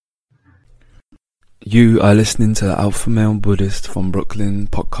You are listening to Alpha Male Buddhist from Brooklyn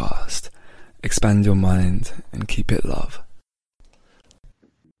podcast. Expand your mind and keep it love.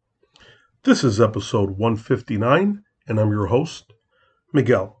 This is episode 159, and I'm your host,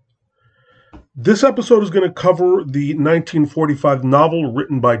 Miguel. This episode is going to cover the 1945 novel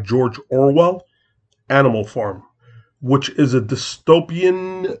written by George Orwell, Animal Farm, which is a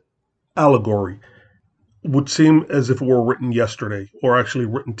dystopian allegory. Would seem as if it were written yesterday, or actually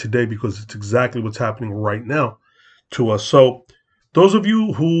written today, because it's exactly what's happening right now to us. So those of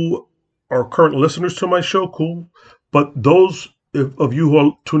you who are current listeners to my show, cool. But those of you who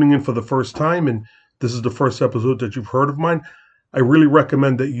are tuning in for the first time, and this is the first episode that you've heard of mine, I really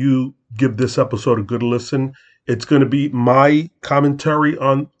recommend that you give this episode a good listen. It's going to be my commentary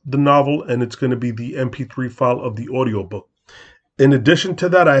on the novel, and it's going to be the MP3 file of the audiobook. In addition to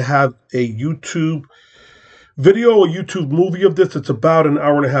that, I have a YouTube video, a YouTube movie of this. It's about an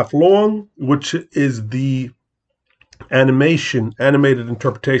hour and a half long, which is the animated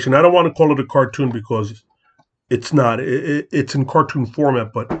interpretation. I don't want to call it a cartoon because it's not. It's in cartoon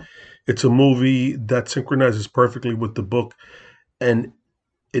format, but it's a movie that synchronizes perfectly with the book, and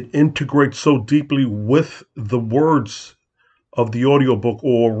it integrates so deeply with the words of the audiobook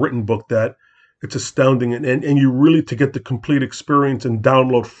or written book that it's astounding. And you really, to get the complete experience and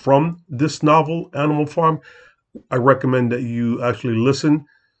download from this novel, Animal Farm, I recommend that you actually listen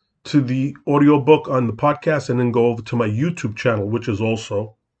to the audiobook on the podcast and then go over to my YouTube channel, which is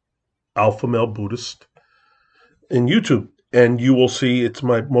also Alpha Male Buddhist in YouTube. And you will see it's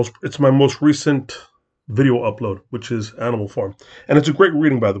my most recent video upload, which is Animal Farm. And it's a great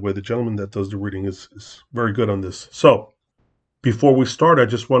reading, by the way. The gentleman that does the reading is very good on this. So before we start, I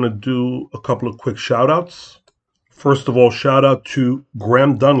just want to do a couple of quick shout outs. First of all, shout out to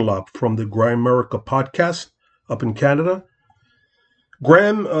Graham Dunlop from the Grimerica podcast up in Canada.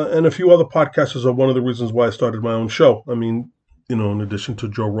 Graham and a few other podcasters are one of the reasons why I started my own show. I mean, in addition to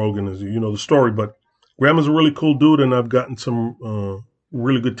Joe Rogan, as you know the story, but Graham is a really cool dude, and I've gotten some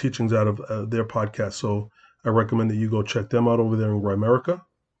really good teachings out of their podcast. So I recommend that you go check them out over there in Grimerica.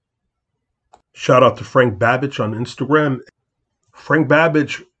 Shout out to Frank Babbage on Instagram. Frank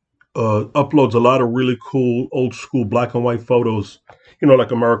Babbage uploads a lot of really cool old school black and white photos,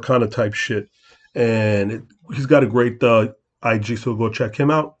 like Americana type shit. And he's got a great IG, so go check him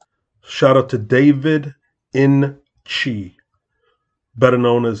out. Shout out to David In Chi, better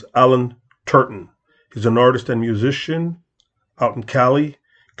known as Alan Turton. He's an artist and musician out in Cali.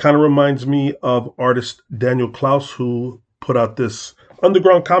 Kind of reminds me of artist Daniel Klaus, who put out this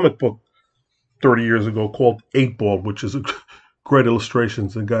underground comic book 30 years ago called 8 Ball, which is a great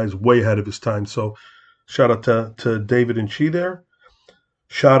illustrations. The guy's way ahead of his time. So shout out to David and Chi there.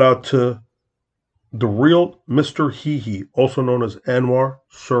 Shout out to the real Mr. Hee, also known as Anwar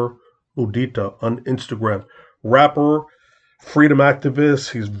Sir Mudita on Instagram. Rapper, freedom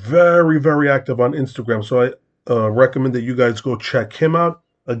activist. He's very, very active on Instagram. So I recommend that you guys go check him out.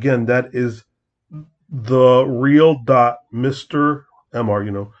 Again, that is the real Mr. Mr.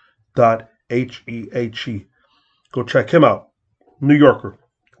 Hehe. Go check him out. New Yorker,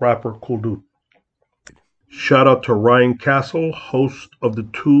 rapper, cool dude. Shout out to Ryan Castle, host of the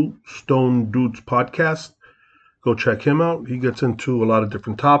Two Stone Dudes podcast. Go check him out. He gets into a lot of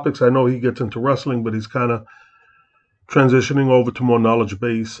different topics. I know he gets into wrestling, but he's kind of transitioning over to more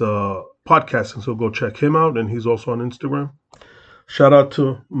knowledge-based podcasting. So go check him out. And he's also on Instagram. Shout out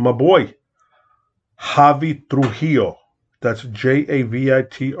to my boy, Javi Trujillo. That's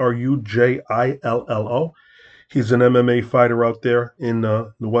JaviTrujillo. He's an MMA fighter out there in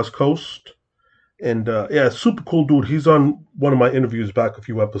the West Coast. And super cool dude. He's on one of my interviews back a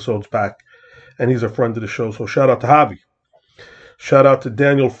few episodes back, and he's a friend of the show. So shout out to Javi. Shout out to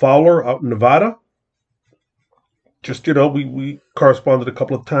Daniel Fowler out in Nevada. Just, we corresponded a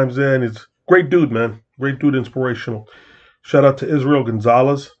couple of times there, and he's a great dude, man. Great dude, inspirational. Shout out to Israel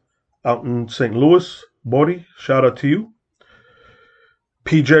Gonzalez out in St. Louis. Bodhi, shout out to you.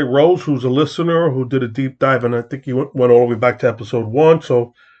 PJ Rose, who's a listener, who did a deep dive, and I think he went all the way back to episode 1,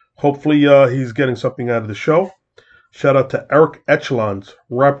 so hopefully he's getting something out of the show. Shout out to Eric Echelons,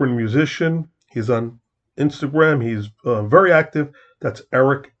 rapper and musician. He's on Instagram. He's very active. That's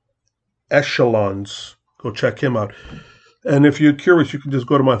Eric Echelons. Go check him out. And if you're curious, you can just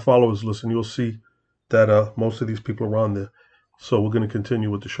go to my followers list and you'll see that most of these people are on there. So we're going to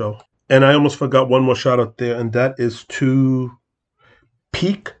continue with the show. And I almost forgot one more shout out there, and that is to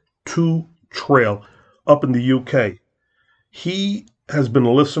Peak 2 Trail up in the UK. He has been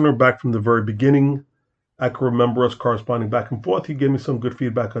a listener back from the very beginning. I can remember us corresponding back and forth. He gave me some good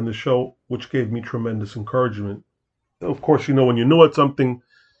feedback on the show, which gave me tremendous encouragement. Of course, when you're new at something,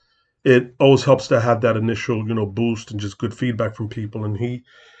 it always helps to have that initial, boost and just good feedback from people. And he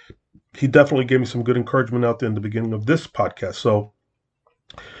definitely gave me some good encouragement out there in the beginning of this podcast. So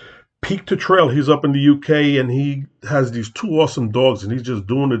Peak to Trail, he's up in the UK and he has these two awesome dogs and he's just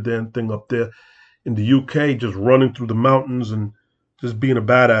doing the damn thing up there in the UK, just running through the mountains and just being a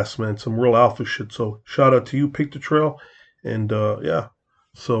badass, man. Some real alpha shit. So shout out to you, Peak to Trail. And yeah,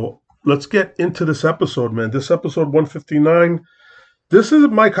 so let's get into this episode, man. This episode 159. This is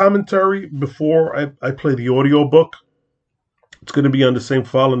my commentary before I play the audio book. It's going to be on the same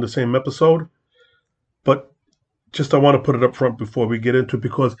file in the same episode. But just I want to put it up front before we get into it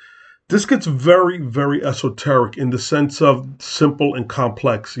because this gets very, very esoteric in the sense of simple and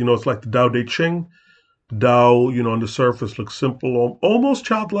complex. It's like the Tao Te Ching. The Tao, on the surface looks simple, almost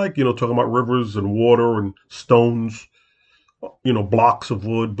childlike, talking about rivers and water and stones, blocks of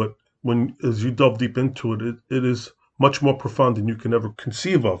wood. But as you delve deep into it, it is much more profound than you can ever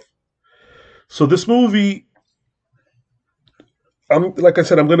conceive of. So this movie, like I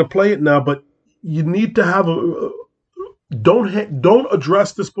said, I'm going to play it now, but you need to have don't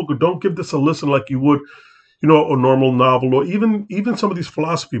address this book or don't give this a listen like you would, a normal novel or even some of these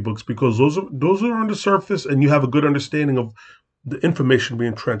philosophy books, because those are on the surface and you have a good understanding of the information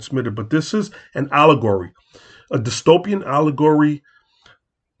being transmitted. But this is an allegory, a dystopian allegory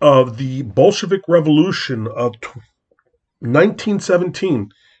of the Bolshevik Revolution of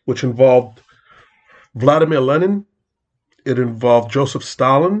 1917, which involved Vladimir Lenin. It involved Joseph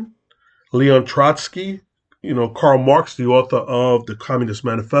Stalin, Leon Trotsky, Karl Marx, the author of the Communist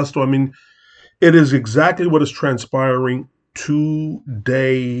Manifesto. I mean, it is exactly what is transpiring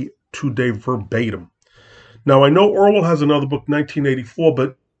today verbatim. Now, I know Orwell has another book, 1984,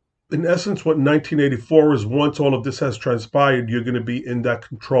 but in essence, what 1984 is, once all of this has transpired, you're going to be in that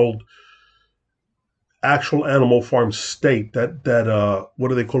controlled actual Animal Farm state, that what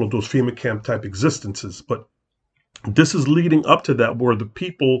do they call it, those FEMA camp type existences. But this is leading up to that, where the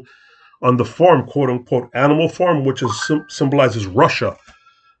people on the farm, quote unquote, Animal Farm, which symbolizes Russia,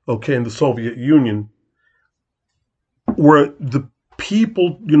 okay, in the Soviet Union, where the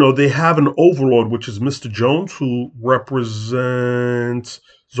people, they have an overlord, which is Mr. Jones, who represents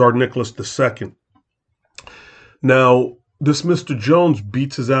Tsar Nicholas II. Now, this Mr. Jones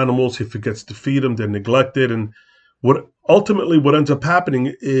beats his animals. He forgets to feed them. They're neglected. And what ends up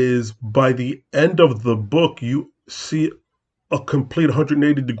happening is, by the end of the book, you see a complete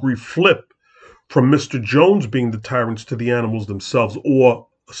 180-degree flip from Mr. Jones being the tyrants to the animals themselves, or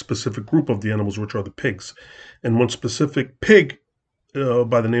a specific group of the animals, which are the pigs. And one specific pig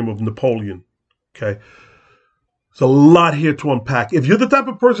by the name of Napoleon. Okay. There's a lot here to unpack. If you're the type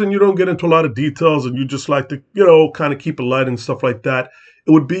of person you don't get into a lot of details and you just like to, kind of keep it light and stuff like that,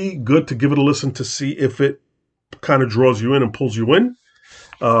 it would be good to give it a listen to see if it kind of draws you in and pulls you in.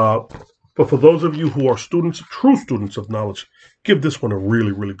 But for those of you who are true students of knowledge, give this one a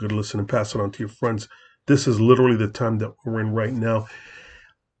really, really good listen and pass it on to your friends. This is literally the time that we're in right now.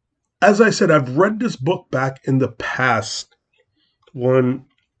 As I said, I've read this book back in the past when,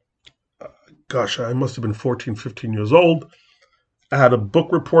 I must have been 14, 15 years old. I had a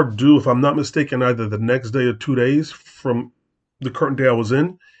book report due, if I'm not mistaken, either the next day or 2 days from the current day I was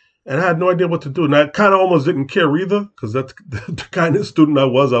in. And I had no idea what to do. And I kind of almost didn't care either, because that's the kind of student I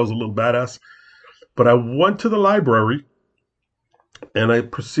was. I was a little badass. But I went to the library and I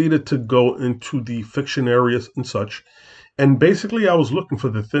proceeded to go into the fiction areas and such. And basically, I was looking for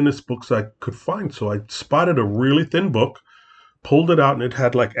the thinnest books I could find. So I spotted a really thin book, pulled it out, and it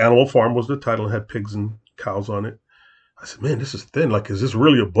had like Animal Farm was the title, and had pigs and cows on it. I said, man, this is thin. Like, is this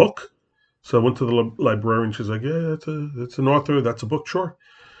really a book? So I went to the librarian. She's like, yeah, it's an author. That's a book, sure.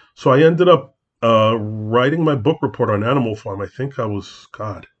 So I ended up writing my book report on Animal Farm. I think I was,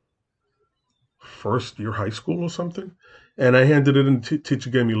 first year high school or something. And I handed it in. Teacher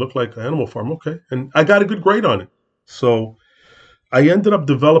gave me, look like Animal Farm. Okay. And I got a good grade on it. So I ended up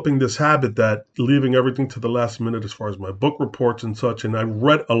developing this habit that leaving everything to the last minute as far as my book reports and such. And I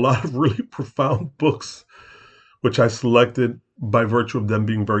read a lot of really profound books, which I selected by virtue of them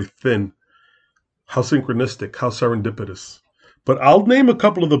being very thin. How synchronistic, how serendipitous. But I'll name a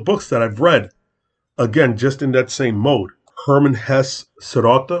couple of the books that I've read, again, just in that same mode. Hermann Hesse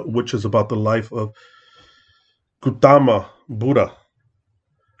Siddhartha, which is about the life of Gautama Buddha.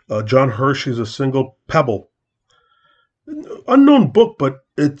 John Hershey's A Single Pebble. Unknown book, but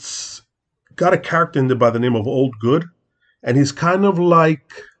it's got a character in there by the name of Old Good. And he's kind of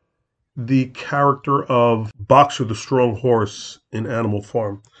like the character of Boxer the Strong Horse in Animal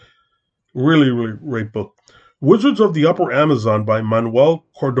Farm. Really, really great book. Wizards of the Upper Amazon by Manuel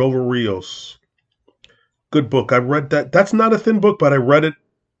Cordova Rios. Good book. I read that. That's not a thin book, but I read it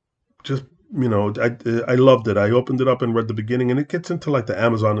just I loved it. I opened it up and read the beginning, and it gets into like the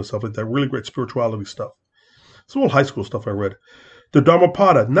Amazon and stuff like that. Really great spirituality stuff. It's all high school stuff I read. The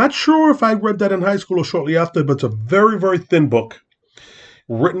Dharmapada. Not sure if I read that in high school or shortly after, but it's a very, very thin book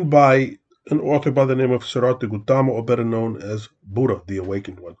written by an author by the name of Siddhartha Gautama, or better known as Buddha, the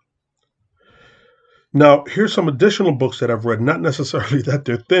Awakened One. Now, here's some additional books that I've read, not necessarily that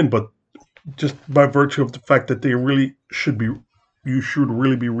they're thin, but just by virtue of the fact that they really should be, you should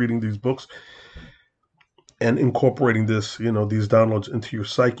really be reading these books and incorporating this, these downloads into your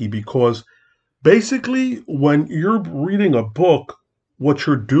psyche, because basically when you're reading a book, what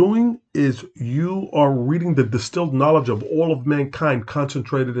you're doing is you are reading the distilled knowledge of all of mankind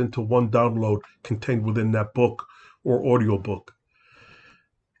concentrated into one download contained within that book or audiobook.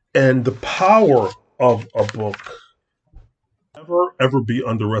 And the power of a book never, ever be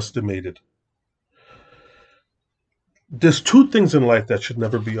underestimated. There's two things in life that should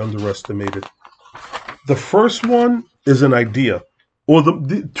never be underestimated. The first one is an idea, or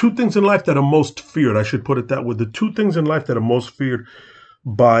the two things in life that are most feared. I should put it that way. The two things in life that are most feared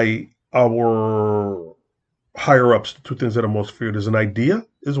by our higher ups, the two things that are most feared is an idea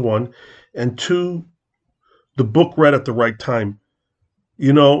is one, and two, the book read at the right time.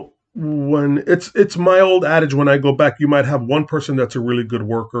 When it's my old adage, when I go back, you might have one person that's a really good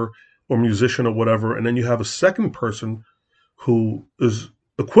worker or musician or whatever, and then you have a second person who is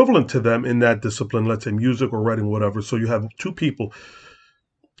equivalent to them in that discipline, let's say music or writing, whatever. So you have two people.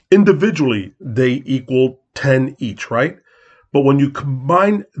 Individually, they equal 10 each, right? But when you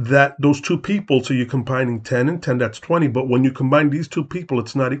combine those two people, so you're combining 10 and 10, that's 20. But when you combine these two people,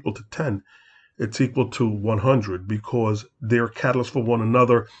 it's not equal to 10. It's equal to 100, because they're catalysts for one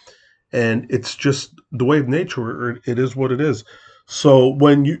another. And it's just the way of nature. It is what it is. So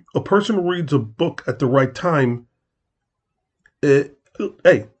when a person reads a book at the right time, hey,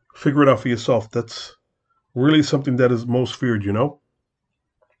 figure it out for yourself. That's really something that is most feared, And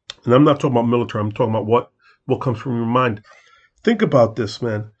I'm not talking about military. I'm talking about what comes from your mind. Think about this,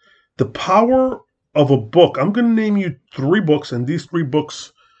 man. The power of a book. I'm going to name you 3 books, and these 3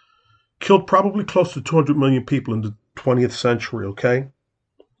 books killed probably close to 200 million people in the 20th century, okay?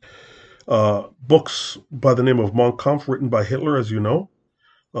 Books by the name of Mein Kampf, written by Hitler, as you know.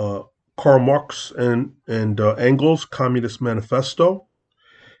 Karl Marx and Engels' Communist Manifesto,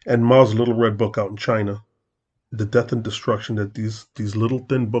 and Mao's Little Red Book out in China. The death and destruction that these little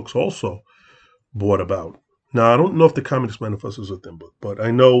thin books also brought about. Now, I don't know if the Communist Manifesto is a thin book, but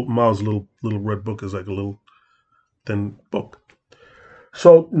I know Mao's little red book is like a little thin book.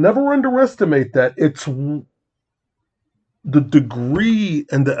 So never underestimate that. It's the degree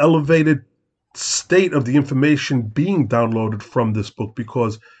and the elevated state of the information being downloaded from this book,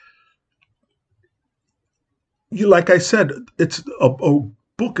 because like I said, it's a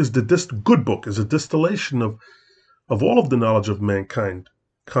book is good book is a distillation of all of the knowledge of mankind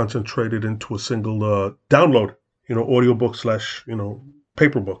concentrated into a single download, audiobook /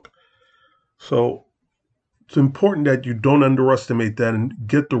 paper book. So it's important that you don't underestimate that and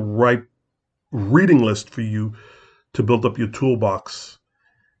get the right reading list for you to build up your toolbox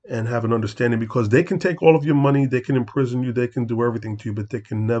and have an understanding, because they can take all of your money, they can imprison you, they can do everything to you, but they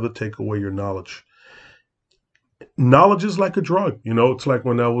can never take away your knowledge. Knowledge is like a drug. It's like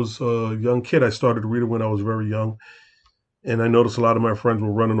when I was a young kid, I started reading when I was very young. And I noticed a lot of my friends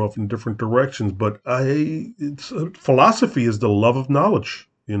were running off in different directions, but philosophy is the love of knowledge,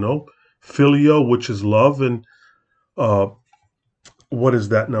 Phileo, which is love, and what is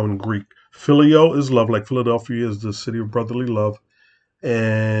that now in Greek? Phileo is love, like Philadelphia is the city of brotherly love,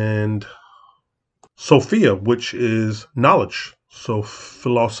 and Sophia, which is knowledge, so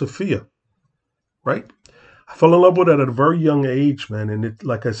philosophia, right? I fell in love with it at a very young age, man. And it,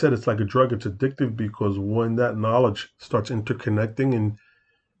 like I said, it's like a drug. It's addictive, because when that knowledge starts interconnecting and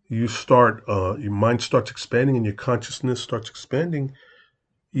your mind starts expanding and your consciousness starts expanding,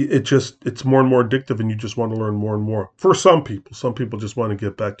 it's more and more addictive, and you just want to learn more and more. For some people just want to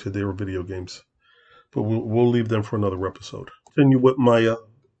get back to their video games, but we'll leave them for another episode. Continue with my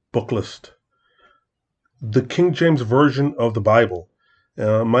book list. The King James Version of the Bible.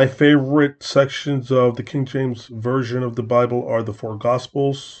 My favorite sections of the King James Version of the Bible are the 4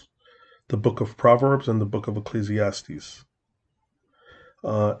 Gospels, the Book of Proverbs, and the Book of Ecclesiastes.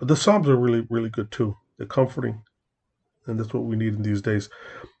 The Psalms are really, really good too. They're comforting, and that's what we need in these days.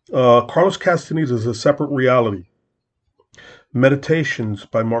 Carlos Castaneda is A Separate Reality. Meditations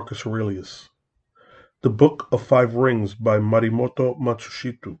by Marcus Aurelius. The Book of 5 Rings by Morimoto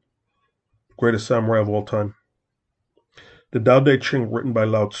Matsushita, greatest samurai of all time. The Tao Te Ching, written by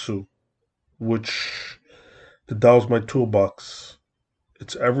Lao Tzu, which the Tao is my toolbox.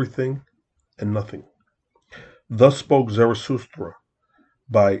 It's everything and nothing. Thus spoke Zarathustra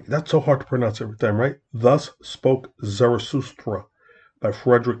that's so hard to pronounce every time, right? Thus spoke Zarathustra by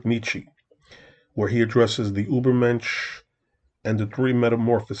Friedrich Nietzsche, where he addresses the Übermensch and the three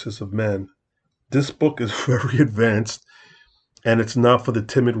metamorphoses of man. This book is very advanced, and it's not for the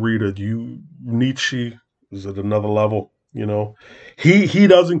timid reader. Nietzsche is at another level. He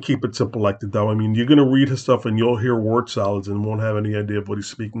doesn't keep it simple like the Tao. I mean, you're gonna read his stuff and you'll hear word salads and won't have any idea of what he's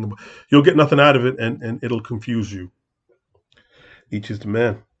speaking about. You'll get nothing out of it, and it'll confuse you. Each is the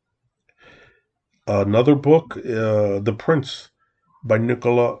man. Another book, The Prince by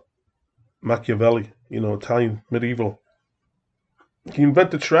Niccolo Machiavelli. Italian medieval. He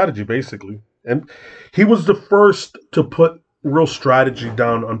invented strategy basically, and he was the first to put real strategy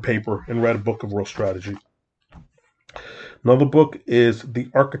down on paper and write a book of real strategy. Another book is The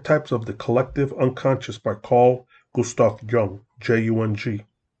Archetypes of the Collective Unconscious by Carl Gustav Jung, Jung.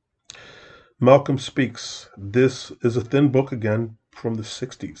 Malcolm Speaks. This is a thin book again from the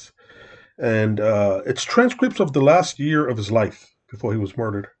 60s. And it's transcripts of the last year of his life before he was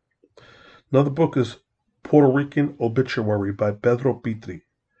murdered. Another book is Puerto Rican Obituary by Pedro Pitri.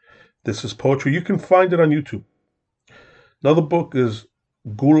 This is poetry. You can find it on YouTube. Another book is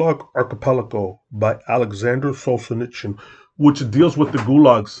Gulag Archipelago by Alexander Solzhenitsyn, which deals with the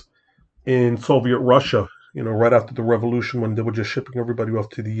gulags in Soviet Russia, right after the revolution when they were just shipping everybody off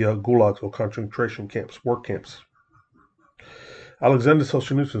to the gulags or concentration camps, work camps. Alexander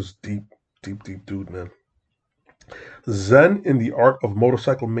Solzhenitsyn is deep dude, man. Zen in the Art of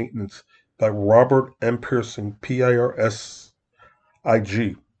Motorcycle Maintenance by Robert M. Pirsig, Pirsig.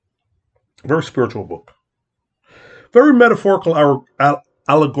 Very spiritual book. Very metaphorical,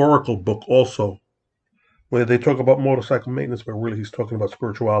 allegorical book also, where they talk about motorcycle maintenance, but really he's talking about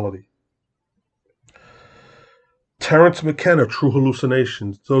spirituality. Terence McKenna, True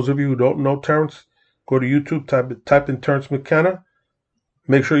Hallucinations. Those of you who don't know Terence, go to YouTube, type in Terence McKenna.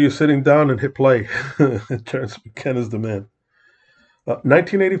 Make sure you're sitting down and hit play. Terence McKenna's the man.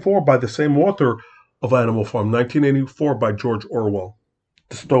 1984 by the same author of Animal Farm. 1984 by George Orwell.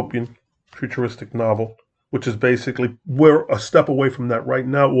 Dystopian, futuristic novel, which is basically, we're a step away from that right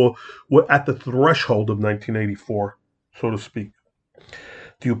now. We're at the threshold of 1984, so to speak.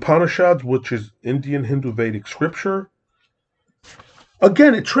 The Upanishads, which is Indian Hindu Vedic scripture.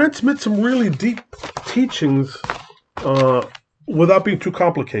 Again, it transmits some really deep teachings without being too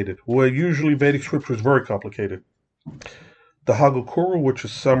complicated, where usually Vedic scripture is very complicated. The Hagakure, which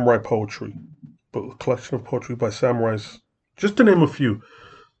is samurai poetry, a collection of poetry by samurais, just to name a few.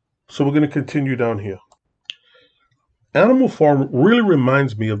 So we're going to continue down here. Animal Farm really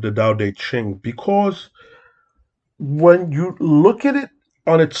reminds me of the Tao Te Ching because when you look at it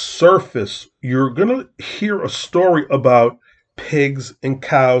on its surface, you're going to hear a story about pigs and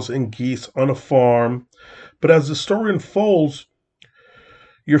cows and geese on a farm. But as the story unfolds,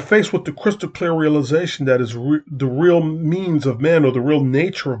 you're faced with the crystal clear realization that is the real means of man, or the real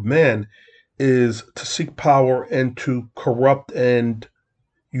nature of man, is to seek power and to corrupt and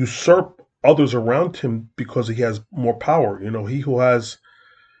usurp others around him because he has more power. He who has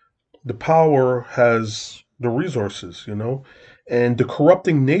the power has the resources, and the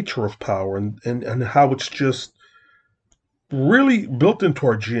corrupting nature of power and how it's just really built into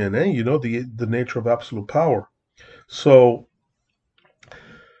our DNA, the nature of absolute power. So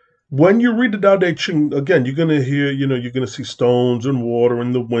when you read the Tao Te Ching, again, you're going to hear, you're going to see stones and water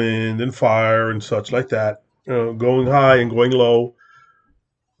and the wind and fire and such like that, going high and going low.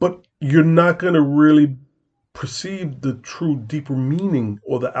 But you're not going to really perceive the true deeper meaning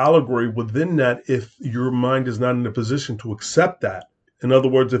or the allegory within that if your mind is not in a position to accept that. In other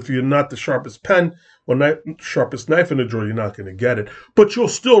words, if you're not the sharpest pen or sharpest knife in the drawer, you're not going to get it. But you'll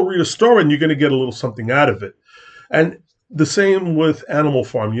still read a story and you're going to get a little something out of it. And the same with Animal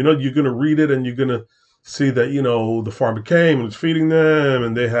Farm. You're going to read it and you're going to see that, the farmer came and was feeding them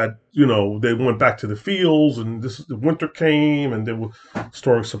and they had, they went back to the fields and the winter came and they were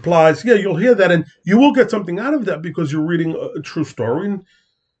storing supplies. Yeah, you'll hear that and you will get something out of that because you're reading a true story. And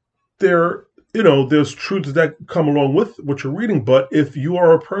there's truths that come along with what you're reading. But if you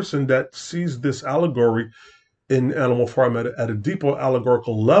are a person that sees this allegory in Animal Farm at a deeper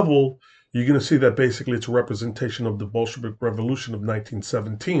allegorical level, you're going to see that basically it's a representation of the Bolshevik Revolution of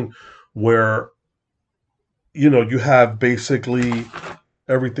 1917, where you have basically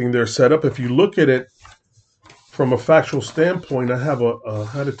everything there set up. If you look at it from a factual standpoint, I had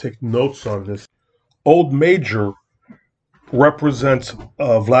to take notes on this. Old Major represents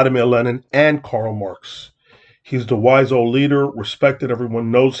Vladimir Lenin and Karl Marx. He's the wise old leader, respected,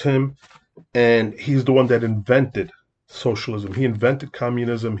 everyone knows him, and he's the one that invented socialism. He invented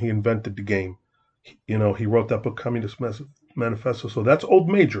communism. He invented the game. He wrote that book, Communist Manifesto. So that's Old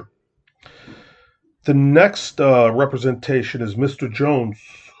Major. The next representation is Mr. Jones,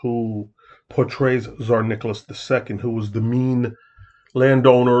 who portrays Tsar Nicholas II, who was the mean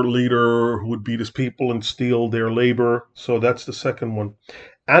landowner leader who would beat his people and steal their labor. So that's the second one.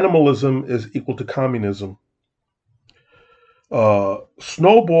 Animalism is equal to communism.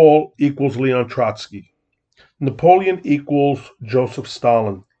 Snowball equals Leon Trotsky. Napoleon equals Joseph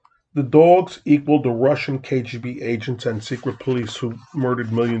Stalin. The dogs equal the Russian KGB agents and secret police who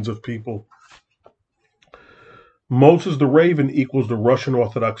murdered millions of people. Moses the Raven equals the Russian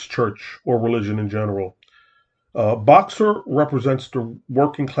Orthodox Church or religion in general. Boxer represents the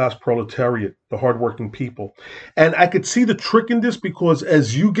working class proletariat, the hardworking people. And I could see the trick in this because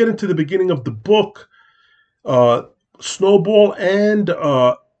as you get into the beginning of the book, Snowball and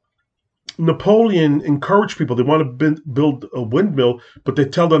Napoleon encourage people. They want to build a windmill, but they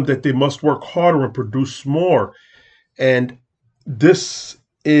tell them that they must work harder and produce more. And this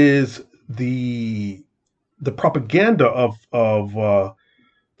is the propaganda of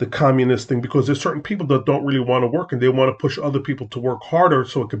the communist thing, because there's certain people that don't really want to work and they want to push other people to work harder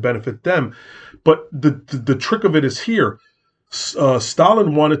so it could benefit them. But the trick of it is here.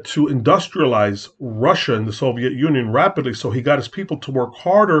 Stalin wanted to industrialize Russia and the Soviet Union rapidly, so he got his people to work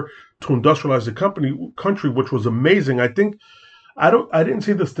harder to industrialize the country, which was amazing. I think I didn't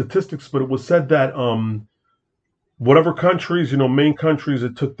see the statistics, but it was said that whatever countries, main countries,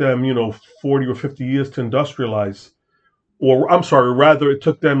 it took them 40 or 50 years to industrialize. Or I'm sorry, rather it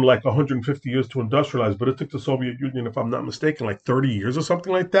took them like 150 years to industrialize, but it took the Soviet Union, if I'm not mistaken, like 30 years or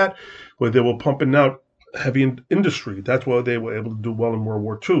something like that, where they were pumping out heavy industry. That's why they were able to do well in World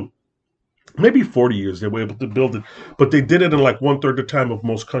War II. Maybe 40 years they were able to build it, but they did it in like 1/3 the time of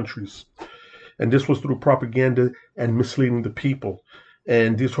most countries. And this was through propaganda and misleading the people.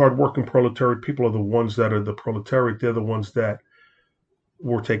 And these hardworking proletariat people are the ones that are the proletariat. They're the ones that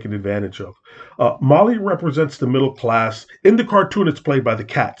were taken advantage of. Molly represents the middle class. In the cartoon, it's played by the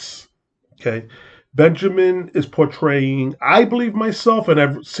cats. Okay. Benjamin is portraying, I believe myself, and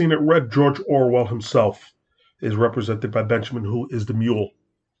I've seen it read, George Orwell himself is represented by Benjamin, who is the mule.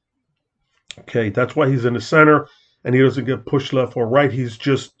 Okay, that's why he's in the center, and he doesn't get pushed left or right. He's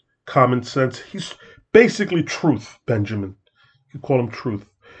just common sense. He's basically truth, Benjamin. You call him truth.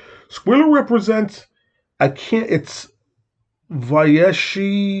 Squirrel represents, it's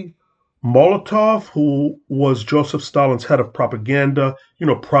Vyacheslav Molotov, who was Joseph Stalin's head of propaganda,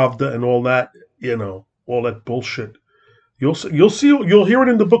 Pravda and all that, all that bullshit. You'll hear it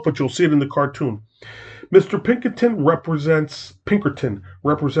in the book, but you'll see it in the cartoon. Mr. Pinkerton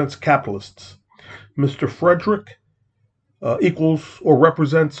represents capitalists. Mr. Frederick equals or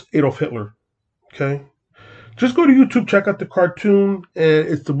represents Adolf Hitler. Okay? Just go to YouTube, check out the cartoon, and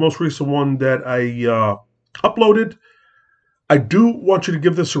it's the most recent one that I uploaded. I do want you to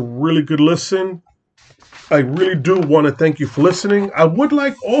give this a really good listen. I really do want to thank you for listening. I would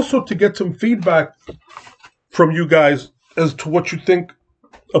like also to get some feedback from you guys as to what you think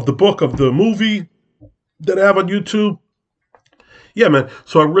of the book, of the movie that I have on YouTube. Yeah, man.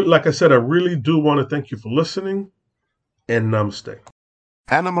 So like I said, I really do want to thank you for listening, and namaste.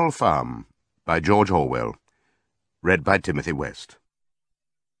 Animal Farm by George Orwell. Read by Timothy West.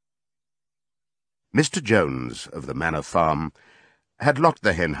 Mr. Jones of the Manor Farm had locked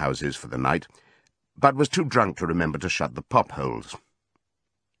the hen houses for the night, but was too drunk to remember to shut the pop holes.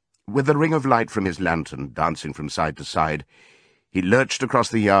 With the ring of light from his lantern dancing from side to side, he lurched across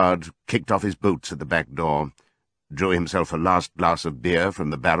the yard, kicked off his boots at the back door, drew himself a last glass of beer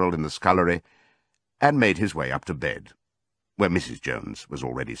from the barrel in the scullery, and made his way up to bed, where Mrs. Jones was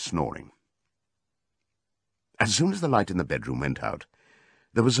already snoring. As soon as the light in the bedroom went out,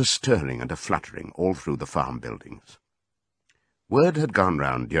 there was a stirring and a fluttering all through the farm buildings. Word had gone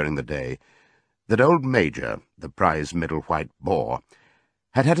round during the day that old Major, the prize middle white boar,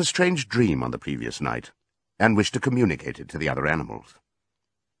 had had a strange dream on the previous night, and wished to communicate it to the other animals.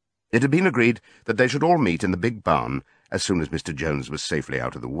 It had been agreed that they should all meet in the big barn as soon as Mr. Jones was safely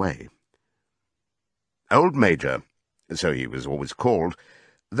out of the way. Old Major, so he was always called,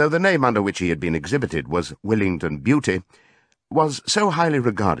 though the name under which he had been exhibited was Willington Beauty, was so highly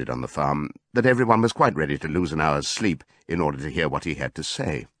regarded on the farm that everyone was quite ready to lose an hour's sleep in order to hear what he had to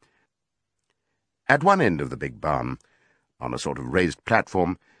say. At one end of the big barn, on a sort of raised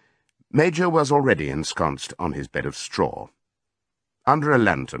platform, Major was already ensconced on his bed of straw, under a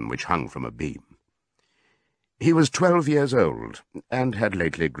lantern which hung from a beam. He was 12 years old, and had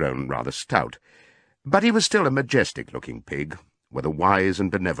lately grown rather stout, but he was still a majestic-looking pig, with a wise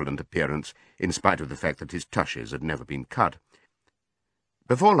and benevolent appearance, in spite of the fact that his tushes had never been cut.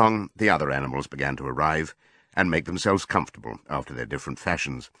 Before long, the other animals began to arrive and make themselves comfortable after their different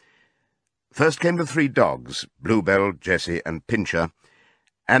fashions. First came the 3 dogs, Bluebell, Jessie, and Pincher,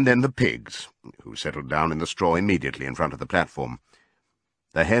 and then the pigs, who settled down in the straw immediately in front of the platform.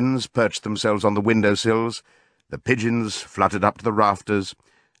 The hens perched themselves on the window-sills, the pigeons fluttered up to the rafters,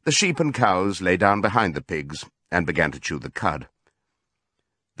 the sheep and cows lay down behind the pigs and began to chew the cud.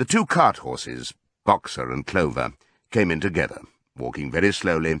 The 2 cart horses, Boxer and Clover, came in together, walking very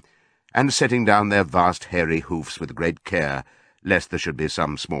slowly, and setting down their vast hairy hoofs with great care, lest there should be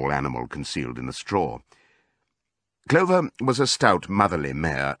some small animal concealed in the straw. Clover was a stout, motherly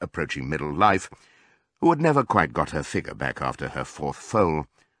mare approaching middle life, who had never quite got her figure back after her 4th foal.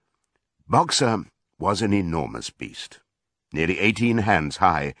 Boxer was an enormous beast, nearly 18 hands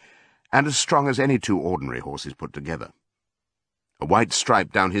high, and as strong as any 2 ordinary horses put together. A white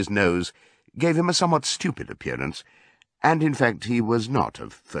stripe down his nose gave him a somewhat stupid appearance, and in fact he was not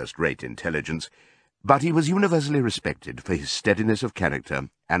of first-rate intelligence, but he was universally respected for his steadiness of character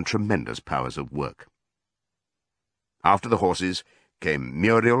and tremendous powers of work. After the horses came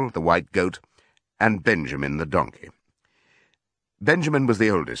Muriel, the white goat, and Benjamin, the donkey. Benjamin was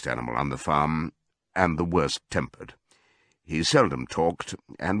the oldest animal on the farm, and the worst-tempered. He seldom talked,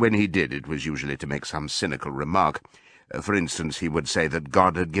 and when he did it was usually to make some cynical remark. For instance, he would say that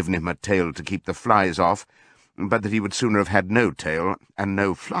God had given him a tail to keep the flies off, but that he would sooner have had no tail and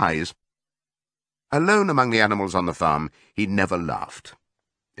no flies. Alone among the animals on the farm, he never laughed.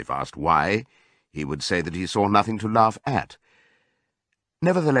 If asked why, he would say that he saw nothing to laugh at.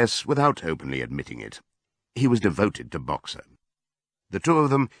 Nevertheless, without openly admitting it, he was devoted to Boxer. The 2 of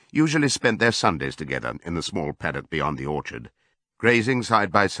them usually spent their Sundays together in the small paddock beyond the orchard, grazing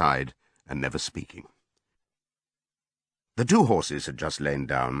side by side and never speaking. The 2 horses had just lain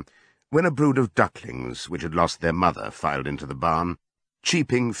down when a brood of ducklings, which had lost their mother, filed into the barn,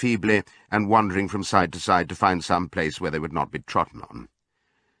 cheeping feebly and wandering from side to side to find some place where they would not be trodden on.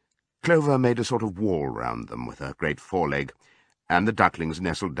 Clover made a sort of wall round them with her great foreleg, and the ducklings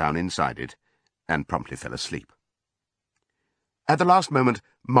nestled down inside it and promptly fell asleep. At the last moment,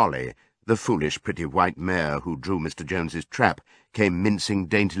 Molly, the foolish pretty white mare who drew Mr. Jones's trap, came mincing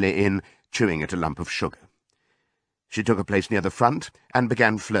daintily in, chewing at a lump of sugar. She took a place near the front and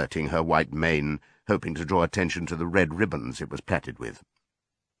began flirting her white mane, hoping to draw attention to the red ribbons it was plaited with.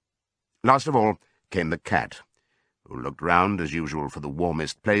 Last of all came the cat, who looked round as usual for the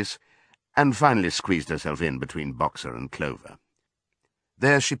warmest place, and finally squeezed herself in between Boxer and Clover.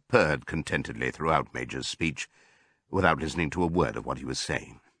 There she purred contentedly throughout Major's speech, without listening to a word of what he was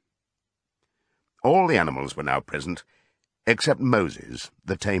saying. All the animals were now present, except Moses,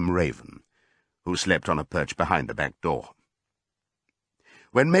 the tame raven, who slept on a perch behind the back door.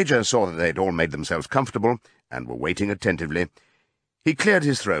 When Major saw that they had all made themselves comfortable, and were waiting attentively, he cleared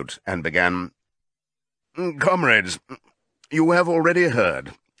his throat and began, "Comrades, you have already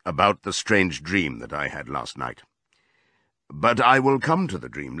heard about the strange dream that I had last night. But I will come to the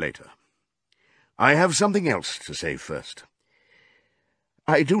dream later. I have something else to say first.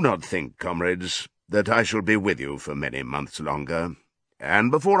 I do not think, comrades, that I shall be with you for many months longer,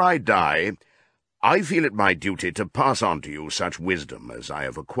 and before I die, I feel it my duty to pass on to you such wisdom as I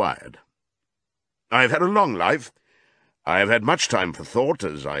have acquired. I have had a long life. I have had much time for thought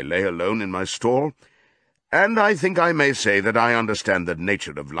as I lay alone in my stall, and I think I may say that I understand the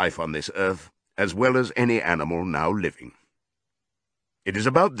nature of life on this earth as well as any animal now living. It is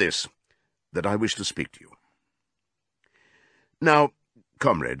about this that I wish to speak to you. Now,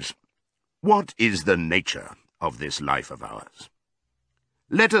 comrades, what is the nature of this life of ours?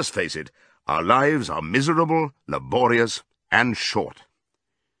 Let us face it, our lives are miserable, laborious, and short.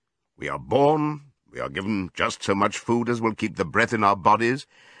 We are born, we are given just so much food as will keep the breath in our bodies,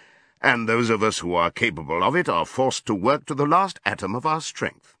 and those of us who are capable of it are forced to work to the last atom of our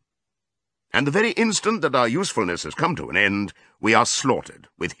strength. And the very instant that our usefulness has come to an end, we are slaughtered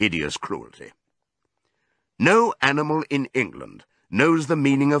with hideous cruelty. No animal in England knows the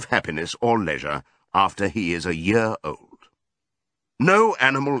meaning of happiness or leisure after he is a year old. No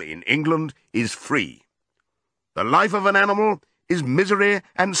animal in England is free. The life of an animal is misery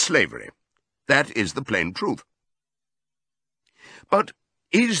and slavery. That is the plain truth. But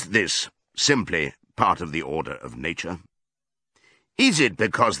is this simply part of the order of nature? Is it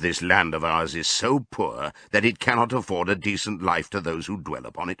because this land of ours is so poor that it cannot afford a decent life to those who dwell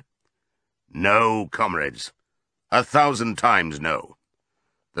upon it? No, comrades, 1,000 times no.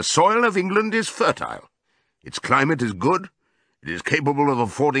 The soil of England is fertile, its climate is good, It is capable of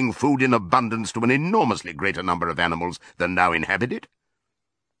affording food in abundance to an enormously greater number of animals than now inhabit it.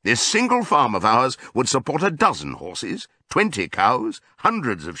 This single farm of ours would support 12 horses, 20 cows,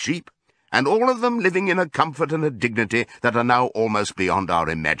 hundreds of sheep, and all of them living in a comfort and a dignity that are now almost beyond our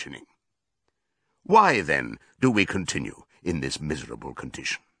imagining. Why, then, do we continue in this miserable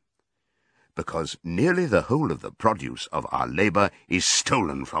condition? Because nearly the whole of the produce of our labour is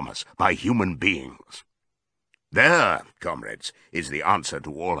stolen from us by human beings. There, comrades, is the answer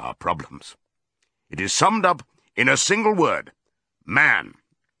to all our problems. It is summed up in a single word: man.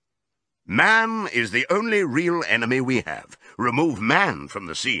 Man is the only real enemy we have. Remove man from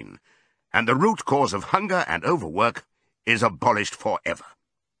the scene, and the root cause of hunger and overwork is abolished forever.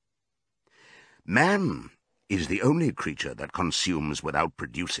 Man is the only creature that consumes without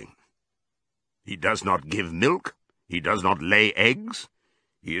producing. He does not give milk, he does not lay eggs,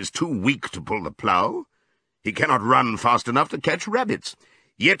 he is too weak to pull the plough, he cannot run fast enough to catch rabbits,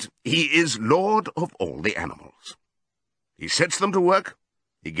 yet he is lord of all the animals. He sets them to work,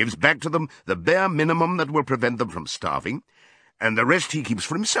 he gives back to them the bare minimum that will prevent them from starving, and the rest he keeps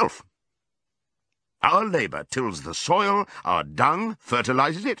for himself. Our labour tills the soil, our dung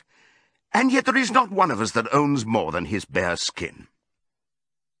fertilizes it, and yet there is not one of us that owns more than his bare skin.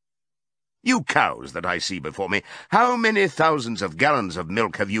 You cows that I see before me, how many thousands of gallons of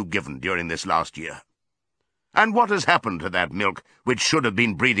milk have you given during this last year? And what has happened to that milk which should have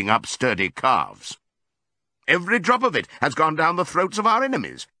been breeding up sturdy calves? Every drop of it has gone down the throats of our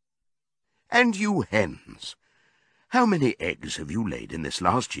enemies. And you hens, how many eggs have you laid in this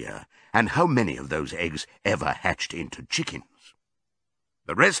last year, and how many of those eggs ever hatched into chickens?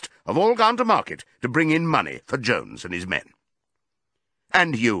 The rest have all gone to market to bring in money for Jones and his men.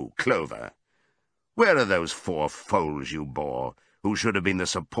 And you, Clover, where are those 4 foals you bore, who should have been the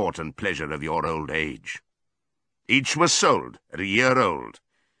support and pleasure of your old age? Each was sold at a year old.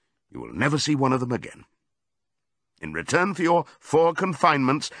 You will never see one of them again. In return for your 4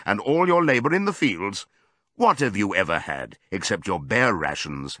 confinements and all your labour in the fields, what have you ever had except your bare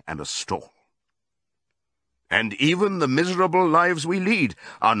rations and a stall? And even the miserable lives we lead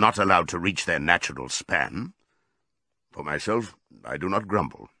are not allowed to reach their natural span. For myself, I do not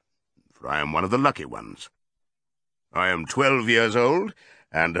grumble, for I am one of the lucky ones. I am 12 years old,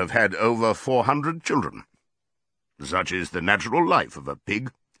 and have had over 400 children. Such is the natural life of a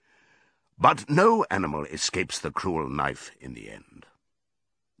pig. But no animal escapes the cruel knife in the end.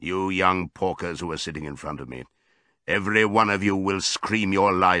 You young porkers who are sitting in front of me, every one of you will scream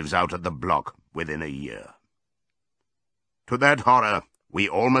your lives out at the block within a year. To that horror we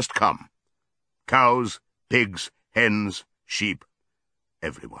all must come. Cows, pigs, hens, sheep,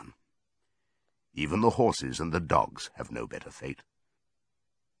 everyone. Even the horses and the dogs have no better fate.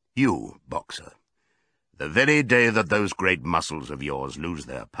 You, Boxer, the very day that those great muscles of yours lose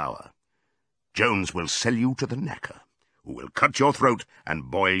their power, Jones will sell you to the knacker, who will cut your throat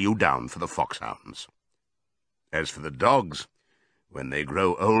and boil you down for the foxhounds. As for the dogs, when they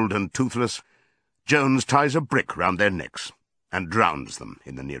grow old and toothless, Jones ties a brick round their necks and drowns them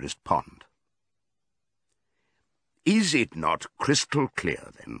in the nearest pond. Is it not crystal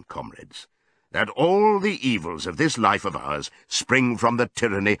clear, then, comrades, that all the evils of this life of ours spring from the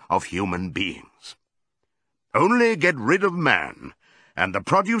tyranny of human beings? Only get rid of man, and the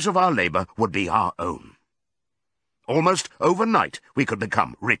produce of our labour would be our own. Almost overnight we could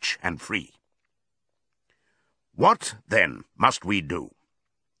become rich and free. What, then, must we do?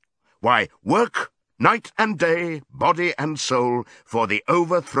 Why, work night and day, body and soul, for the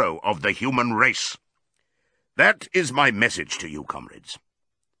overthrow of the human race. That is my message to you, comrades.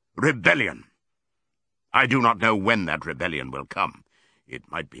 Rebellion. I do not know when that rebellion will come. It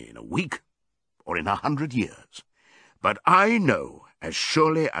might be in a week, or in 100 years. But I know, as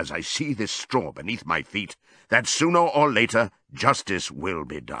surely as I see this straw beneath my feet, that sooner or later justice will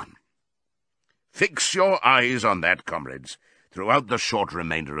be done. Fix your eyes on that, comrades, throughout the short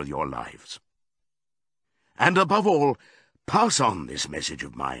remainder of your lives. And above all, pass on this message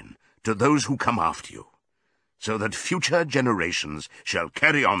of mine to those who come after you, so that future generations shall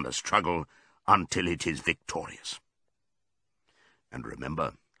carry on the struggle until it is victorious. And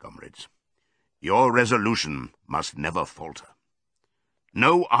remember, comrades, your resolution must never falter.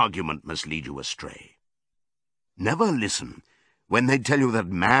 No argument must lead you astray. Never listen when they tell you that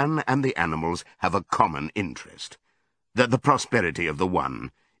man and the animals have a common interest, that the prosperity of the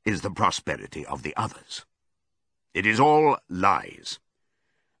one is the prosperity of the others. It is all lies.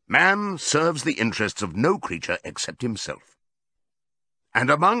 Man serves the interests of no creature except himself. And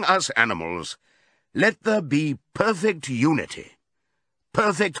among us animals, let there be perfect unity,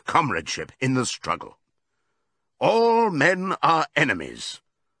 perfect comradeship in the struggle. All men are enemies.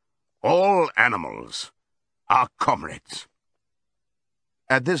 All animals are comrades."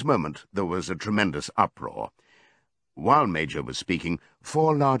 At this moment there was a tremendous uproar. While Major was speaking,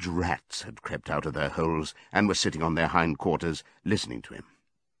 4 large rats had crept out of their holes and were sitting on their hind quarters, listening to him.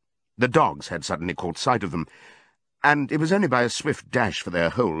 The dogs had suddenly caught sight of them, and it was only by a swift dash for their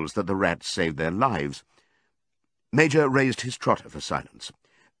holes that the rats saved their lives. Major raised his trotter for silence.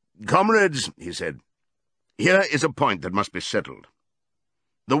 "Comrades," he said, "here is a point that must be settled.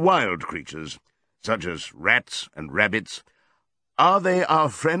 The wild creatures, such as rats and rabbits, are they our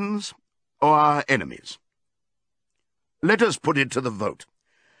friends or our enemies? Let us put it to the vote.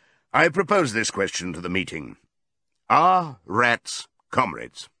 I propose this question to the meeting. Are rats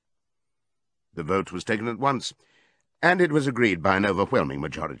comrades?" The vote was taken at once, and it was agreed by an overwhelming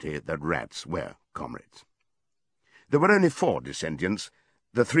majority that rats were comrades. There were only 4 dissentients,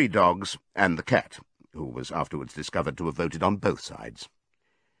 the 3 dogs and the cat, who was afterwards discovered to have voted on both sides.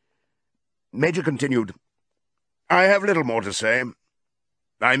 Major continued, "I have little more to say.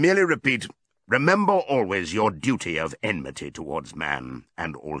 I merely repeat, remember always your duty of enmity towards man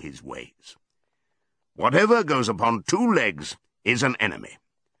and all his ways. Whatever goes upon 2 legs is an enemy.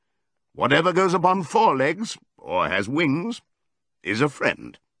 Whatever goes upon 4 legs, or has wings, is a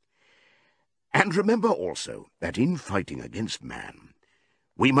friend. And remember also that in fighting against man,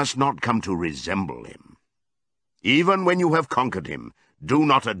 we must not come to resemble him. Even when you have conquered him, do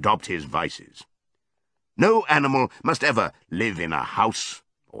not adopt his vices. No animal must ever live in a house,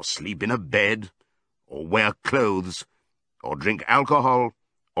 or sleep in a bed, or wear clothes, or drink alcohol,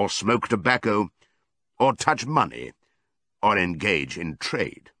 or smoke tobacco, or touch money, or engage in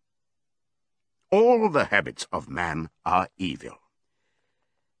trade. All the habits of man are evil.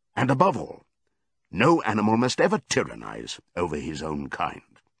 And above all, no animal must ever tyrannize over his own kind.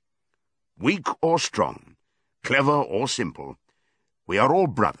 Weak or strong, clever or simple, we are all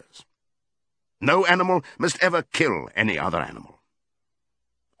brothers. No animal must ever kill any other animal.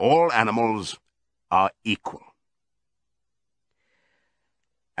 All animals are equal."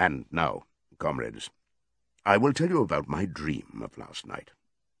 And now, comrades, I will tell you about my dream of last night.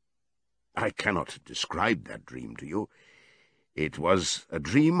 I cannot describe that dream to you. It was a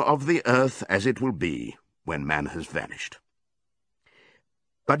dream of the earth as it will be when man has vanished.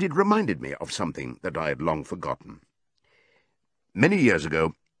 But it reminded me of something that I had long forgotten. Many years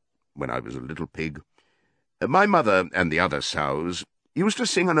ago, when I was a little pig, my mother and the other sows used to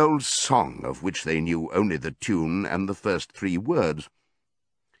sing an old song of which they knew only the tune and the first 3 words.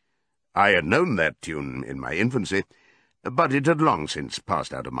 I had known that tune in my infancy, but it had long since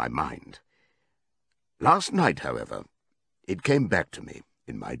passed out of my mind. Last night, however, it came back to me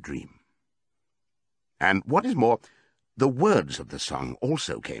in my dream. And what is more, the words of the song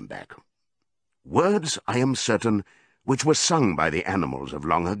also came back. Words, I am certain, which were sung by the animals of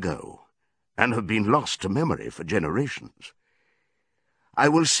long ago, and have been lost to memory for generations. I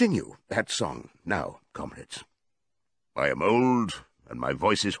will sing you that song now, comrades. I am old, and my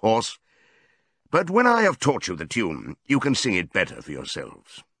voice is hoarse, but when I have taught you the tune, you can sing it better for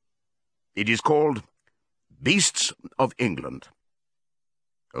yourselves. It is called Beasts of England.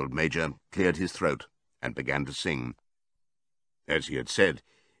 Old Major cleared his throat and began to sing. As he had said,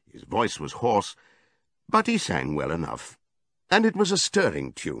 his voice was hoarse, but he sang well enough, and it was a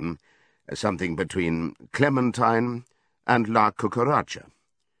stirring tune, something between Clementine and La Cucaracha.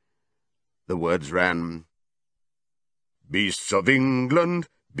 The words ran, "Beasts of England,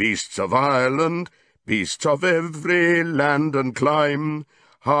 beasts of Ireland, beasts of every land and clime,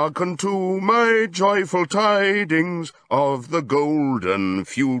 hearken to my joyful tidings of the golden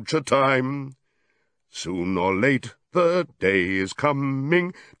future time. Soon or late the day is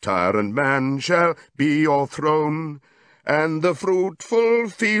coming, tyrant man shall be o'erthrown, and the fruitful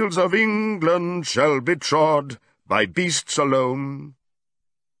fields of England shall be trod by beasts alone.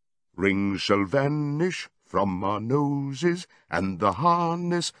 Rings shall vanish from our noses, and the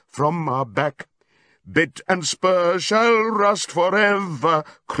harness from our back. Bit and spur shall rust forever,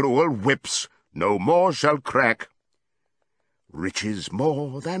 cruel whips no more shall crack. Riches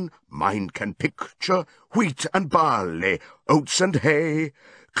more than mind can picture, wheat and barley, oats and hay,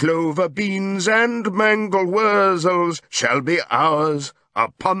 clover, beans, and mangel wurzels shall be ours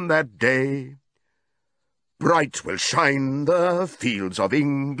upon that day. Bright will shine the fields of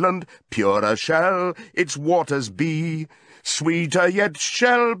England, purer shall its waters be, sweeter yet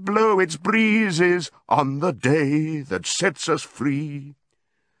shall blow its breezes on the day that sets us free.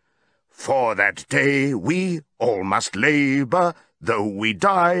 For that day we all must labour, though we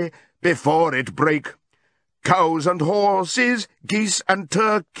die before it break. Cows and horses, geese and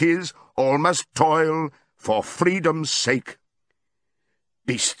turkeys, all must toil for freedom's sake.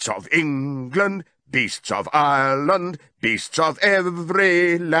 Beasts of England, beasts of Ireland, beasts of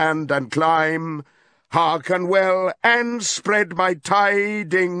every land and clime, hearken well and spread my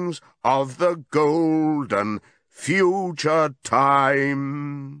tidings of the golden future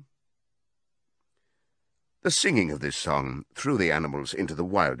time. The singing of this song threw the animals into the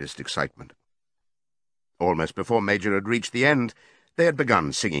wildest excitement. Almost before Major had reached the end, they had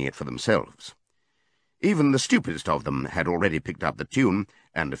begun singing it for themselves. Even the stupidest of them had already picked up the tune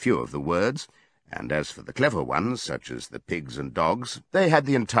and a few of the words, and as for the clever ones, such as the pigs and dogs, they had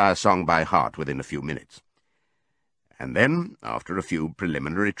the entire song by heart within a few minutes. And then, after a few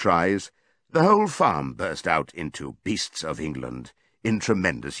preliminary tries, the whole farm burst out into Beasts of England in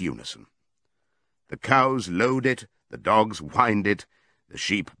tremendous unison. The cows lowed it, the dogs whined it, the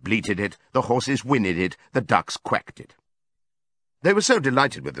sheep bleated it, the horses whinnied it, the ducks quacked it. They were so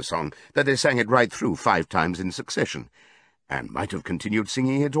delighted with the song that they sang it right through 5 times in succession, and might have continued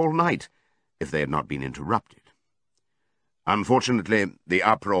singing it all night if they had not been interrupted. Unfortunately, the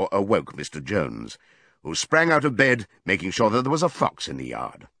uproar awoke Mr. Jones, who sprang out of bed, making sure that there was a fox in the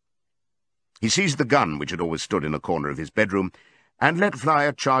yard. He seized the gun which had always stood in a corner of his bedroom, and let fly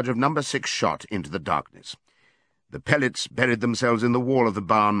a charge of No. 6 shot into the darkness. The pellets buried themselves in the wall of the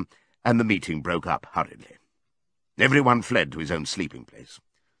barn, and the meeting broke up hurriedly. Everyone fled to his own sleeping place.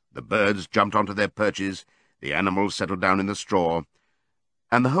 The birds jumped onto their perches, the animals settled down in the straw,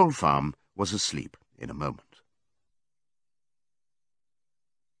 and the whole farm was asleep in a moment.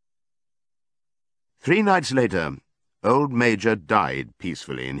 3 nights later, old Major died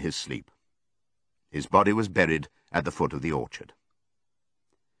peacefully in his sleep. His body was buried at the foot of the orchard.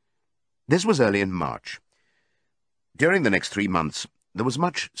 This was early in March. During the next 3 months, there was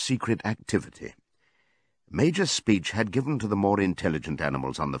much secret activity. Major's speech had given to the more intelligent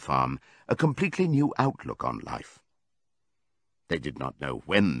animals on the farm a completely new outlook on life. They did not know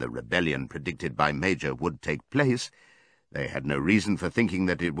when the rebellion predicted by Major would take place. They had no reason for thinking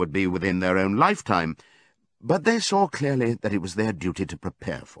that it would be within their own lifetime, but they saw clearly that it was their duty to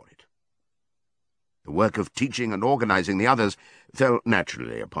prepare for it. The work of teaching and organizing the others fell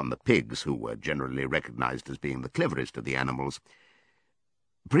naturally upon the pigs, who were generally recognized as being the cleverest of the animals.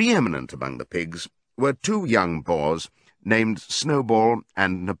 Preeminent among the pigs were 2 young boars named Snowball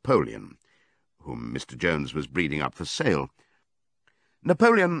and Napoleon, whom Mr. Jones was breeding up for sale.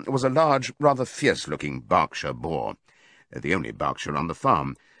 Napoleon was a large, rather fierce-looking Berkshire boar, the only Berkshire on the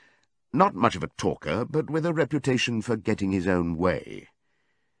farm. Not much of a talker, but with a reputation for getting his own way.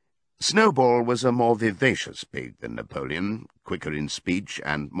 Snowball was a more vivacious pig than Napoleon, quicker in speech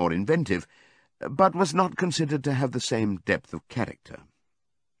and more inventive, but was not considered to have the same depth of character.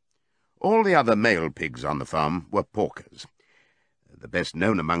 All the other male pigs on the farm were porkers. The best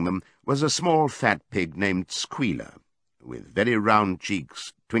known among them was a small fat pig named Squealer, with very round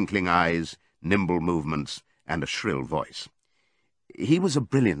cheeks, twinkling eyes, nimble movements, and a shrill voice. He was a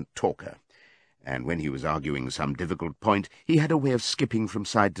brilliant talker, and when he was arguing some difficult point, he had a way of skipping from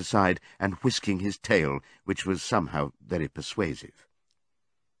side to side and whisking his tail, which was somehow very persuasive.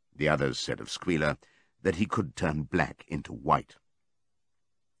 The others said of Squealer that he could turn black into white.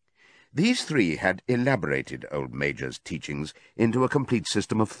 These 3 had elaborated old Major's teachings into a complete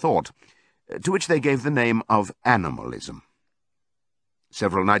system of thought, to which they gave the name of animalism.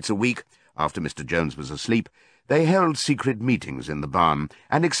 Several nights a week, after Mr. Jones was asleep, they held secret meetings in the barn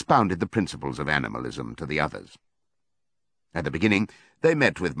and expounded the principles of animalism to the others. At the beginning, they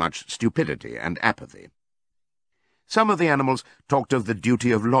met with much stupidity and apathy. Some of the animals talked of the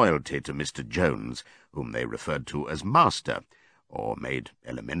duty of loyalty to Mr. Jones, whom they referred to as Master, or made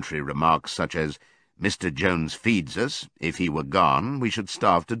elementary remarks such as, "Mr. Jones feeds us. If he were gone, we should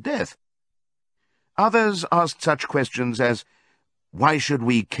starve to death." Others asked such questions as, "Why should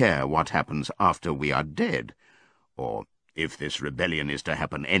we care what happens after we are dead?" Or, "If this rebellion is to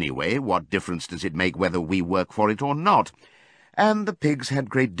happen anyway, what difference does it make whether we work for it or not?" And the pigs had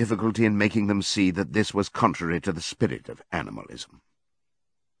great difficulty in making them see that this was contrary to the spirit of animalism.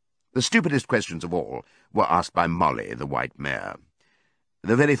 The stupidest questions of all were asked by Molly, the white mare.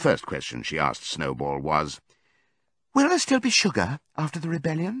 The very first question she asked Snowball was, "Will there still be sugar after the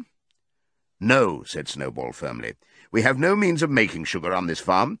rebellion?" "No," said Snowball firmly. "We have no means of making sugar on this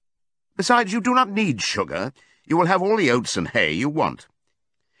farm. Besides, you do not need sugar. You will have all the oats and hay you want."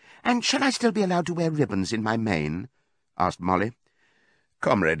 "And shall I still be allowed to wear ribbons in my mane?" asked Molly.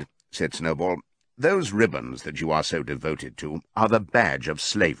 "Comrade," said Snowball, "those ribbons that you are so devoted to are the badge of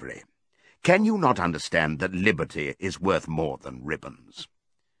slavery. Can you not understand that liberty is worth more than ribbons?"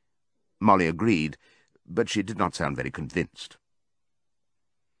 Molly agreed, but she did not sound very convinced.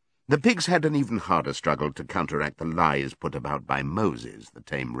 The pigs had an even harder struggle to counteract the lies put about by Moses, the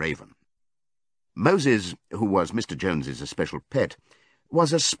tame raven. Moses, who was Mr. Jones's especial pet,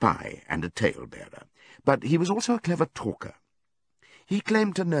 was a spy and a tale-bearer, but he was also a clever talker. He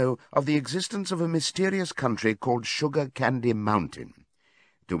claimed to know of the existence of a mysterious country called Sugar Candy Mountain,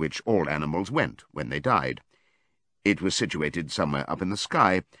 to which all animals went when they died. It was situated somewhere up in the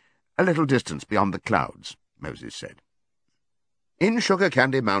sky, a little distance beyond the clouds, Moses said. In Sugar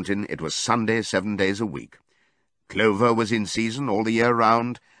Candy Mountain it was Sunday 7 days a week. Clover was in season all the year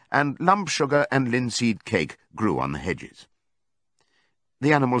round, and lump sugar and linseed cake grew on the hedges.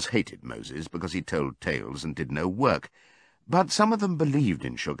 The animals hated Moses because he told tales and did no work, but some of them believed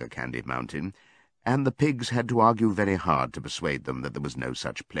in Sugar Candy Mountain, and the pigs had to argue very hard to persuade them that there was no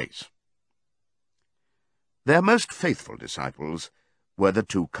such place. Their most faithful disciples were the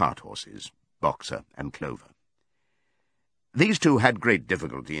 2 cart horses, Boxer and Clover. These 2 had great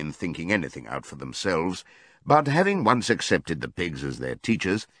difficulty in thinking anything out for themselves, but having once accepted the pigs as their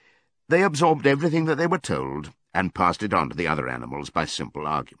teachers, they absorbed everything that they were told and passed it on to the other animals by simple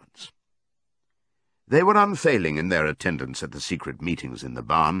arguments. They were unfailing in their attendance at the secret meetings in the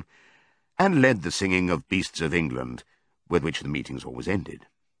barn, and led the singing of Beasts of England, with which the meetings always ended.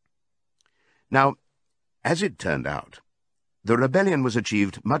 Now, as it turned out, the rebellion was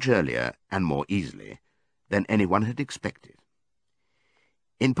achieved much earlier and more easily than anyone had expected.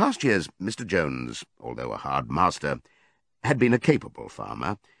 In past years, Mr. Jones, although a hard master, had been a capable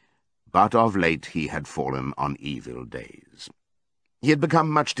farmer, but of late he had fallen on evil days. He had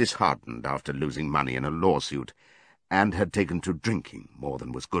become much disheartened after losing money in a lawsuit, and had taken to drinking more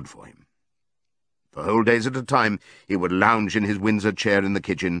than was good for him. For whole days at a time he would lounge in his Windsor chair in the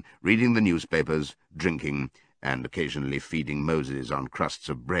kitchen, reading the newspapers, drinking, and occasionally feeding Moses on crusts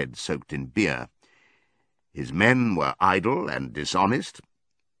of bread soaked in beer. His men were idle and dishonest.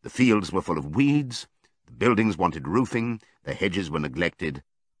 The fields were full of weeds, the buildings wanted roofing, the hedges were neglected,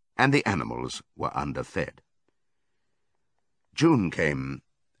 and the animals were underfed. June came,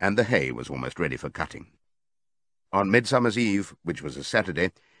 and the hay was almost ready for cutting. On Midsummer's Eve, which was a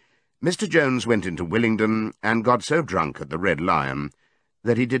Saturday, Mr. Jones went into Willingdon and got so drunk at the Red Lion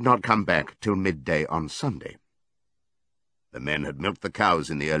that he did not come back till midday on Sunday. The men had milked the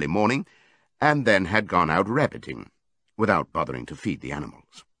cows in the early morning, and then had gone out rabbiting, without bothering to feed the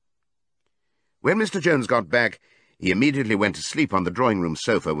animals. When Mr. Jones got back, he immediately went to sleep on the drawing-room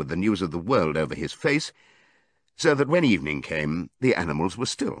sofa with the news of the world over his face, so that when evening came, the animals were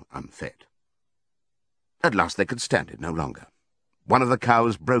still unfed. At last they could stand it no longer. One of the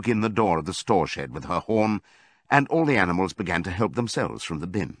cows broke in the door of the store shed with her horn, and all the animals began to help themselves from the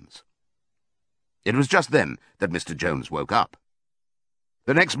bins. It was just then that Mr. Jones woke up.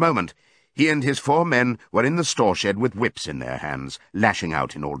 The next moment, he and his 4 men were in the store shed with whips in their hands, lashing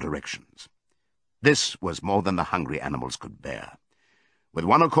out in all directions. This was more than the hungry animals could bear. With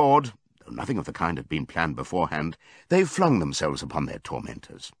one accord, though nothing of the kind had been planned beforehand, they flung themselves upon their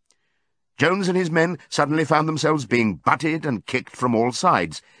tormentors. Jones and his men suddenly found themselves being butted and kicked from all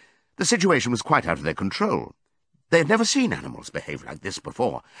sides. The situation was quite out of their control. They had never seen animals behave like this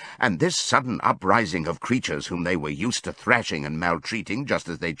before, and this sudden uprising of creatures whom they were used to thrashing and maltreating just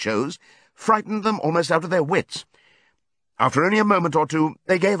as they chose frightened them almost out of their wits. After only a moment or two,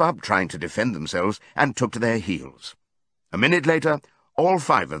 they gave up trying to defend themselves and took to their heels. A minute later, all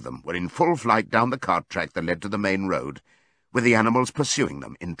 5 of them were in full flight down the cart track that led to the main road, with the animals pursuing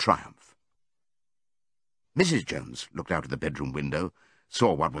them in triumph. Mrs. Jones looked out of the bedroom window,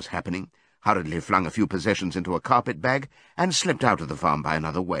 saw what was happening, hurriedly flung a few possessions into a carpet bag, and slipped out of the farm by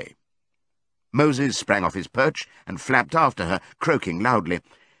another way. Moses sprang off his perch and flapped after her, croaking loudly.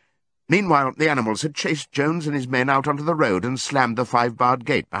 Meanwhile, the animals had chased Jones and his men out onto the road and slammed the 5-barred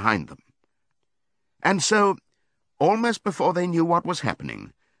gate behind them. And so, almost before they knew what was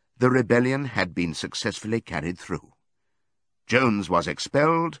happening, the rebellion had been successfully carried through. Jones was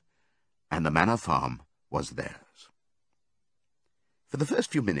expelled, and the Manor Farm was theirs. For the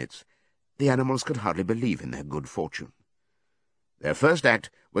first few minutes, the animals could hardly believe in their good fortune. Their first act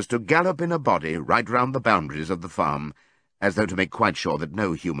was to gallop in a body right round the boundaries of the farm, as though to make quite sure that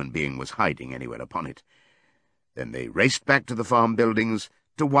no human being was hiding anywhere upon it. Then they raced back to the farm buildings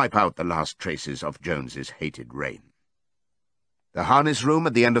to wipe out the last traces of Jones's hated reign. The harness room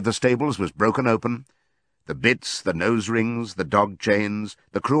at the end of the stables was broken open. The bits, the nose rings, the dog chains,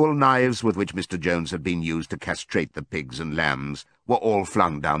 the cruel knives with which Mr. Jones had been used to castrate the pigs and lambs were all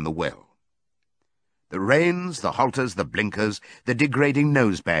flung down the well. The reins, the halters, the blinkers, the degrading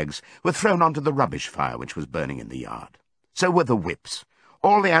nose-bags were thrown onto the rubbish fire which was burning in the yard. So were the whips.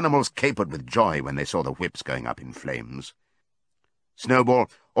 All the animals capered with joy when they saw the whips going up in flames. Snowball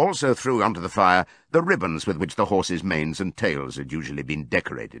also threw onto the fire the ribbons with which the horses' manes and tails had usually been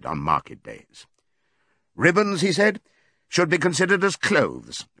decorated on market days. Ribbons, he said, should be considered as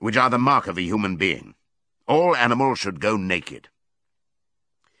clothes, which are the mark of a human being. All animals should go naked.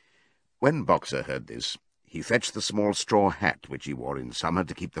 When Boxer heard this, he fetched the small straw hat which he wore in summer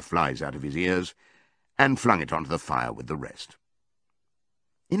to keep the flies out of his ears, and flung it onto the fire with the rest.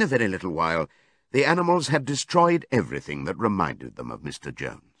 In a very little while, the animals had destroyed everything that reminded them of Mr.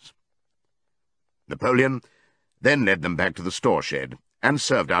 Jones. Napoleon then led them back to the store shed and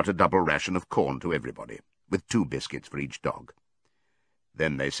served out a double ration of corn to everybody, with 2 biscuits for each dog.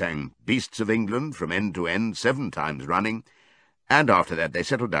 Then they sang Beasts of England from end to end 7 times running, and after that they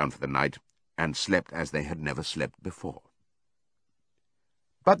settled down for the night and slept as they had never slept before.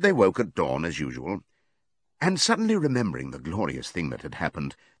 But they woke at dawn as usual, and suddenly remembering the glorious thing that had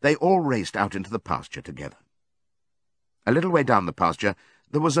happened, they all raced out into the pasture together. A little way down the pasture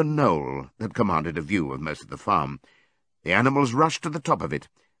there was a knoll that commanded a view of most of the farm. The animals rushed to the top of it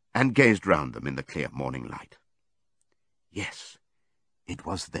and gazed round them in the clear morning light. Yes, it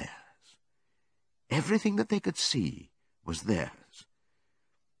was theirs. Everything that they could see was theirs.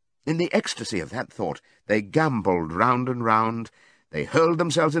 In the ecstasy of that thought, they gambolled round and round. They hurled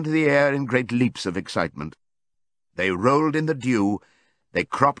themselves into the air in great leaps of excitement. They rolled in the dew. They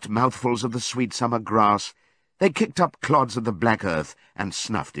cropped mouthfuls of the sweet summer grass. They kicked up clods of the black earth and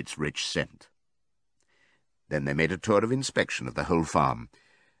snuffed its rich scent. Then they made a tour of inspection of the whole farm,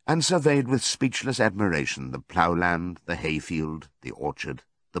 and surveyed with speechless admiration the ploughland, the hayfield, the orchard,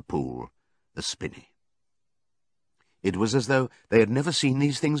 the pool, the spinney. It was as though they had never seen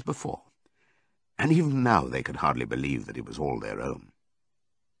these things before, and even now they could hardly believe that it was all their own.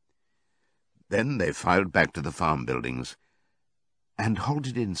 Then they filed back to the farm buildings and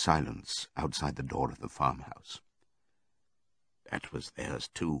halted in silence outside the door of the farmhouse. That was theirs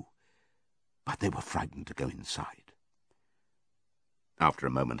too, but they were frightened to go inside. After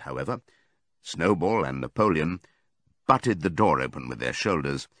a moment, however, Snowball and Napoleon butted the door open with their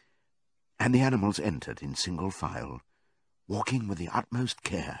shoulders, and the animals entered in single file, walking with the utmost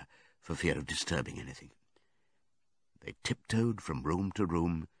care for fear of disturbing anything. They tiptoed from room to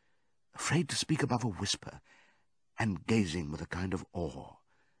room, afraid to speak above a whisper, and gazing with a kind of awe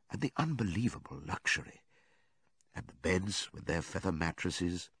at the unbelievable luxury, at the beds with their feather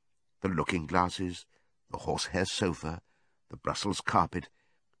mattresses, the looking-glasses, the horsehair sofa, the Brussels carpet,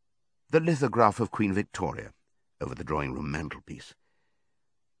 the lithograph of Queen Victoria over the drawing-room mantelpiece.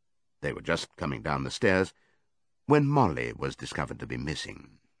 They were just coming down the stairs when Molly was discovered to be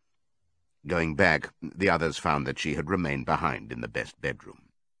missing. Going back, the others found that she had remained behind in the best bedroom.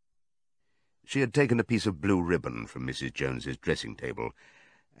 She had taken a piece of blue ribbon from Mrs. Jones's dressing-table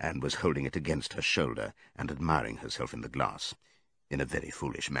and was holding it against her shoulder and admiring herself in the glass in a very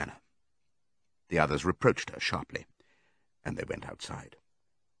foolish manner. The others reproached her sharply, and they went outside.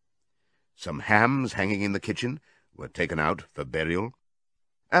 Some hams hanging in the kitchen were taken out for burial,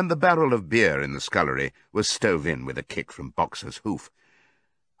 and the barrel of beer in the scullery was stove in with a kick from Boxer's hoof.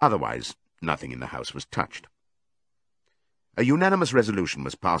 Otherwise, nothing in the house was touched. A unanimous resolution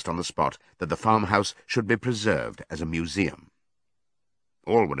was passed on the spot that the farmhouse should be preserved as a museum.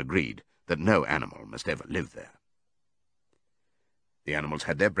 All were agreed that no animal must ever live there. The animals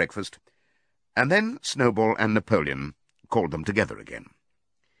had their breakfast, and then Snowball and Napoleon called them together again.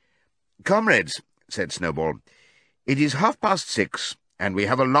 "Comrades," said Snowball, "it is 6:30, and we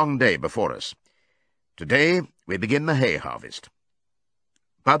have a long day before us. Today we begin the hay harvest.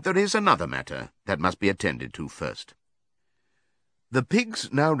 But there is another matter that must be attended to first." The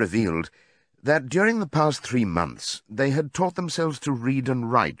pigs now revealed that during the past 3 months they had taught themselves to read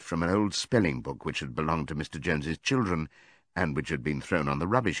and write from an old spelling book which had belonged to Mr. Jones's children, and which had been thrown on the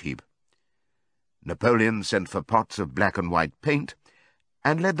rubbish heap. Napoleon sent for pots of black and white paint,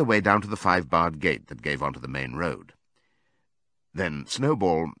 and led the way down to the 5-barred gate that gave onto the main road. Then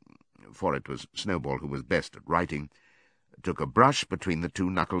Snowball, for it was Snowball who was best at writing, took a brush between the 2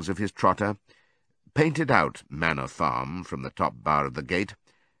 knuckles of his trotter, painted out Manor Farm from the top bar of the gate,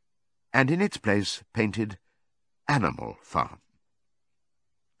 and in its place painted Animal Farm.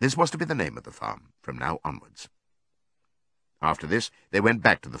 This was to be the name of the farm from now onwards. After this they went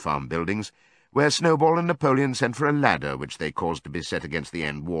back to the farm buildings, where Snowball and Napoleon sent for a ladder which they caused to be set against the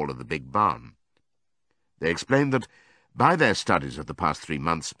end wall of the big barn. They explained that, by their studies of the past 3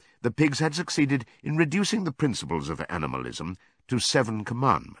 months, the pigs had succeeded in reducing the principles of animalism to 7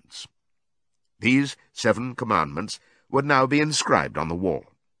 commandments. These 7 commandments would now be inscribed on the wall.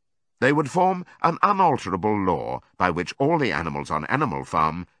 They would form an unalterable law by which all the animals on Animal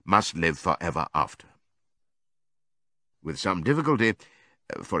Farm must live forever after. With some difficulty,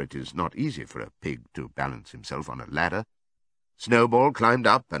 for it is not easy for a pig to balance himself on a ladder, Snowball climbed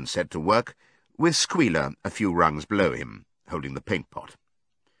up and set to work, with Squealer a few rungs below him, holding the paint-pot.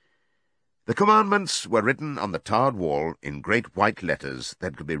 The commandments were written on the tarred wall in great white letters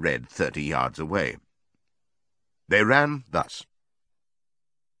that could be read 30 yards away. They ran thus.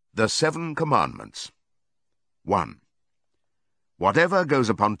 The 7 Commandments. 1. Whatever goes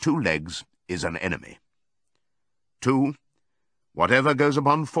upon 2 legs is an enemy. 2. Whatever goes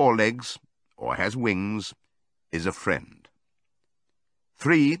upon 4 legs, or has wings, is a friend.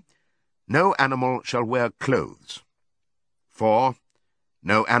 3. No animal shall wear clothes. 4.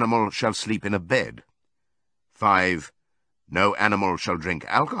 No animal shall sleep in a bed. 5. No animal shall drink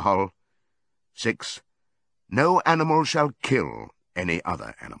alcohol. 6. No animal shall kill any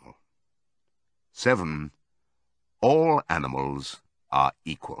other animal. 7. All animals are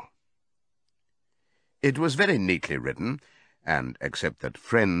equal. It was very neatly written, and except that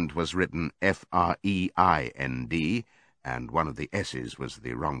friend was written F-R-E-I-N-D, and one of the S's was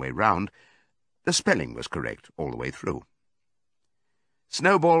the wrong way round, the spelling was correct all the way through.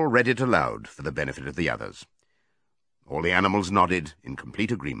 Snowball read it aloud for the benefit of the others. All the animals nodded in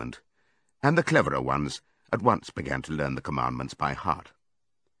complete agreement, and the cleverer ones at once began to learn the commandments by heart.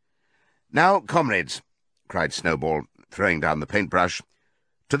 "Now, comrades," cried Snowball, throwing down the paintbrush,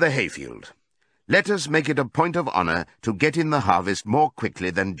 "to the hayfield. Let us make it a point of honour to get in the harvest more quickly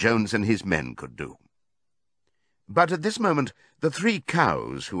than Jones and his men could do." But at this moment the 3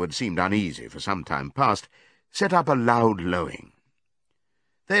 cows, who had seemed uneasy for some time past, set up a loud lowing.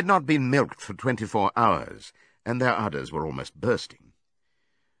 They had not been milked for 24 hours, and their udders were almost bursting.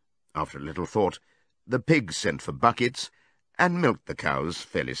 After a little thought, the pigs sent for buckets, and milked the cows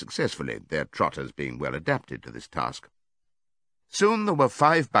fairly successfully, their trotters being well adapted to this task. Soon there were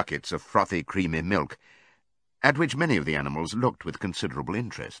 5 buckets of frothy, creamy milk, at which many of the animals looked with considerable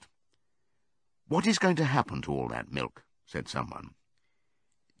interest. "What is going to happen to all that milk?" said someone.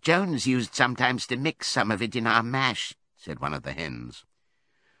 "Jones used sometimes to mix some of it in our mash," said one of the hens.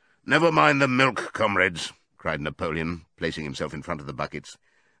 "Never mind the milk, comrades," cried Napoleon, placing himself in front of the buckets.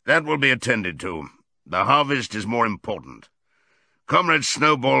 "That will be attended to. The harvest is more important. Comrade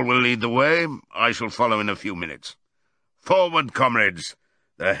Snowball will lead the way. I shall follow in a few minutes. Forward, comrades!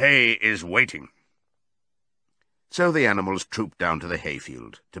 The hay is waiting." So the animals trooped down to the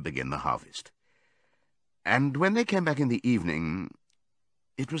hayfield to begin the harvest. And when they came back in the evening,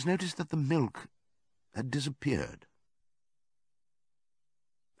 it was noticed that the milk had disappeared.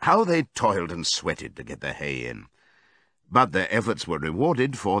 How they toiled and sweated to get their hay in! But their efforts were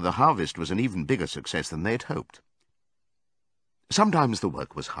rewarded, for the harvest was an even bigger success than they had hoped. Sometimes the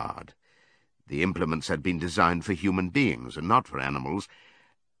work was hard. The implements had been designed for human beings and not for animals,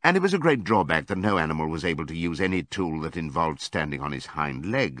 and it was a great drawback that no animal was able to use any tool that involved standing on his hind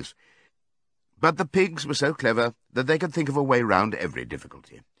legs. But the pigs were so clever that they could think of a way round every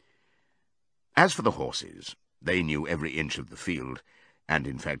difficulty. As for the horses, they knew every inch of the field, and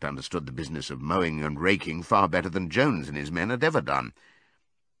in fact understood the business of mowing and raking far better than Jones and his men had ever done.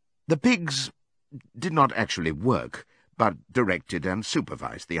 The pigs did not actually work, but directed and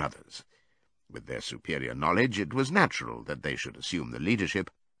supervised the others. With their superior knowledge, it was natural that they should assume the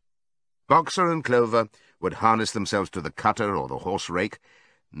leadership. Boxer and Clover would harness themselves to the cutter or the horse-rake.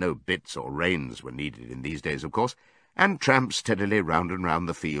 No bits or reins were needed in these days, of course, and tramp steadily round and round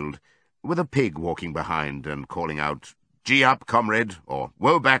the field, with a pig walking behind and calling out, "Gee up, comrade," or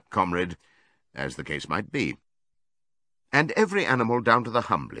 "Woe back, comrade," as the case might be. And every animal, down to the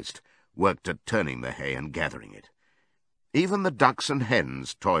humblest, worked at turning the hay and gathering it. Even the ducks and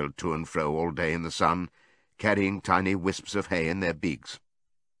hens toiled to and fro all day in the sun, carrying tiny wisps of hay in their beaks.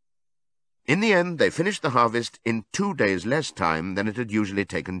 In the end, they finished the harvest in 2 days less time than it had usually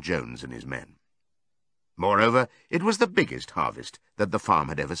taken Jones and his men. Moreover, it was the biggest harvest that the farm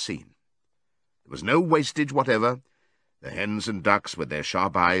had ever seen. There was no wastage whatever. The hens and ducks, with their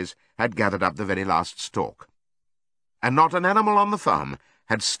sharp eyes, had gathered up the very last stalk, and not an animal on the farm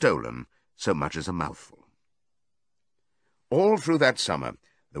had stolen so much as a mouthful. All through that summer,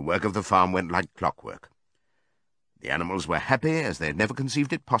 the work of the farm went like clockwork. The animals were happy as they had never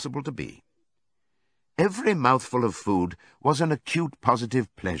conceived it possible to be. Every mouthful of food was an acute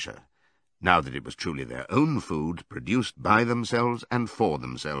positive pleasure, now that it was truly their own food, produced by themselves and for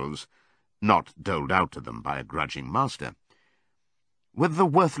themselves, not doled out to them by a grudging master. With the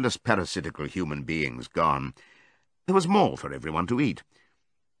worthless parasitical human beings gone, there was more for everyone to eat.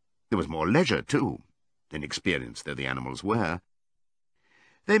 There was more leisure, too, inexperienced though the animals were.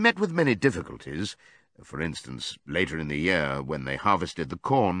 They met with many difficulties. For instance, later in the year, when they harvested the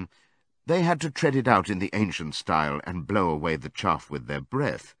corn, They had to tread it out in the ancient style and blow away the chaff with their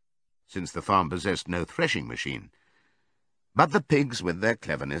breath, since the farm possessed no threshing machine. But the pigs, with their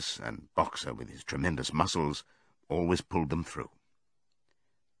cleverness, and Boxer, with his tremendous muscles, always pulled them through.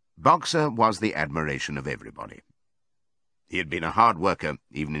 Boxer was the admiration of everybody. He had been a hard worker,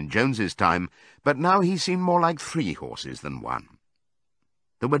 even in Jones's time, but now he seemed more like 3 horses than 1.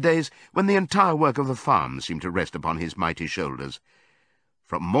 There were days when the entire work of the farm seemed to rest upon his mighty shoulders.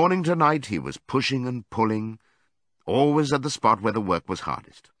 From morning to night he was pushing and pulling, always at the spot where the work was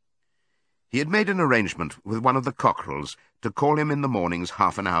hardest. He had made an arrangement with one of the cockerels to call him in the mornings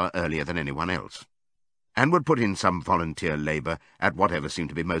half an hour earlier than anyone else, and would put in some volunteer labour at whatever seemed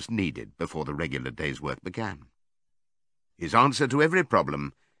to be most needed before the regular day's work began. His answer to every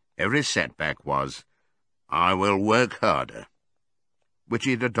problem, every setback, was, "I will work harder," which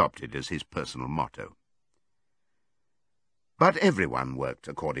he had adopted as his personal motto. But everyone worked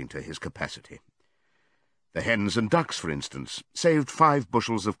according to his capacity. The hens and ducks, for instance, saved 5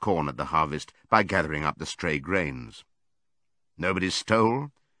 bushels of corn at the harvest by gathering up the stray grains. Nobody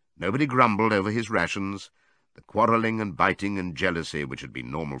stole, nobody grumbled over his rations. The quarrelling and biting and jealousy, which had been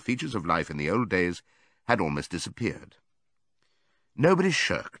normal features of life in the old days, had almost disappeared. Nobody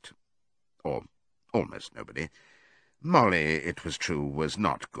shirked, or almost nobody. Molly, it was true, was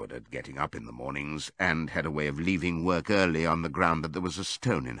not good at getting up in the mornings, and had a way of leaving work early on the ground that there was a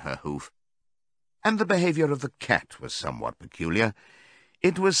stone in her hoof. And the behaviour of the cat was somewhat peculiar.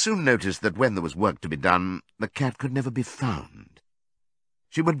 It was soon noticed that when there was work to be done, the cat could never be found.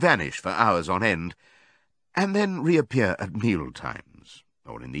 She would vanish for hours on end, and then reappear at meal times,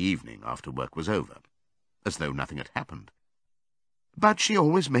 or in the evening after work was over, as though nothing had happened. But she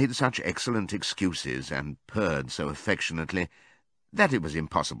always made such excellent excuses and purred so affectionately that it was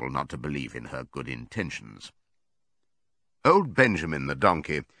impossible not to believe in her good intentions. Old Benjamin the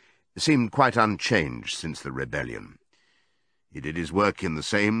donkey seemed quite unchanged since the rebellion. He did his work in the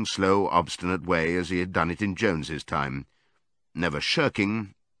same slow, obstinate way as he had done it in Jones's time, never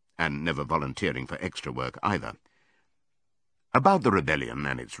shirking, and never volunteering for extra work either. About the rebellion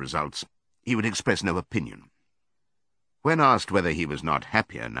and its results, he would express no opinion. When asked whether he was not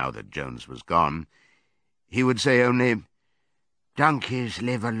happier now that Jones was gone, he would say only, "Donkeys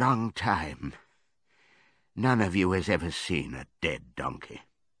live a long time. None of you has ever seen a dead donkey."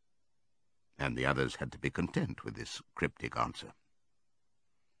 And the others had to be content with this cryptic answer.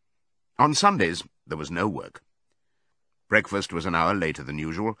 On Sundays there was no work. Breakfast was an hour later than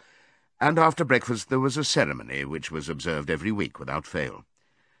usual, and after breakfast there was a ceremony which was observed every week without fail.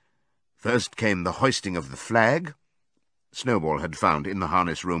 First came the hoisting of the flag. Snowball had found in the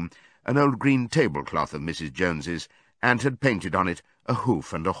harness room an old green tablecloth of Mrs. Jones's, and had painted on it a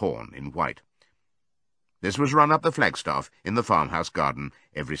hoof and a horn in white. This was run up the flagstaff in the farmhouse garden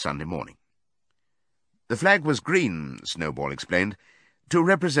every Sunday morning. The flag was green, Snowball explained, to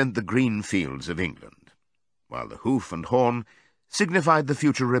represent the green fields of England, while the hoof and horn signified the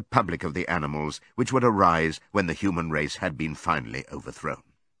future republic of the animals which would arise when the human race had been finally overthrown.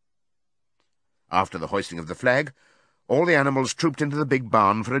 After the hoisting of the flag, all the animals trooped into the big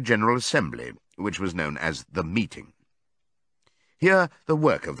barn for a general assembly, which was known as the meeting. Here the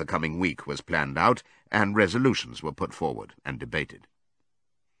work of the coming week was planned out, and resolutions were put forward and debated.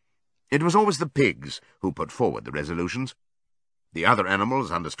 It was always the pigs who put forward the resolutions. The other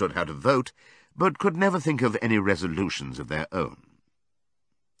animals understood how to vote, but could never think of any resolutions of their own.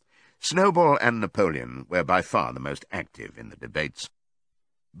 Snowball and Napoleon were by far the most active in the debates,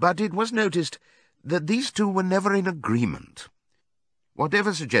 but it was noticed that these two were never in agreement.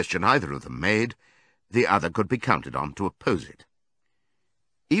 Whatever suggestion either of them made, the other could be counted on to oppose it.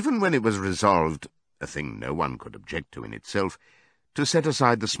 Even when it was resolved, a thing no one could object to in itself, to set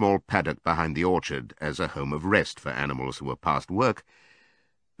aside the small paddock behind the orchard as a home of rest for animals who were past work,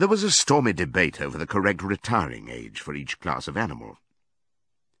 there was a stormy debate over the correct retiring age for each class of animal.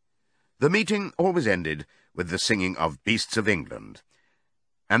 The meeting always ended with the singing of Beasts of England,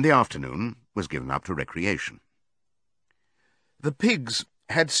 and the afternoon was given up to recreation. The pigs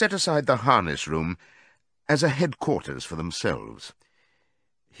had set aside the harness room as a headquarters for themselves.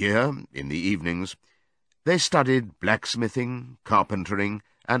 Here, in the evenings, they studied blacksmithing, carpentering,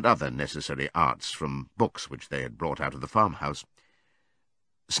 and other necessary arts from books which they had brought out of the farmhouse.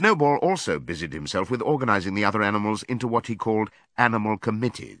 Snowball also busied himself with organizing the other animals into what he called animal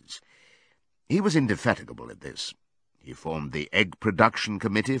committees. He was indefatigable at this. He formed the Egg Production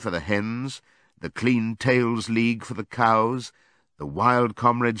Committee for the hens, the Clean Tails League for the cows, the Wild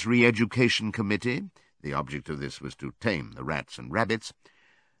Comrades Re-Education Committee — the object of this was to tame the rats and rabbits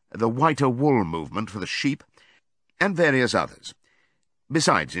 — the Whiter Wool Movement for the sheep, and various others.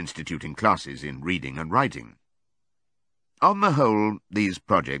 besides instituting classes in reading and writing. On the whole, these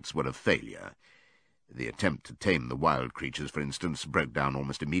projects were a failure. The attempt to tame the wild creatures, for instance, broke down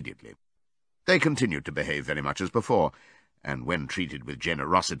almost immediately. They continued to behave very much as before, and when treated with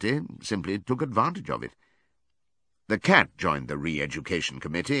generosity, simply took advantage of it. The cat joined the re-education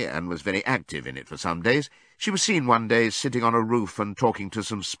committee and was very active in it for some days. She was seen one day sitting on a roof and talking to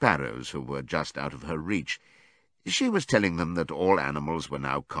some sparrows who were just out of her reach. She was telling them that all animals were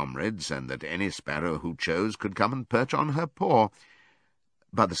now comrades, and that any sparrow who chose could come and perch on her paw.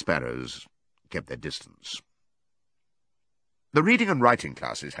 But the sparrows kept their distance. The reading and writing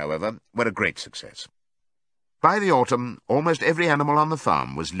classes, however, were a great success. By the autumn, almost every animal on the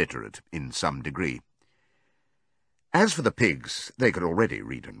farm was literate in some degree. As for the pigs, they could already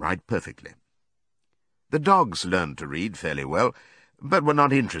read and write perfectly. The dogs learned to read fairly well, but were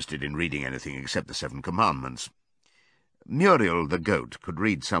not interested in reading anything except the 7 Commandments. Muriel, the goat, could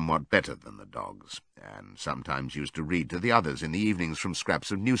read somewhat better than the dogs, and sometimes used to read to the others in the evenings from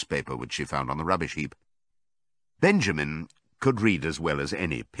scraps of newspaper which she found on the rubbish heap. Benjamin could read as well as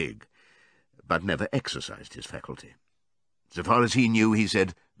any pig, but never exercised his faculty. So far as he knew, he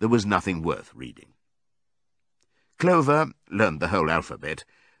said, there was nothing worth reading. Clover learned the whole alphabet,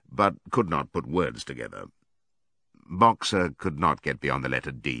 but could not put words together. Boxer could not get beyond the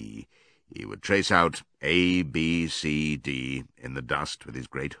letter D. He would trace out A, B, C, D in the dust with his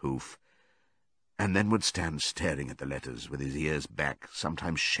great hoof, and then would stand staring at the letters with his ears back,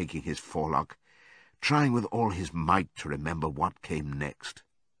 sometimes shaking his forelock, trying with all his might to remember what came next,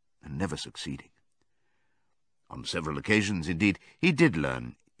 and never succeeding. On several occasions, indeed, he did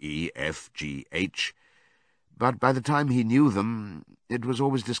learn E, F, G, H, but by the time he knew them, it was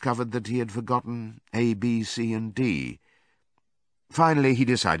always discovered that he had forgotten A, B, C, and D. Finally, he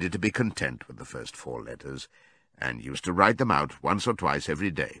decided to be content with the first 4 letters, and used to write them out once or twice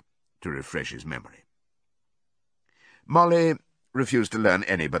every day to refresh his memory. Molly refused to learn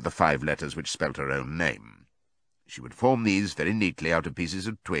any but the 5 letters which spelt her own name. She would form these very neatly out of pieces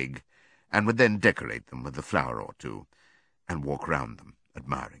of twig, and would then decorate them with a flower or two, and walk round them,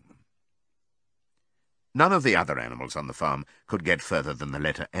 admiring them. None of the other animals on the farm could get further than the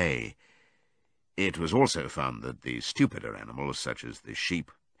letter A. It was also found that the stupider animals, such as the sheep,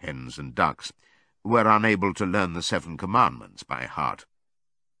 hens, and ducks, were unable to learn the 7 Commandments by heart.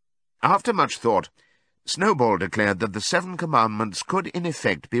 After much thought, Snowball declared that the 7 Commandments could in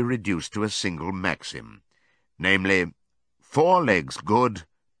effect be reduced to a single maxim, namely, 4 legs good,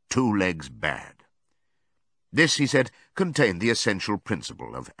 2 legs bad. This, he said, contained the essential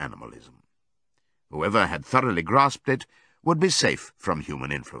principle of animalism. Whoever had thoroughly grasped it would be safe from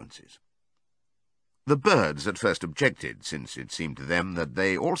human influences. The birds at first objected, since it seemed to them that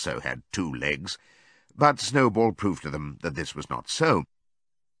they also had 2 legs, but Snowball proved to them that this was not so.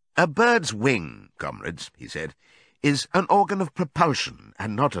 A bird's wing, comrades, he said, is an organ of propulsion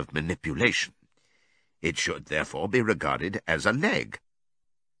and not of manipulation. It should therefore be regarded as a leg.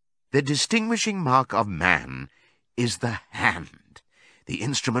 The distinguishing mark of man is the hand, the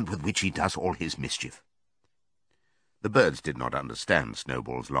instrument with which he does all his mischief. The birds did not understand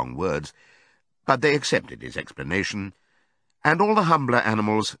Snowball's long words, but they accepted his explanation, and all the humbler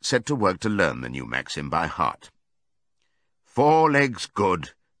animals set to work to learn the new maxim by heart. 4 legs good,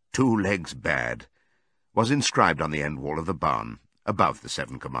 2 legs bad, was inscribed on the end wall of the barn, above the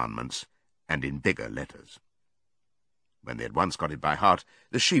 7 Commandments, and in bigger letters. When they had once got it by heart,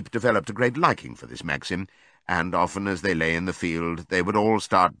 the sheep developed a great liking for this maxim, and often as they lay in the field, they would all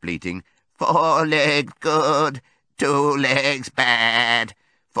start bleating, 4 legs good, 2 legs bad,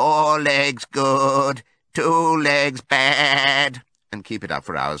 4 legs good, 2 legs bad, and keep it up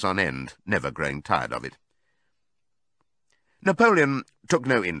for hours on end, never growing tired of it. Napoleon took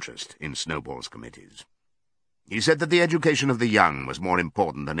no interest in Snowball's committees. He said that the education of the young was more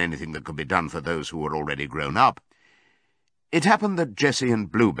important than anything that could be done for those who were already grown up. It happened that Jessie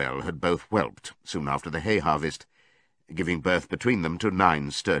and Bluebell had both whelped soon after the hay harvest, giving birth between them to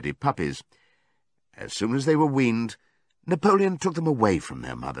 9 sturdy puppies. As soon as they were weaned, Napoleon took them away from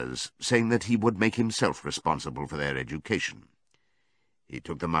their mothers, saying that he would make himself responsible for their education. He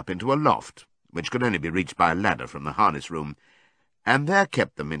took them up into a loft, which could only be reached by a ladder from the harness room, and there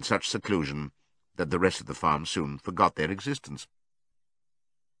kept them in such seclusion that the rest of the farm soon forgot their existence.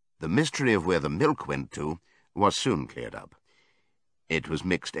 The mystery of where the milk went to was soon cleared up. It was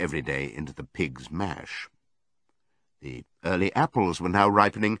mixed every day into the pig's mash. The early apples were now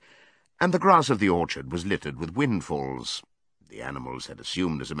ripening, and the grass of the orchard was littered with windfalls. The animals had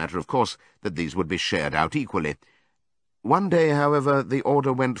assumed, as a matter of course, that these would be shared out equally. One day, however, the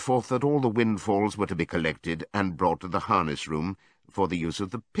order went forth that all the windfalls were to be collected and brought to the harness room, for the use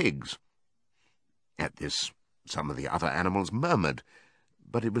of the pigs. At this, some of the other animals murmured,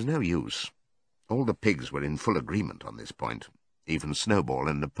 but it was no use. All the pigs were in full agreement on this point, even Snowball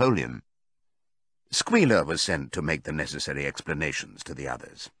and Napoleon. Squealer was sent to make the necessary explanations to the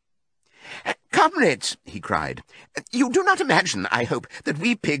others. "Comrades," he cried, "you do not imagine, I hope, that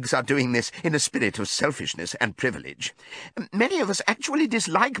we pigs are doing this in a spirit of selfishness and privilege. Many of us actually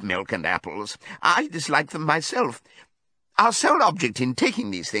dislike milk and apples. I dislike them myself. Our sole object in taking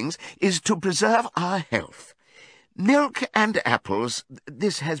these things is to preserve our health. Milk and apples,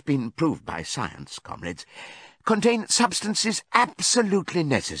 this has been proved by science, comrades, contain substances absolutely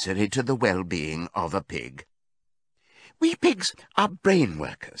necessary to the well-being of a pig. We pigs are brain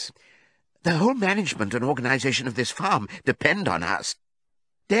workers. The whole management and organization of this farm depend on us.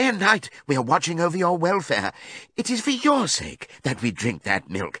 Day and night we are watching over your welfare. It is for your sake that we drink that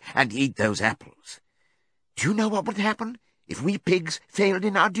milk and eat those apples. Do you know what would happen if we pigs failed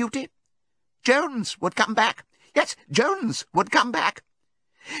in our duty? Jones would come back. Yes, Jones would come back.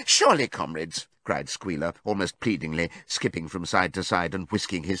 Surely, comrades, cried Squealer, almost pleadingly, skipping from side to side and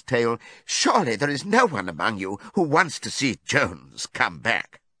whisking his tail, surely there is no one among you who wants to see Jones come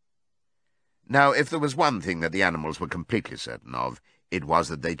back. Now, if there was one thing that the animals were completely certain of, it was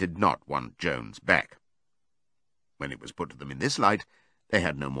that they did not want Jones back. When it was put to them in this light, they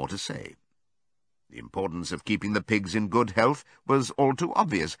had no more to say. The importance of keeping the pigs in good health was all too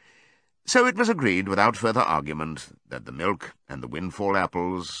obvious, so it was agreed without further argument that the milk and the windfall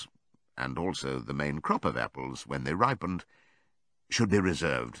apples, and also the main crop of apples when they ripened, should be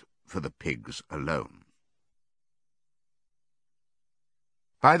reserved for the pigs alone.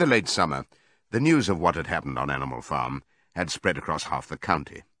 By the late summer, the news of what had happened on Animal Farm had spread across half the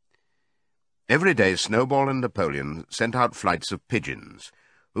county. Every day Snowball and Napoleon sent out flights of pigeons,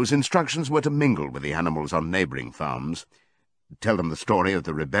 whose instructions were to mingle with the animals on neighbouring farms, tell them the story of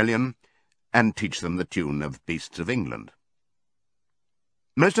the rebellion, and teach them the tune of Beasts of England.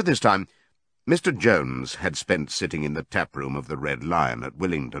 Most of this time, Mr. Jones had spent sitting in the tap-room of the Red Lion at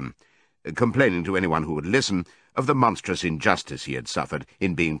Willingdon, complaining to anyone who would listen of the monstrous injustice he had suffered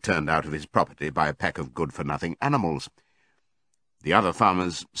in being turned out of his property by a pack of good-for-nothing animals. The other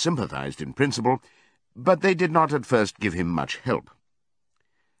farmers sympathized in principle, but they did not at first give him much help.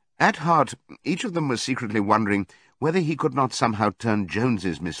 At heart, each of them was secretly wondering whether he could not somehow turn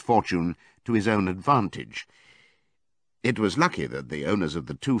Jones's misfortune to his own advantage. It was lucky that the owners of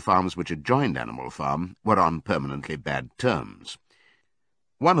the two farms which adjoined Animal Farm were on permanently bad terms.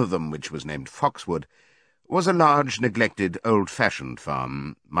 One of them, which was named Foxwood, was a large, neglected, old-fashioned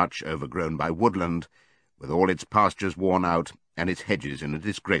farm, much overgrown by woodland, with all its pastures worn out and its hedges in a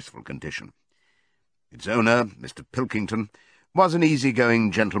disgraceful condition. Its owner, Mr. Pilkington, was an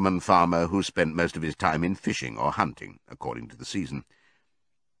easy-going gentleman farmer who spent most of his time in fishing or hunting, according to the season.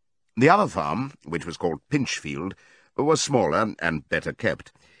 The other farm, which was called Pinchfield, was smaller and better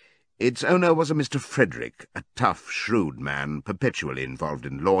kept. Its owner was a Mr. Frederick, a tough, shrewd man, perpetually involved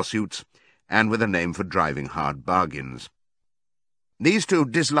in lawsuits, and with a name for driving hard bargains. These two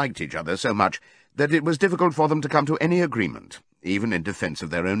disliked each other so much that it was difficult for them to come to any agreement, even in defence of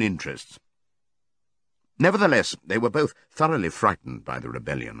their own interests. Nevertheless, they were both thoroughly frightened by the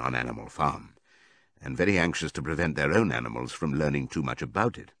rebellion on Animal Farm, and very anxious to prevent their own animals from learning too much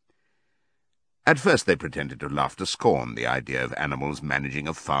about it. At first they pretended to laugh to scorn the idea of animals managing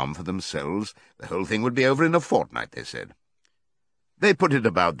a farm for themselves. The whole thing would be over in a fortnight, they said. They put it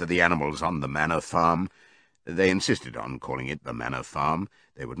about that the animals on the Manor Farm, they insisted on calling it the Manor Farm,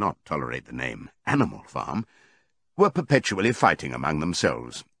 they would not tolerate the name Animal Farm, were perpetually fighting among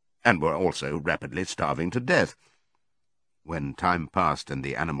themselves, and were also rapidly starving to death. When time passed and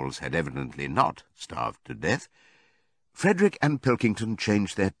the animals had evidently not starved to death, Frederick and Pilkington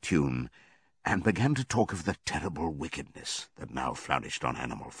changed their tune and began to talk of the terrible wickedness that now flourished on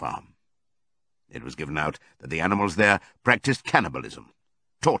Animal Farm. It was given out that the animals there practised cannibalism,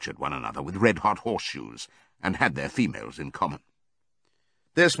 tortured one another with red-hot horseshoes, and had their females in common.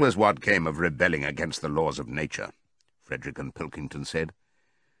 This was what came of rebelling against the laws of nature, Frederick and Pilkington said.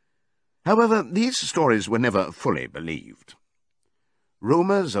 However, these stories were never fully believed.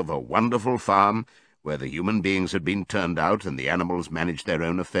 Rumours of a wonderful farm, where the human beings had been turned out and the animals managed their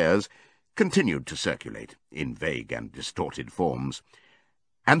own affairs, continued to circulate in vague and distorted forms,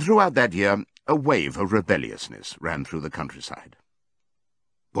 and throughout that year a wave of rebelliousness ran through the countryside.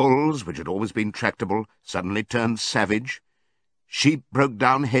 Bulls, which had always been tractable, suddenly turned savage. Sheep broke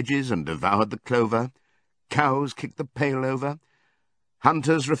down hedges and devoured the clover. Cows kicked the pail over.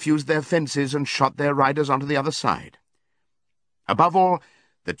 Hunters refused their fences and shot their riders onto the other side. Above all,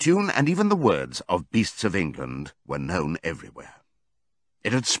 the tune and even the words of Beasts of England were known everywhere.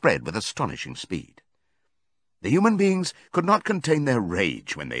 It had spread with astonishing speed. The human beings could not contain their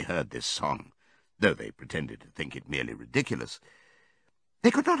rage when they heard this song, though they pretended to think it merely ridiculous. They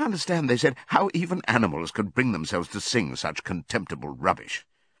could not understand, they said, how even animals could bring themselves to sing such contemptible rubbish.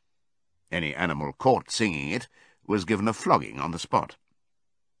 Any animal caught singing it was given a flogging on the spot.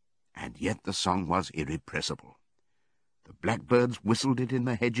 And yet the song was irrepressible. The blackbirds whistled it in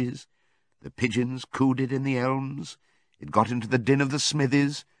the hedges, the pigeons cooed it in the elms, it got into the din of the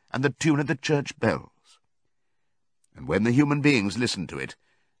smithies and the tune of the church bells. And when the human beings listened to it,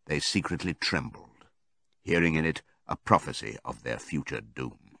 they secretly trembled, hearing in it a prophecy of their future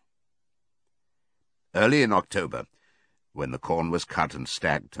doom. Early in October, when the corn was cut and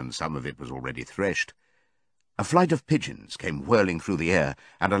stacked and some of it was already threshed, a flight of pigeons came whirling through the air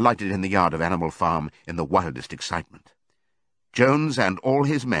and alighted in the yard of Animal Farm in the wildest excitement. Jones and all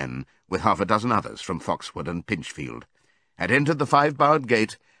his men, with half a dozen others from Foxwood and Pinchfield, had entered the 5-barred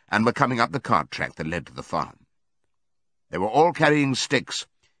gate and were coming up the cart track that led to the farm. They were all carrying sticks,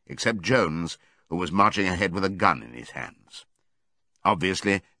 except Jones, who was marching ahead with a gun in his hands.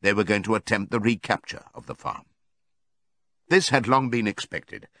 Obviously, they were going to attempt the recapture of the farm. This had long been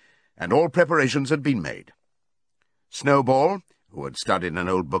expected, and all preparations had been made. Snowball, who had studied an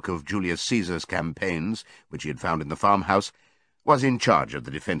old book of Julius Caesar's campaigns, which he had found in the farmhouse, was in charge of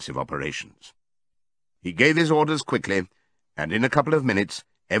the defensive operations. He gave his orders quickly, and in a couple of minutes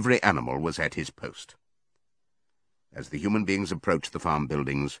every animal was at his post. As the human beings approached the farm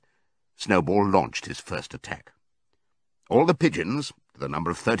buildings, Snowball launched his first attack. All the pigeons, to the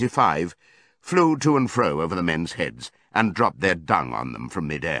number of 35, flew to and fro over the men's heads and dropped their dung on them from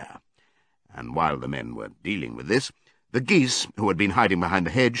mid-air. And while the men were dealing with this, the geese, who had been hiding behind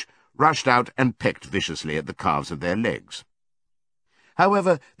the hedge, rushed out and pecked viciously at the calves of their legs.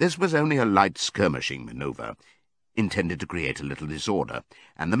 However, this was only a light skirmishing manoeuvre, intended to create a little disorder,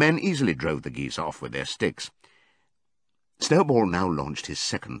 and the men easily drove the geese off with their sticks. Snowball now launched his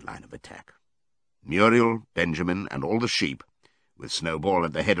second line of attack. Muriel, Benjamin, and all the sheep, with Snowball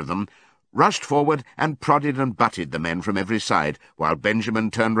at the head of them, rushed forward and prodded and butted the men from every side, while Benjamin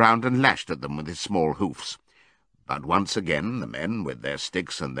turned round and lashed at them with his small hoofs. But once again the men, with their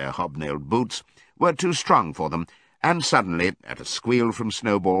sticks and their hobnailed boots, were too strong for them, and suddenly, at a squeal from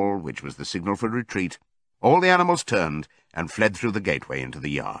Snowball, which was the signal for retreat, all the animals turned and fled through the gateway into the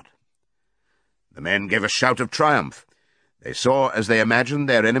yard. The men gave a shout of triumph. They saw, as they imagined,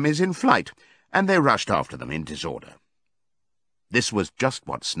 their enemies in flight, and they rushed after them in disorder. This was just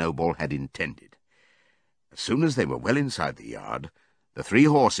what Snowball had intended. As soon as they were well inside the yard, the 3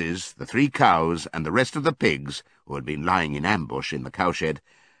 horses, the 3 cows, and the rest of the pigs, who had been lying in ambush in the cowshed,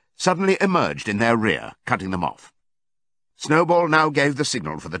 suddenly emerged in their rear, cutting them off. Snowball now gave the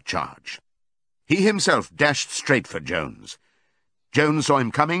signal for the charge. He himself dashed straight for Jones. Jones saw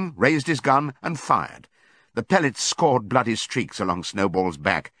him coming, raised his gun, and fired. The pellets scored bloody streaks along Snowball's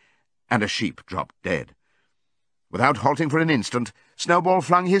back, and a sheep dropped dead. Without halting for an instant, Snowball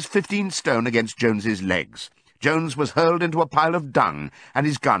flung his 15 stone against Jones's legs. Jones was hurled into a pile of dung, and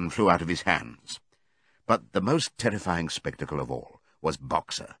his gun flew out of his hands. But the most terrifying spectacle of all was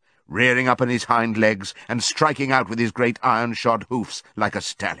Boxer, rearing up on his hind legs and striking out with his great iron-shod hoofs like a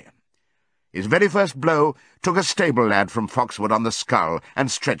stallion. His very first blow took a stable lad from Foxwood on the skull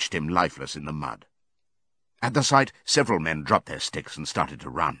and stretched him lifeless in the mud. At the sight, several men dropped their sticks and started to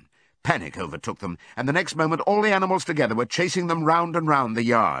run. Panic overtook them, and the next moment all the animals together were chasing them round and round the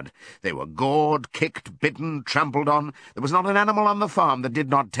yard. They were gored, kicked, bitten, trampled on. There was not an animal on the farm that did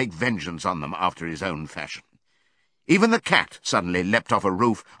not take vengeance on them after his own fashion. Even the cat suddenly leapt off a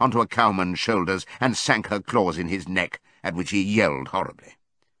roof onto a cowman's shoulders and sank her claws in his neck, at which he yelled horribly.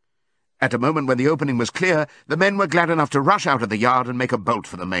 At a moment when the opening was clear, the men were glad enough to rush out of the yard and make a bolt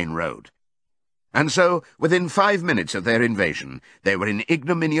for the main road. And so, within 5 minutes of their invasion, they were in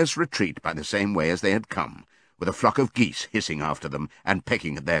ignominious retreat by the same way as they had come, with a flock of geese hissing after them and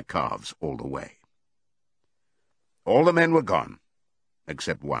pecking at their calves all the way. All the men were gone,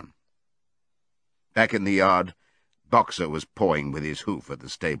 except one. Back in the yard, Boxer was pawing with his hoof at the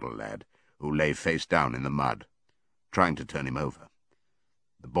stable lad, who lay face down in the mud, trying to turn him over.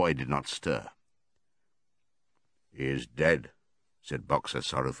 The boy did not stir. "He is dead," said Boxer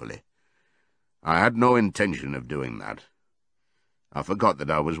sorrowfully. "I had no intention of doing that. I forgot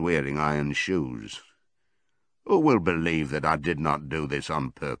that I was wearing iron shoes. Who will believe that I did not do this on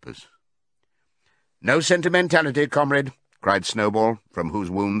purpose?" "No sentimentality, comrade," cried Snowball, from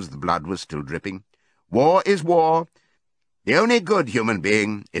whose wounds the blood was still dripping. "War is war. The only good human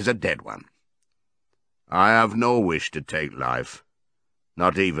being is a dead one." "I have no wish to take life,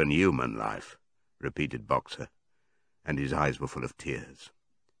 not even human life," repeated Boxer. and his eyes were full of tears.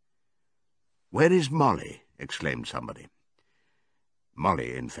 "Where is Molly?" exclaimed somebody.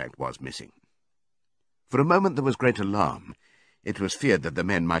 Molly, in fact, was missing. For a moment there was great alarm. It was feared that the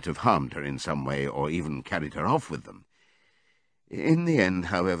men might have harmed her in some way, or even carried her off with them. In the end,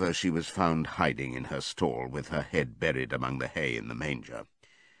 however, she was found hiding in her stall, with her head buried among the hay in the manger.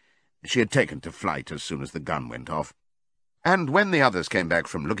 She had taken to flight as soon as the gun went off, and when the others came back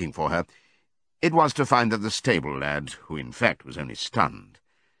from looking for her, it was to find that the stable lad, who in fact was only stunned,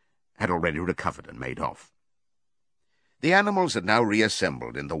 had already recovered and made off. The animals had now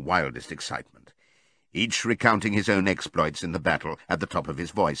reassembled in the wildest excitement, each recounting his own exploits in the battle at the top of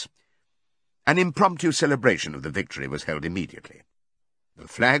his voice. An impromptu celebration of the victory was held immediately. The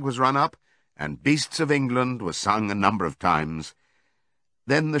flag was run up, and Beasts of England was sung a number of times.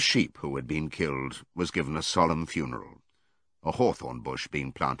 Then the sheep who had been killed was given a solemn funeral, a hawthorn bush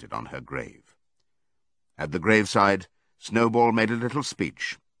being planted on her grave. At the graveside, Snowball made a little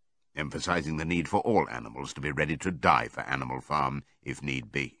speech, emphasizing the need for all animals to be ready to die for Animal Farm if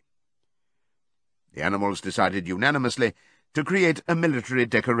need be. The animals decided unanimously to create a military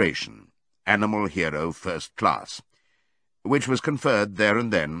decoration, Animal Hero First Class, which was conferred there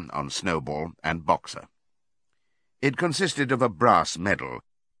and then on Snowball and Boxer. It consisted of a brass medal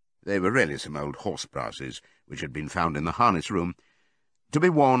 — they were really some old horse brasses which had been found in the harness room — to be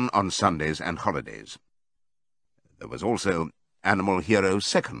worn on Sundays and holidays. There was also Animal Hero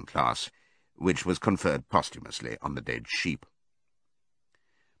Second Class, which was conferred posthumously on the dead sheep.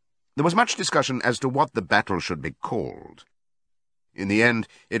 There was much discussion as to what the battle should be called. In the end,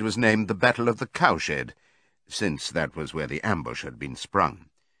 it was named the Battle of the Cowshed, since that was where the ambush had been sprung.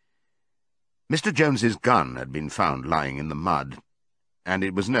 Mr. Jones's gun had been found lying in the mud, and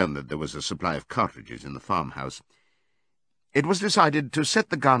it was known that there was a supply of cartridges in the farmhouse. It was decided to set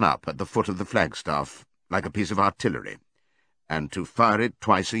the gun up at the foot of the flagstaff, like a piece of artillery, and to fire it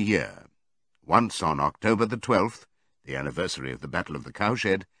twice a year, once on October the 12th, the anniversary of the Battle of the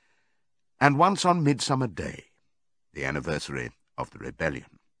Cowshed, and once on Midsummer Day, the anniversary of the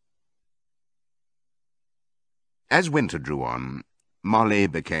rebellion. As winter drew on, Molly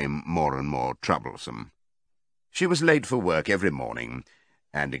became more and more troublesome. She was late for work every morning,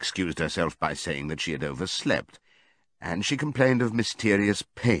 and excused herself by saying that she had overslept, and she complained of mysterious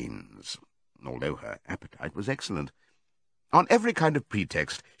pains, although her appetite was excellent. On every kind of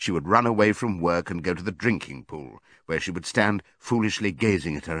pretext she would run away from work and go to the drinking pool, where she would stand foolishly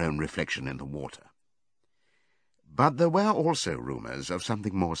gazing at her own reflection in the water. But there were also rumours of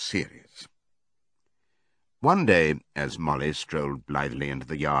something more serious. One day, as Molly strolled blithely into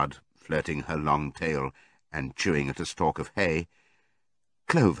the yard, flirting her long tail and chewing at a stalk of hay,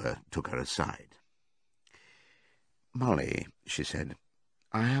 Clover took her aside. "Molly," she said,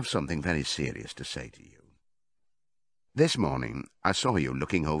 "I have something very serious to say to you. This morning I saw you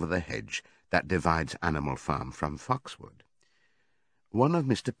looking over the hedge that divides Animal Farm from Foxwood. One of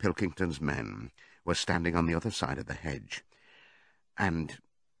Mr. Pilkington's men was standing on the other side of the hedge, and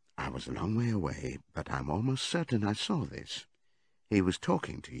I was a long way away, but I'm almost certain I saw this. He was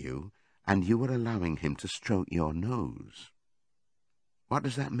talking to you, and you were allowing him to stroke your nose. What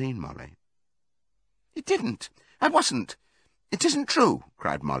does that mean, Molly?" "It didn't. I wasn't. It isn't true,"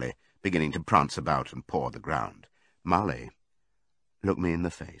 cried Molly, beginning to prance about and paw the ground. "Molly, look me in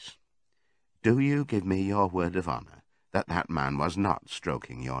the face. Do you give me your word of honour that that man was not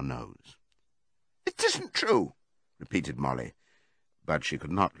stroking your nose?" "It isn't true," repeated Molly, but she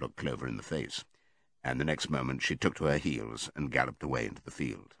could not look Clover in the face, and the next moment she took to her heels and galloped away into the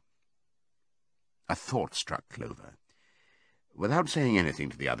field. A thought struck Clover. Without saying anything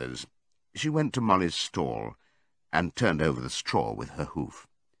to the others, she went to Molly's stall and turned over the straw with her hoof.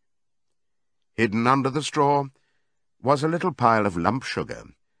 Hidden under the straw was a little pile of lump sugar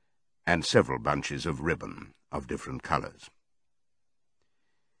and several bunches of ribbon of different colours.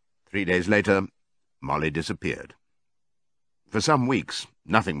 3 days later, Molly disappeared. For some weeks,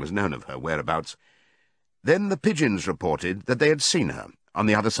 nothing was known of her whereabouts. Then the pigeons reported that they had seen her on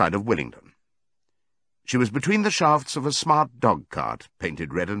the other side of Willingdon. She was between the shafts of a smart dog-cart,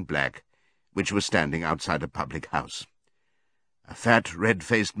 painted red and black, which was standing outside a public house. A fat,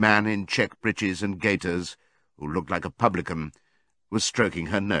 red-faced man in check breeches and gaiters, who looked like a publican, was stroking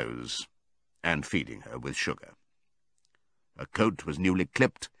her nose and feeding her with sugar. Her coat was newly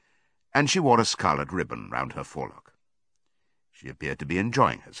clipped, and she wore a scarlet ribbon round her forelock. She appeared to be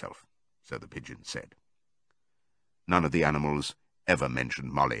enjoying herself, so the pigeons said. None of the animals ever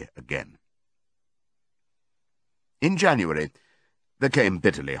mentioned Molly again. In January, there came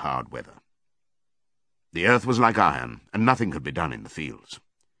bitterly hard weather. The earth was like iron, and nothing could be done in the fields.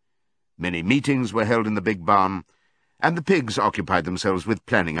 Many meetings were held in the big barn, and the pigs occupied themselves with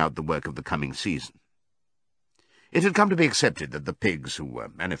planning out the work of the coming season. It had come to be accepted that the pigs, who were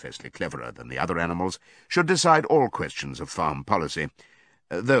manifestly cleverer than the other animals, should decide all questions of farm policy,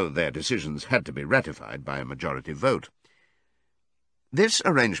 though their decisions had to be ratified by a majority vote. This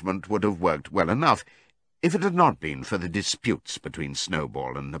arrangement would have worked well enough if it had not been for the disputes between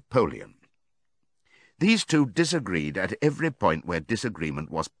Snowball and Napoleon. These two disagreed at every point where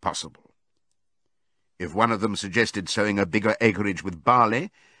disagreement was possible. If one of them suggested sowing a bigger acreage with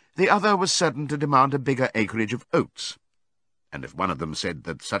barley, the other was certain to demand a bigger acreage of oats, and if one of them said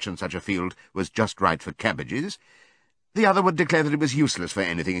that such and such a field was just right for cabbages, the other would declare that it was useless for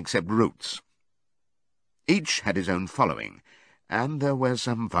anything except roots. Each had his own following, and there were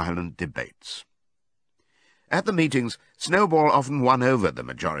some violent debates. At the meetings, Snowball often won over the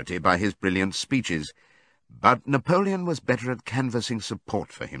majority by his brilliant speeches, but Napoleon was better at canvassing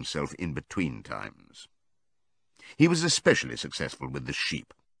support for himself in between times. He was especially successful with the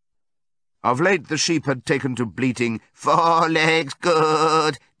sheep. Of late the sheep had taken to bleating, 4 legs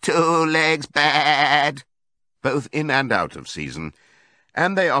good, 2 legs bad, both in and out of season,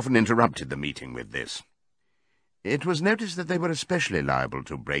 and they often interrupted the meeting with this. It was noticed that they were especially liable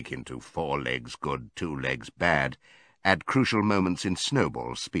to break into 4 legs good, 2 legs bad at crucial moments in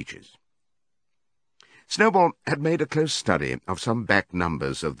Snowball's speeches. Snowball had made a close study of some back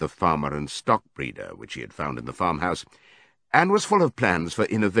numbers of the Farmer and Stock Breeder which he had found in the farmhouse, and was full of plans for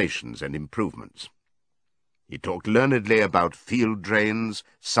innovations and improvements. He talked learnedly about field drains,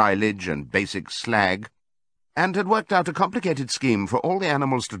 silage, and basic slag, and had worked out a complicated scheme for all the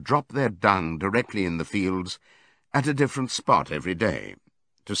animals to drop their dung directly in the fields at a different spot every day,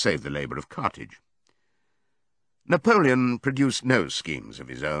 to save the labour of cartage. Napoleon produced no schemes of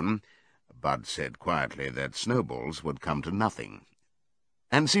his own, but said quietly that Snowball's would come to nothing,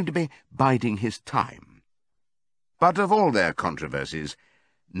 and seemed to be biding his time. But of all their controversies,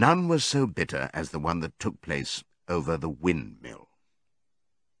 none was so bitter as the one that took place over the windmill.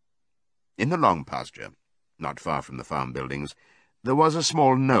 In the long pasture, not far from the farm buildings, there was a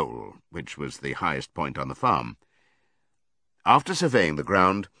small knoll, which was the highest point on the farm. After surveying the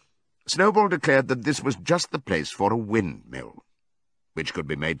ground, Snowball declared that this was just the place for a windmill, which could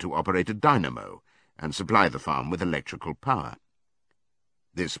be made to operate a dynamo and supply the farm with electrical power.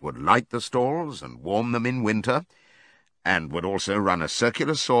 This would light the stalls and warm them in winter, and would also run a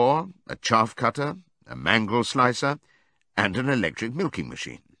circular saw, a chaff cutter, a mangle slicer, and an electric milking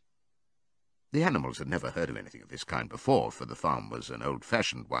machine. The animals had never heard of anything of this kind before, for the farm was an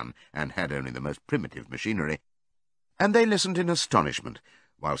old-fashioned one and had only the most primitive machinery, and they listened in astonishment,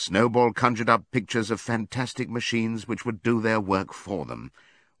 while Snowball conjured up pictures of fantastic machines which would do their work for them,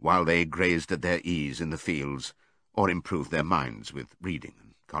 while they grazed at their ease in the fields, or improved their minds with reading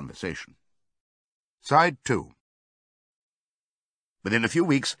and conversation. Side 2. Within a few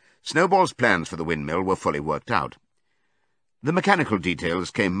weeks, Snowball's plans for the windmill were fully worked out. The mechanical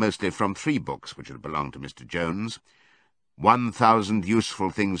details came mostly from 3 books which had belonged to Mr. Jones: 1,000 Useful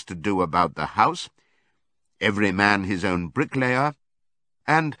Things to Do About the House, Every Man His Own Bricklayer,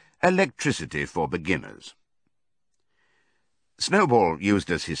 and Electricity for Beginners. Snowball used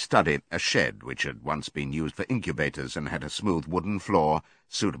as his study a shed which had once been used for incubators and had a smooth wooden floor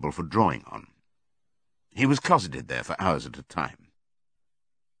suitable for drawing on. He was closeted there for hours at a time.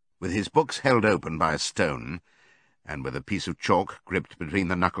 With his books held open by a stone, and with a piece of chalk gripped between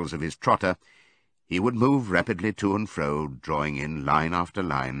the knuckles of his trotter, he would move rapidly to and fro, drawing in line after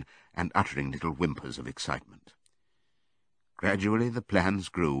line, and uttering little whimpers of excitement. Gradually the plans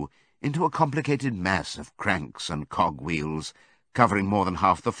grew into a complicated mass of cranks and cog-wheels, covering more than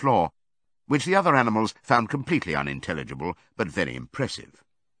half the floor, which the other animals found completely unintelligible, but very impressive.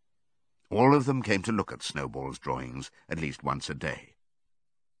 All of them came to look at Snowball's drawings at least once a day.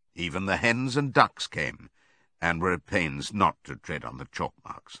 Even the hens and ducks came, and were at pains not to tread on the chalk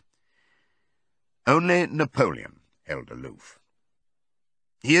marks. Only Napoleon held aloof.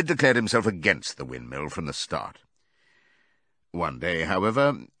 He had declared himself against the windmill from the start. One day,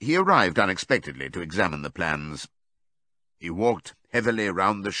 however, he arrived unexpectedly to examine the plans. He walked heavily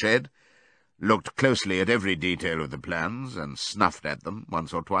round the shed, looked closely at every detail of the plans, and snuffed at them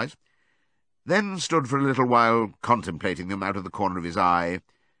once or twice, then stood for a little while contemplating them out of the corner of his eye.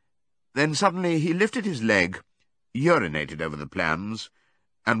 Then suddenly he lifted his leg, urinated over the plans,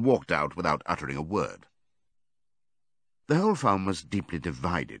 and walked out without uttering a word. The whole farm was deeply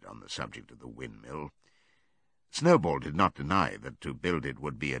divided on the subject of the windmill. Snowball did not deny that to build it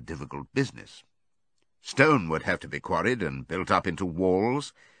would be a difficult business. Stone would have to be quarried and built up into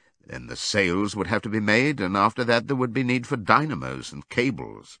walls, then the sails would have to be made, and after that there would be need for dynamos and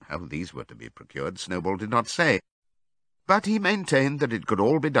cables. How these were to be procured, Snowball did not say, But he maintained that it could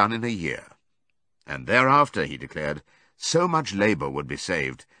all be done in a year. And thereafter, he declared, so much labour would be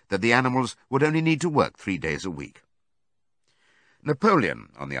saved that the animals would only need to work 3 days a week. Napoleon,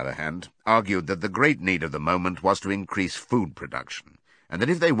 on the other hand, argued that the great need of the moment was to increase food production, and that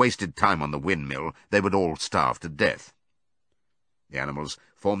if they wasted time on the windmill, they would all starve to death. The animals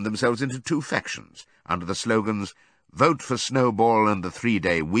formed themselves into 2 factions, under the slogans, "Vote for Snowball and the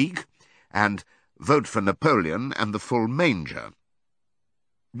 3-day week," and "Vote for Napoleon and the full manger."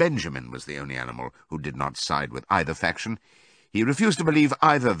 Benjamin was the only animal who did not side with either faction. He refused to believe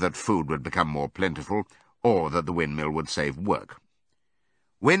either that food would become more plentiful, or that the windmill would save work.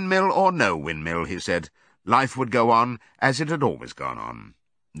 Windmill or no windmill, he said, life would go on as it had always gone on.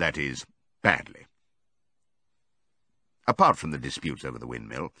 That is, badly. Apart from the disputes over the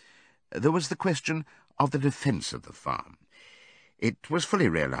windmill, there was the question of the defence of the farm. It was fully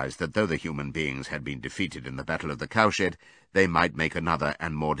realized that though the human beings had been defeated in the Battle of the Cowshed, they might make another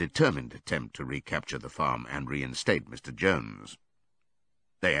and more determined attempt to recapture the farm and reinstate Mr. Jones.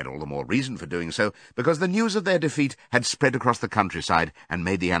 They had all the more reason for doing so, because the news of their defeat had spread across the countryside and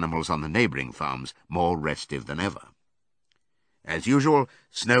made the animals on the neighbouring farms more restive than ever. As usual,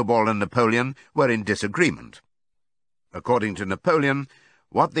 Snowball and Napoleon were in disagreement. According to Napoleon,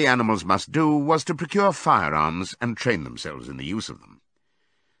 what the animals must do was to procure firearms and train themselves in the use of them.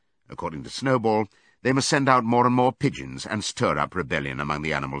 According to Snowball, they must send out more and more pigeons and stir up rebellion among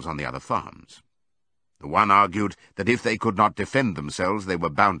the animals on the other farms. The one argued that if they could not defend themselves, they were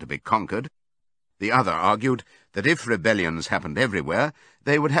bound to be conquered. The other argued that if rebellions happened everywhere,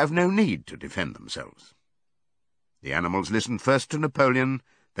 they would have no need to defend themselves. The animals listened first to Napoleon,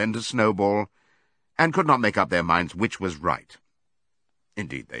 then to Snowball, and could not make up their minds which was right.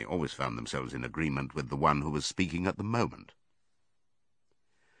 Indeed, they always found themselves in agreement with the one who was speaking at the moment.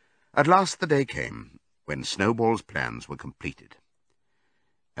 At last the day came when Snowball's plans were completed.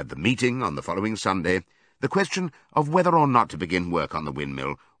 At the meeting on the following Sunday, the question of whether or not to begin work on the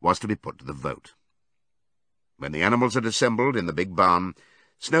windmill was to be put to the vote. When the animals had assembled in the big barn,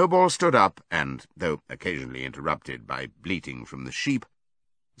 Snowball stood up and, though occasionally interrupted by bleating from the sheep,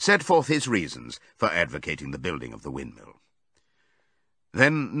 set forth his reasons for advocating the building of the windmill.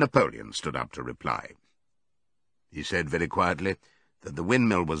 Then Napoleon stood up to reply. He said very quietly that the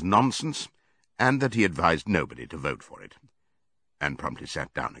windmill was nonsense, and that he advised nobody to vote for it, and promptly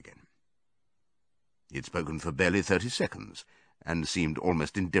sat down again. He had spoken for barely 30 seconds, and seemed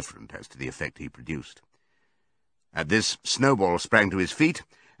almost indifferent as to the effect he produced. At this, Snowball sprang to his feet,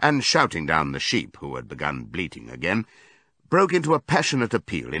 and, shouting down the sheep, who had begun bleating again, broke into a passionate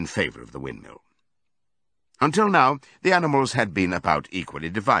appeal in favour of the windmill. Until now, the animals had been about equally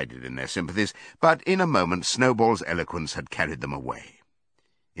divided in their sympathies, but in a moment Snowball's eloquence had carried them away.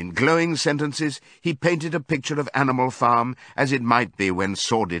 In glowing sentences, he painted a picture of Animal Farm as it might be when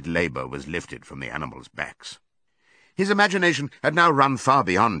sordid labour was lifted from the animals' backs. His imagination had now run far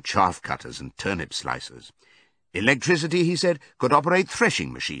beyond chaff-cutters and turnip slicers. Electricity, he said, could operate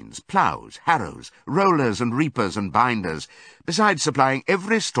threshing machines, ploughs, harrows, rollers and reapers and binders, besides supplying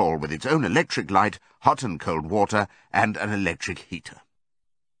every stall with its own electric light, hot and cold water, and an electric heater.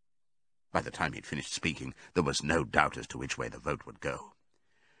 By the time he'd finished speaking, there was no doubt as to which way the vote would go.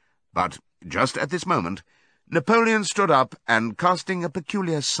 But, just at this moment, Napoleon stood up and, casting a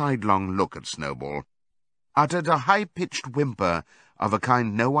peculiar sidelong look at Snowball, uttered a high-pitched whimper of a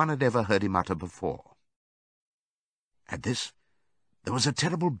kind no one had ever heard him utter before. At this, there was a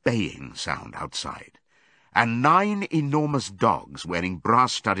terrible baying sound outside, and 9 enormous dogs wearing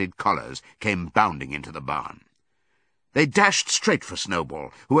brass-studded collars came bounding into the barn. They dashed straight for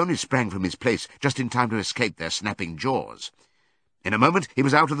Snowball, who only sprang from his place just in time to escape their snapping jaws. In a moment he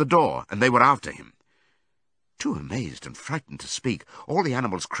was out of the door, and they were after him. Too amazed and frightened to speak, all the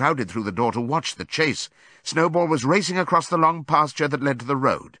animals crowded through the door to watch the chase. Snowball was racing across the long pasture that led to the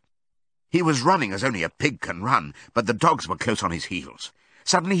road. He was running as only a pig can run, but the dogs were close on his heels.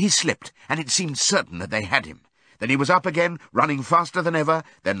 Suddenly he slipped, and it seemed certain that they had him. Then he was up again, running faster than ever.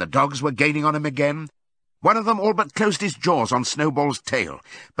 Then the dogs were gaining on him again. One of them all but closed his jaws on Snowball's tail,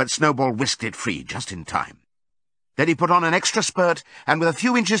 but Snowball whisked it free just in time. Then he put on an extra spurt, and with a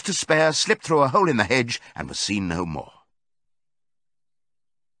few inches to spare, slipped through a hole in the hedge, and was seen no more.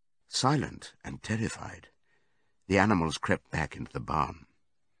 Silent and terrified, the animals crept back into the barn.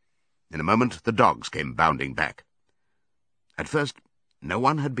 In a moment the dogs came bounding back. At first, no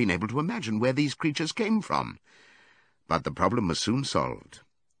one had been able to imagine where these creatures came from, but the problem was soon solved.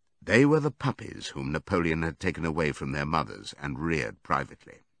 They were the puppies whom Napoleon had taken away from their mothers and reared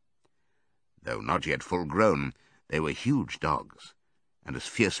privately. Though not yet full-grown, they were huge dogs, and as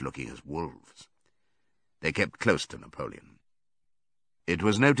fierce-looking as wolves. they kept close to Napoleon. It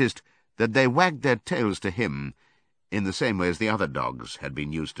was noticed that they wagged their tails to him in the same way as the other dogs had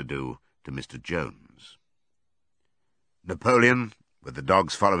been used to do to Mr. Jones. Napoleon, with the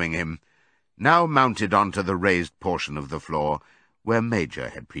dogs following him, now mounted onto the raised portion of the floor where Major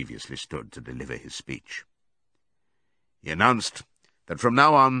had previously stood to deliver his speech. He announced that from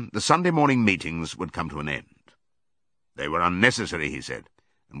now on the Sunday morning meetings would come to an end. They were unnecessary, he said,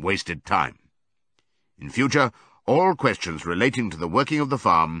 and wasted time. In future, all questions relating to the working of the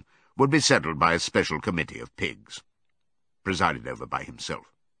farm would be settled by a special committee of pigs, presided over by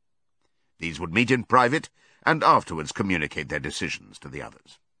himself. These would meet in private and afterwards communicate their decisions to the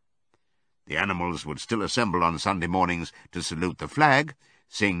others. The animals would still assemble on Sunday mornings to salute the flag,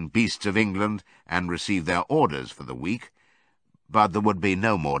 sing Beasts of England, and receive their orders for the week, but there would be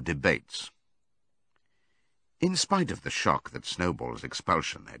no more debates. In spite of the shock that Snowball's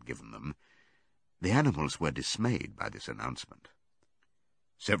expulsion had given them, the animals were dismayed by this announcement.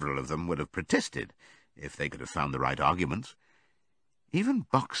 Several of them would have protested if they could have found the right arguments. Even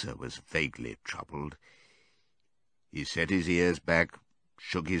Boxer was vaguely troubled. He set his ears back,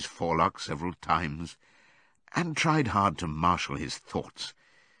 shook his forelock several times, and tried hard to marshal his thoughts,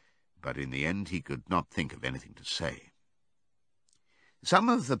 but in the end he could not think of anything to say. Some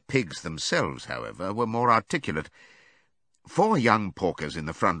of the pigs themselves, however, were more articulate. 4 young porkers in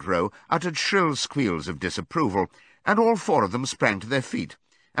the front row uttered shrill squeals of disapproval, and all 4 of them sprang to their feet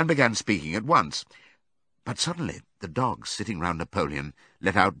and began speaking at once. But suddenly the dogs sitting round Napoleon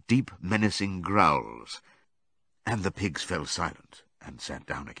let out deep, menacing growls, and the pigs fell silent and sat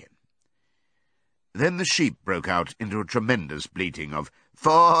down again. Then the sheep broke out into a tremendous bleating of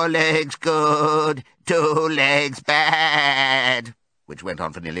 4 legs good, 2 legs bad, which went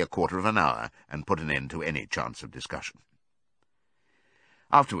on for nearly a quarter of an hour and put an end to any chance of discussion.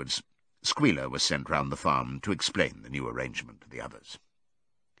 Afterwards, Squealer was sent round the farm to explain the new arrangement to the others.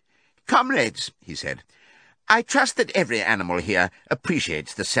 "Comrades," he said, "I trust that every animal here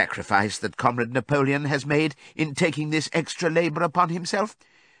appreciates the sacrifice that Comrade Napoleon has made in taking this extra labour upon himself.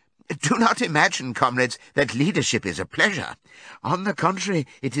 Do not imagine, comrades, that leadership is a pleasure. On the contrary,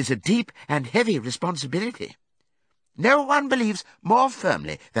 it is a deep and heavy responsibility. No one believes more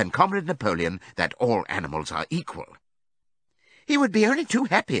firmly than Comrade Napoleon that all animals are equal. He would be only too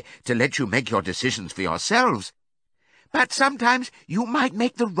happy to let you make your decisions for yourselves. But sometimes you might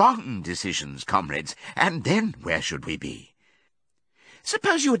make the wrong decisions, comrades, and then where should we be?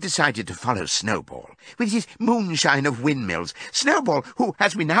 Suppose you had decided to follow Snowball, with his moonshine of windmills, Snowball, who,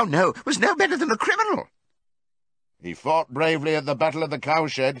 as we now know, was no better than a criminal." "He fought bravely at the Battle of the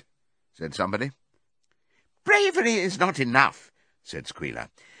Cowshed," said somebody. "Bravery is not enough," said Squealer.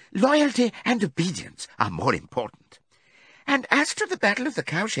 "Loyalty and obedience are more important. And as to the Battle of the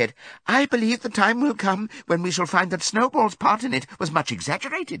Cowshed, I believe the time will come when we shall find that Snowball's part in it was much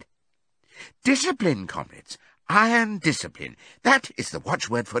exaggerated. Discipline, comrades, iron discipline, that is the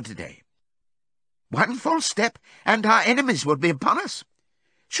watchword for today. One false step, and our enemies will be upon us.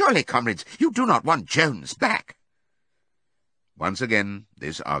 Surely, comrades, you do not want Jones back." Once again,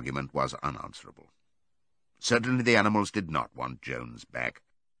 this argument was unanswerable. Certainly the animals did not want Jones back.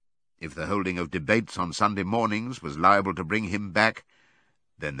 If the holding of debates on Sunday mornings was liable to bring him back,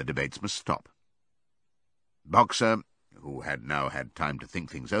 then the debates must stop. Boxer, who had now had time to think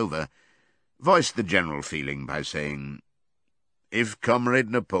things over, voiced the general feeling by saying, "If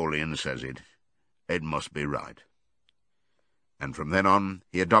Comrade Napoleon says it, it must be right." And from then on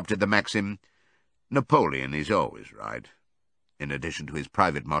he adopted the maxim, "Napoleon is always right," in addition to his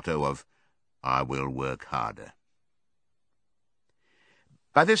private motto of, "I will work harder."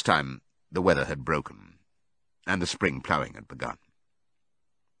 By this time the weather had broken, and the spring ploughing had begun.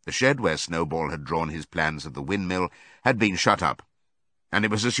 The shed where Snowball had drawn his plans of the windmill had been shut up, and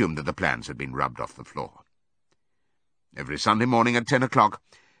it was assumed that the plans had been rubbed off the floor. Every Sunday morning at 10 o'clock,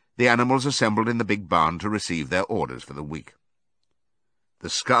 the animals assembled in the big barn to receive their orders for the week. The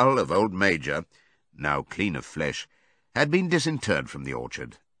skull of old Major, now clean of flesh, had been disinterred from the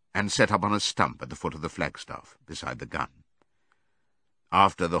orchard and set up on a stump at the foot of the flagstaff beside the gun.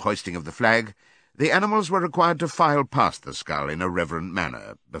 After the hoisting of the flag, the animals were required to file past the skull in a reverent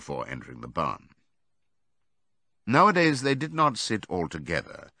manner before entering the barn. Nowadays they did not sit all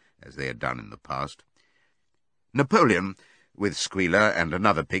together, as they had done in the past. Napoleon, with Squealer and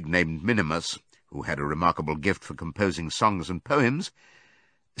another pig named Minimus, who had a remarkable gift for composing songs and poems,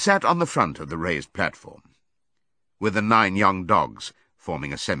 sat on the front of the raised platform, with the 9 young dogs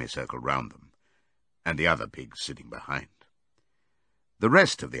forming a semicircle round them, and the other pigs sitting behind. The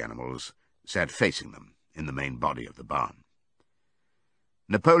rest of the animals sat facing them in the main body of the barn.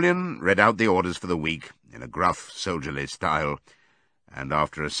 Napoleon read out the orders for the week in a gruff, soldierly style, and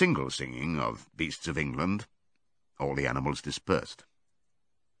after a single singing of Beasts of England, all the animals dispersed.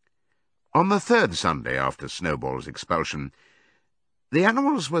 On the third Sunday after Snowball's expulsion, the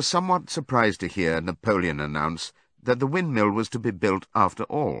animals were somewhat surprised to hear Napoleon announce that the windmill was to be built after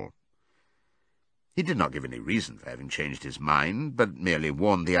all. He did not give any reason for having changed his mind, but merely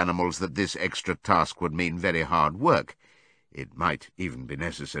warned the animals that this extra task would mean very hard work. It might even be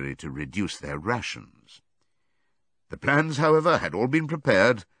necessary to reduce their rations. The plans, however, had all been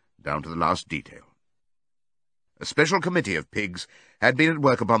prepared, down to the last detail. A special committee of pigs had been at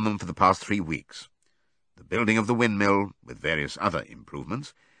work upon them for the past 3 weeks. The building of the windmill, with various other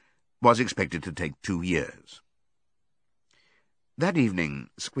improvements, was expected to take 2 years. That evening,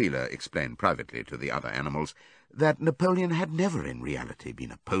 Squealer explained privately to the other animals that Napoleon had never in reality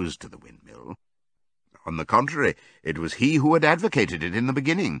been opposed to the windmill. On the contrary, it was he who had advocated it in the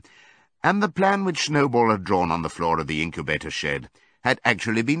beginning, and the plan which Snowball had drawn on the floor of the incubator shed had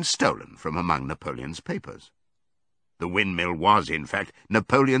actually been stolen from among Napoleon's papers. The windmill was, in fact,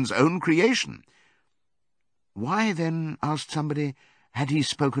 Napoleon's own creation. Why, then, asked somebody, had he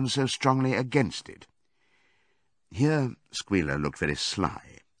spoken so strongly against it? Here Squealer looked very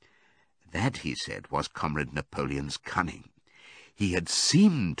sly. That, he said, was Comrade Napoleon's cunning. He had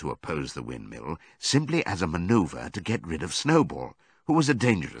seemed to oppose the windmill simply as a manoeuvre to get rid of Snowball, who was a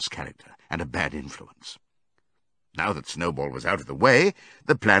dangerous character and a bad influence. Now that Snowball was out of the way,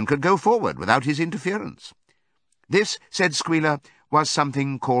 the plan could go forward without his interference. This, said Squealer, was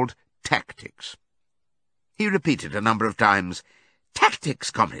something called tactics. He repeated a number of times,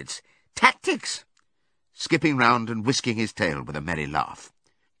 "Tactics, comrades, tactics!" skipping round and whisking his tail with a merry laugh.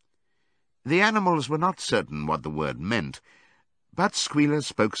 The animals were not certain what the word meant, but Squealer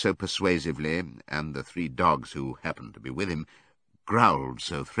spoke so persuasively, and the 3 dogs who happened to be with him growled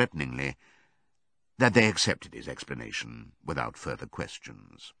so threateningly, that they accepted his explanation without further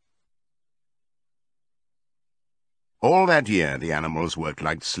questions. All that year the animals worked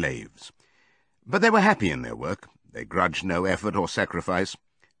like slaves. But they were happy in their work. They grudged no effort or sacrifice,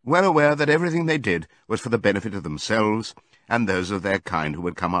 well aware that everything they did was for the benefit of themselves and those of their kind who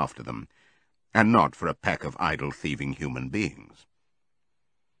would come after them, and not for a pack of idle, thieving human beings.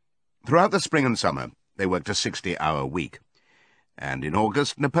 Throughout the spring and summer they worked a 60-hour week, and in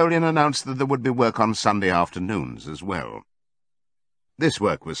August Napoleon announced that there would be work on Sunday afternoons as well. This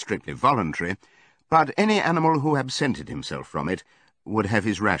work was strictly voluntary, but any animal who absented himself from it would have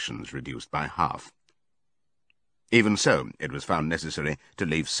his rations reduced by half. Even so, it was found necessary to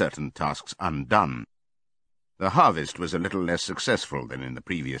leave certain tasks undone. The harvest was a little less successful than in the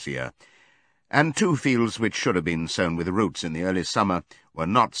previous year, and 2 fields which should have been sown with roots in the early summer were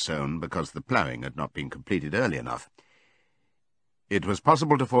not sown because the ploughing had not been completed early enough. It was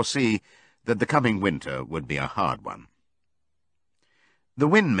possible to foresee that the coming winter would be a hard one. The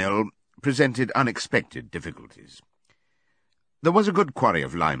windmill presented unexpected difficulties. There was a good quarry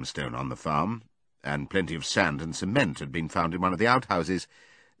of limestone on the farm, and plenty of sand and cement had been found in one of the outhouses,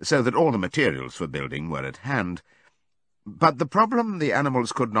 so that all the materials for building were at hand. But the problem the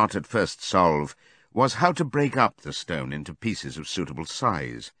animals could not at first solve was how to break up the stone into pieces of suitable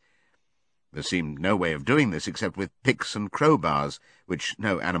size. There seemed no way of doing this except with picks and crowbars, which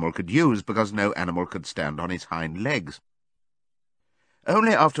no animal could use because no animal could stand on its hind legs.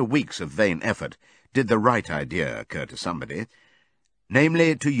 Only after weeks of vain effort did the right idea occur to somebody,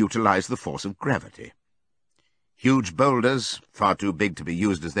 namely to utilize the force of gravity. Huge boulders, far too big to be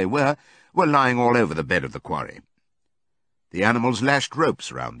used as they were lying all over the bed of the quarry. The animals lashed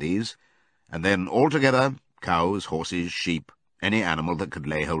ropes round these, and then all together, cows, horses, sheep, any animal that could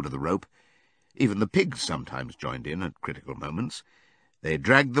lay hold of the rope, even the pigs sometimes joined in at critical moments, they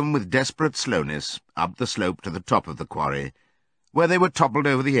dragged them with desperate slowness up the slope to the top of the quarry, where they were toppled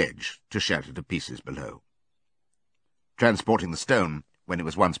over the edge to shatter to pieces below. Transporting the stone, when it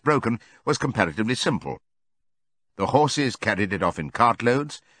was once broken, was comparatively simple. The horses carried it off in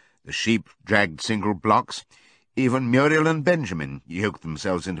cartloads, the sheep dragged single blocks, even Muriel and Benjamin yoked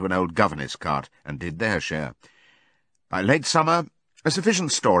themselves into an old governess cart and did their share. By late summer, a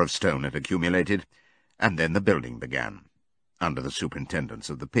sufficient store of stone had accumulated, and then the building began, under the superintendence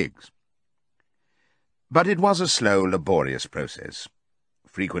of the pigs. But it was a slow, laborious process.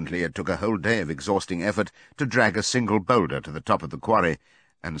 Frequently it took a whole day of exhausting effort to drag a single boulder to the top of the quarry,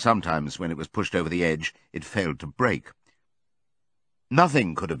 and sometimes, when it was pushed over the edge, it failed to break.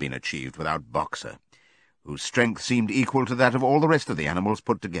 Nothing could have been achieved without Boxer, whose strength seemed equal to that of all the rest of the animals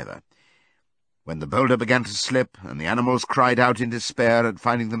put together. When the boulder began to slip, and the animals cried out in despair at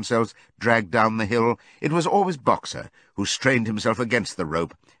finding themselves dragged down the hill, it was always Boxer who strained himself against the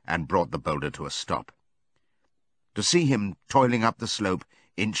rope and brought the boulder to a stop. To see him toiling up the slope,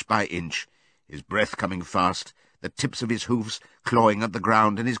 inch by inch, his breath coming fast, the tips of his hoofs clawing at the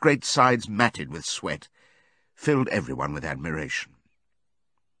ground, and his great sides matted with sweat, filled everyone with admiration.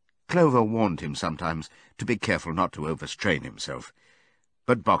 Clover warned him sometimes to be careful not to overstrain himself,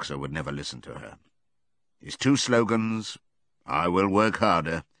 but Boxer would never listen to her. His two slogans, "I will work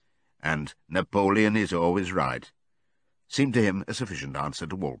harder," and "Napoleon is always right," seemed to him a sufficient answer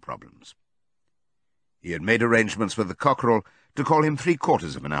to all problems. He had made arrangements with the cockerel to call him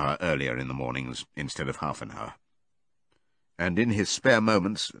 3/4 of an hour earlier in the mornings instead of half an hour. And in his spare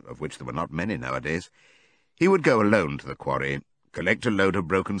moments, of which there were not many nowadays, he would go alone to the quarry, collect a load of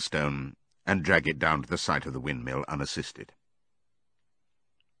broken stone, and drag it down to the site of the windmill unassisted.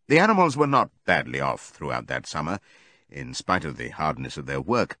 The animals were not badly off throughout that summer, in spite of the hardness of their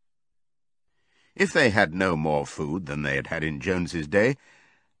work. If they had no more food than they had had in Jones's day,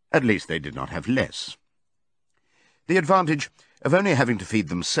 at least they did not have less. The advantage of only having to feed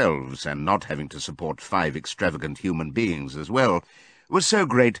themselves and not having to support 5 extravagant human beings as well was so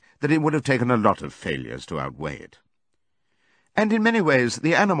great that it would have taken a lot of failures to outweigh it. And in many ways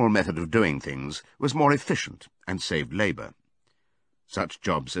the animal method of doing things was more efficient and saved labour. Such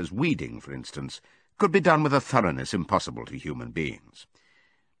jobs as weeding, for instance, could be done with a thoroughness impossible to human beings.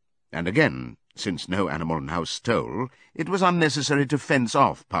 And again, since no animal now stole, it was unnecessary to fence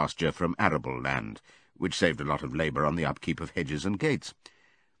off pasture from arable land, which saved a lot of labour on the upkeep of hedges and gates.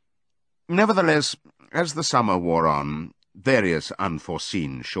 Nevertheless, as the summer wore on, various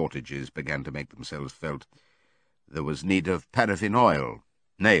unforeseen shortages began to make themselves felt. There was need of paraffin oil,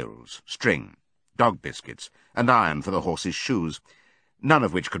 nails, string, dog biscuits, and iron for the horses' shoes, none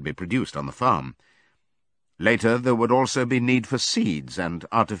of which could be produced on the farm. Later there would also be need for seeds and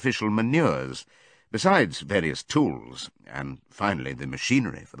artificial manures, besides various tools, and finally the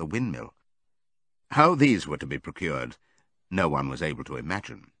machinery for the windmill. How these were to be procured, no one was able to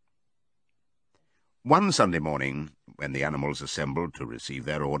imagine. One Sunday morning, when the animals assembled to receive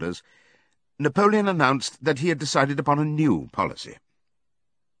their orders, Napoleon announced that he had decided upon a new policy.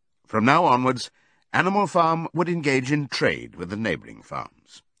 From now onwards, Animal Farm would engage in trade with the neighbouring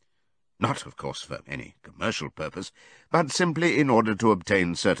farms. Not, of course, for any commercial purpose, but simply in order to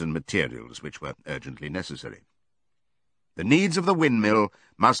obtain certain materials which were urgently necessary. The needs of the windmill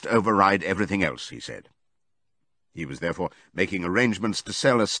must override everything else, he said. He was therefore making arrangements to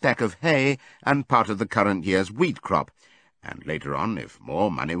sell a stack of hay and part of the current year's wheat crop, and later on, if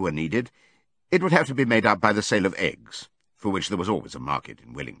more money were needed, it would have to be made up by the sale of eggs, for which there was always a market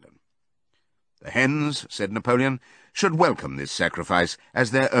in Willingdon. The hens, said Napoleon, should welcome this sacrifice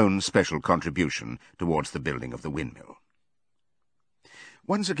as their own special contribution towards the building of the windmill.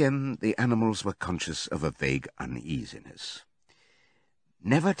 Once again the animals were conscious of a vague uneasiness.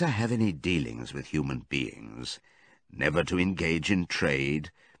 Never to have any dealings with human beings, never to engage in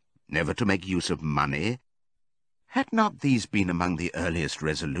trade, never to make use of money. Had not these been among the earliest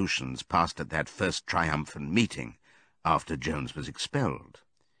resolutions passed at that first triumphant meeting, after Jones was expelled?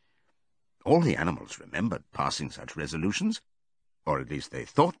 All the animals remembered passing such resolutions, or at least they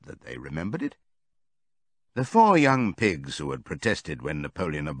thought that they remembered it. The 4 young pigs who had protested when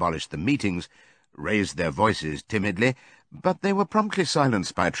Napoleon abolished the meetings raised their voices timidly, but they were promptly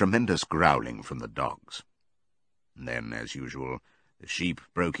silenced by a tremendous growling from the dogs. Then, as usual, the sheep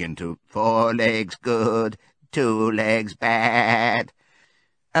broke into 4 legs good, 2 legs bad,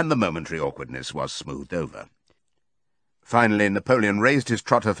 and the momentary awkwardness was smoothed over. Finally, Napoleon raised his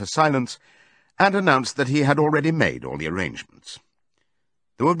trotter for silence and announced that he had already made all the arrangements.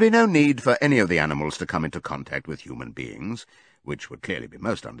 There would be no need for any of the animals to come into contact with human beings, which would clearly be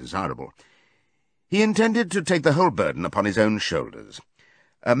most undesirable. He intended to take the whole burden upon his own shoulders.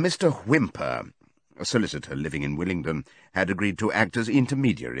 Mr. Whymper, a solicitor living in Willingdon, had agreed to act as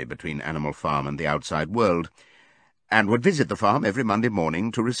intermediary between Animal Farm and the outside world, and would visit the farm every Monday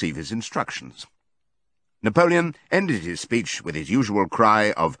morning to receive his instructions. Napoleon ended his speech with his usual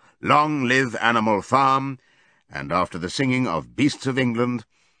cry of "Long live Animal Farm," and after the singing of Beasts of England,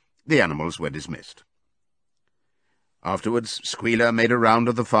 the animals were dismissed. Afterwards, Squealer made a round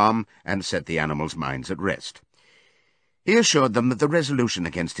of the farm and set the animals' minds at rest. He assured them that the resolution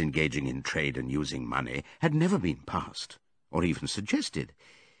against engaging in trade and using money had never been passed, or even suggested.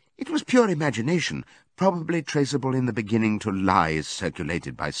 It was pure imagination, probably traceable in the beginning to lies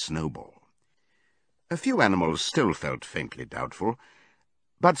circulated by Snowball. A few animals still felt faintly doubtful,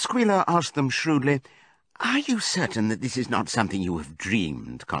 but Squealer asked them shrewdly, "Are you certain that this is not something you have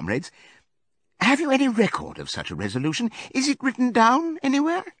dreamed, comrades? Have you any record of such a resolution? Is it written down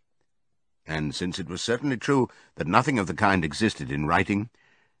anywhere?" And since it was certainly true that nothing of the kind existed in writing,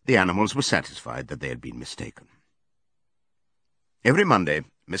 the animals were satisfied that they had been mistaken. Every Monday,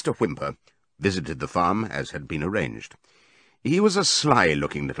 Mr. Whymper visited the farm as had been arranged. He was a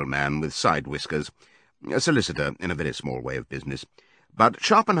sly-looking little man with side whiskers, a solicitor in a very small way of business, but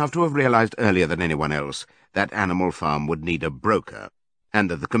sharp enough to have realized earlier than anyone else that Animal Farm would need a broker, and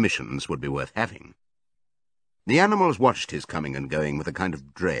that the commissions would be worth having. The animals watched his coming and going with a kind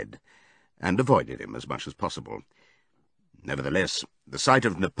of dread, and avoided him as much as possible. Nevertheless, the sight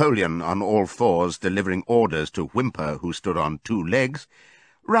of Napoleon on all fours delivering orders to Whymper, who stood on 2 legs,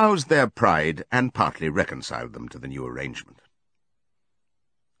 roused their pride and partly reconciled them to the new arrangement.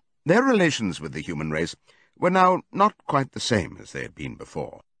 Their relations with the human race were now not quite the same as they had been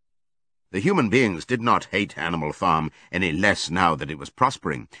before. The human beings did not hate Animal Farm any less now that it was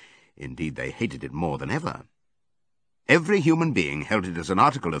prospering. Indeed, they hated it more than ever. Every human being held it as an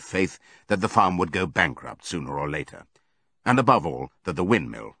article of faith that the farm would go bankrupt sooner or later, and above all that the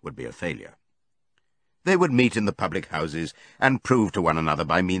windmill would be a failure. They would meet in the public houses and prove to one another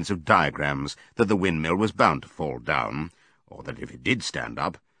by means of diagrams that the windmill was bound to fall down, or that if it did stand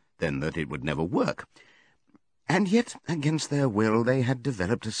up, then that it would never work. And yet, against their will, they had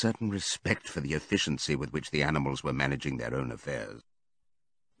developed a certain respect for the efficiency with which the animals were managing their own affairs.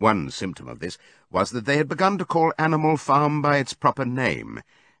 One symptom of this was that they had begun to call Animal Farm by its proper name,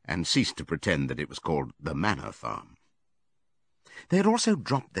 and ceased to pretend that it was called the Manor Farm. They had also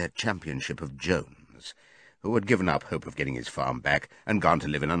dropped their championship of Jones, who had given up hope of getting his farm back and gone to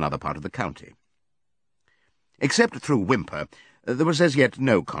live in another part of the county. Except through Whymper, there was as yet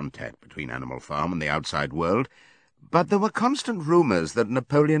no contact between Animal Farm and the outside world, but there were constant rumours that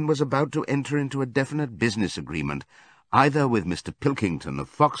Napoleon was about to enter into a definite business agreement, either with Mr. Pilkington of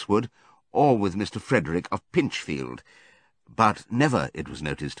Foxwood or with Mr. Frederick of Pinchfield, but never, it was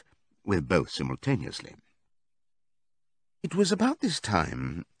noticed, with both simultaneously. It was about this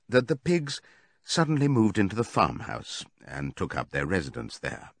time that the pigs suddenly moved into the farmhouse and took up their residence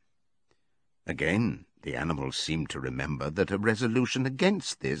there. Again, the animals seemed to remember that a resolution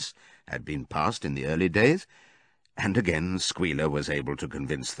against this had been passed in the early days, and again Squealer was able to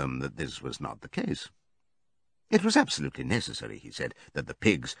convince them that this was not the case. It was absolutely necessary, he said, that the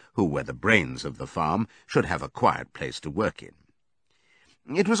pigs, who were the brains of the farm, should have a quiet place to work in.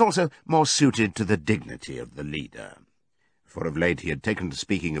 It was also more suited to the dignity of the leader, for of late he had taken to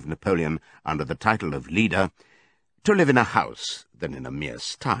speaking of Napoleon under the title of leader, to live in a house than in a mere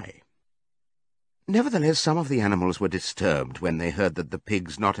sty. Nevertheless, some of the animals were disturbed when they heard that the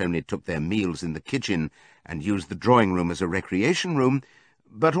pigs not only took their meals in the kitchen and used the drawing-room as a recreation room,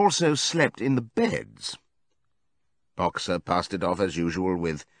 but also slept in the beds. Boxer passed it off as usual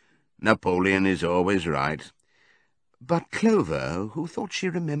with, "Napoleon is always right." But Clover, who thought she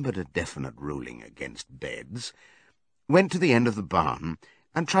remembered a definite ruling against beds, went to the end of the barn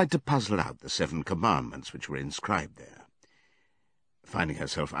and tried to puzzle out the 7 commandments which were inscribed there. Finding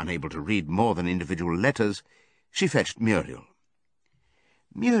herself unable to read more than individual letters, she fetched Muriel.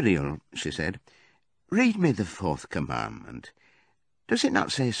 "Muriel," she said, "read me the 4th commandment. Does it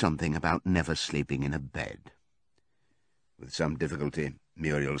not say something about never sleeping in a bed?" With some difficulty,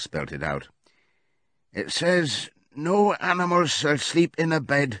 Muriel spelt it out. "It says, 'No animal shall sleep in a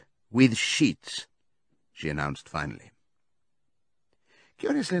bed with sheets,'" she announced finally.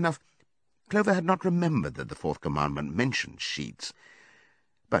 Curiously enough, Clover had not remembered that the 4th commandment mentioned sheets,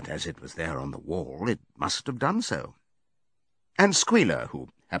 but as it was there on the wall, it must have done so. And Squealer, who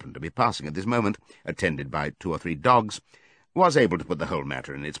happened to be passing at this moment, attended by 2 or 3 dogs, was able to put the whole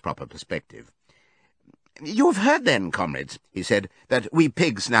matter in its proper perspective. "You have heard, then, comrades," he said, "that we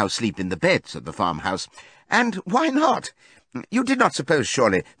pigs now sleep in the beds of the farmhouse. And why not? You did not suppose,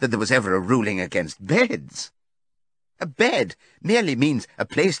 surely, that there was ever a ruling against beds? A bed merely means a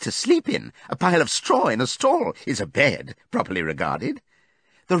place to sleep in. A pile of straw in a stall is a bed, properly regarded.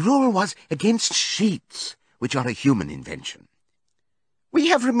 The rule was against sheets, which are a human invention. We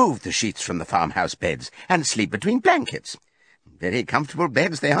have removed the sheets from the farmhouse beds and sleep between blankets. Very comfortable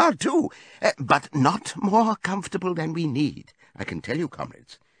beds they are, too, but not more comfortable than we need, I can tell you,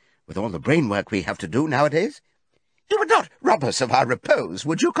 comrades, with all the brain work we have to do nowadays. You would not rob us of our repose,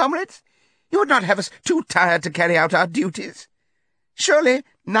 would you, comrades? You would not have us too tired to carry out our duties? Surely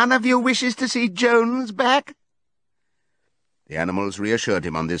none of you wishes to see Jones back?" The animals reassured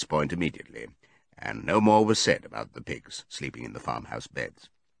him on this point immediately, and no more was said about the pigs sleeping in the farmhouse beds.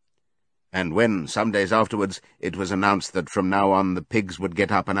 And when, some days afterwards, it was announced that from now on the pigs would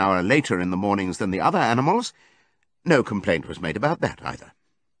get up an hour later in the mornings than the other animals, no complaint was made about that either.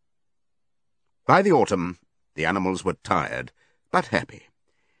 By the autumn, the animals were tired, but happy.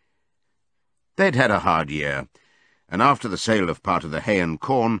 They'd had a hard year, and after the sale of part of the hay and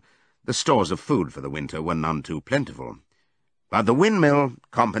corn, the stores of food for the winter were none too plentiful. But the windmill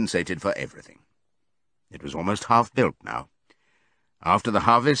compensated for everything. It was almost half built now. After the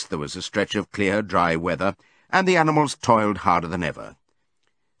harvest there was a stretch of clear, dry weather, and the animals toiled harder than ever,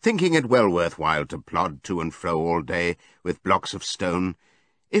 thinking it well worth while to plod to and fro all day with blocks of stone,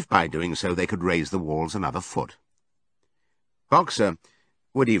 if by doing so they could raise the walls another foot. Boxer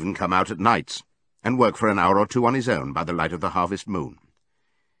would even come out at nights and work for an hour or two on his own by the light of the harvest moon.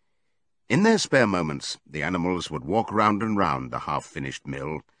 In their spare moments the animals would walk round and round the half-finished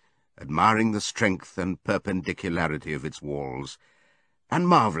mill, admiring the strength and perpendicularity of its walls, and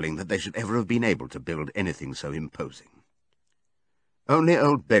marvelling that they should ever have been able to build anything so imposing. Only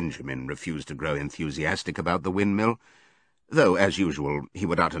old Benjamin refused to grow enthusiastic about the windmill, though, as usual, he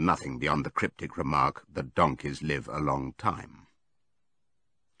would utter nothing beyond the cryptic remark that donkeys live a long time.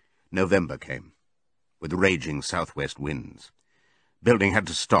 November came, with raging southwest winds. Building had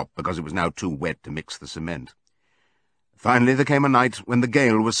to stop because it was now too wet to mix the cement. Finally there came a night when the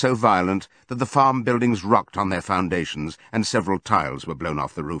gale was so violent that the farm buildings rocked on their foundations and several tiles were blown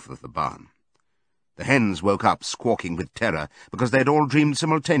off the roof of the barn. The hens woke up squawking with terror because they had all dreamed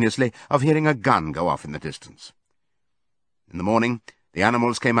simultaneously of hearing a gun go off in the distance. In the morning the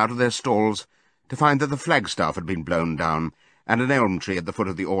animals came out of their stalls to find that the flagstaff had been blown down and an elm tree at the foot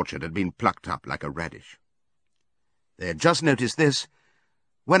of the orchard had been plucked up like a radish. They had just noticed this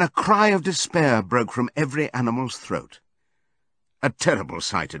when a cry of despair broke from every animal's throat. A terrible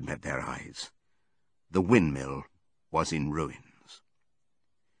sight had met their eyes. The windmill was in ruins.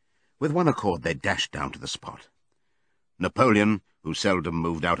 With one accord they dashed down to the spot. Napoleon, who seldom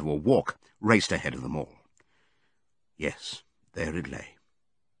moved out of a walk, raced ahead of them all. Yes, there it lay,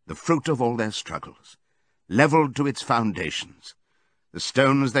 the fruit of all their struggles, levelled to its foundations, the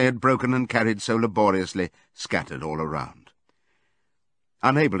stones they had broken and carried so laboriously scattered all around.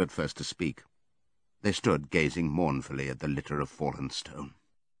 Unable at first to speak, they stood gazing mournfully at the litter of fallen stone.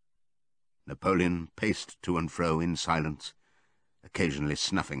 Napoleon paced to and fro in silence, occasionally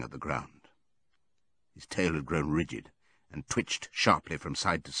snuffing at the ground. His tail had grown rigid and twitched sharply from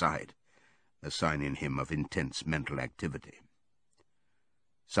side to side, a sign in him of intense mental activity.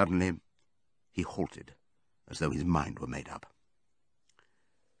 Suddenly he halted, as though his mind were made up.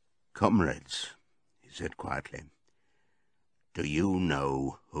 "Comrades," he said quietly, "do you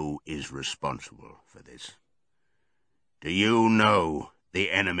know who is responsible for this? Do you know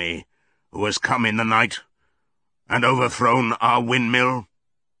the enemy who has come in the night and overthrown our windmill?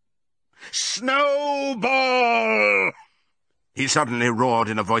 Snowball!" He suddenly roared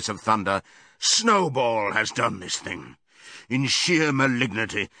in a voice of thunder. "Snowball has done this thing. In sheer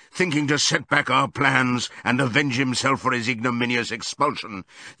malignity, thinking to set back our plans and avenge himself for his ignominious expulsion,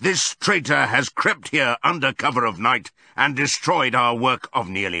 this traitor has crept here under cover of night and destroyed our work of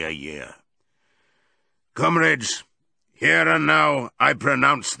nearly a year. Comrades, here and now I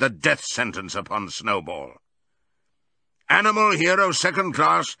pronounce the death sentence upon Snowball. Animal hero second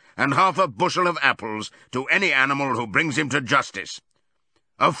class and half a bushel of apples to any animal who brings him to justice.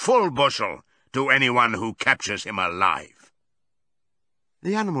 A full bushel to anyone who captures him alive."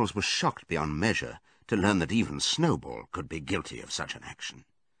 The animals were shocked beyond measure to learn that even Snowball could be guilty of such an action.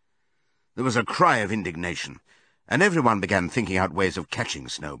 There was a cry of indignation, and everyone began thinking out ways of catching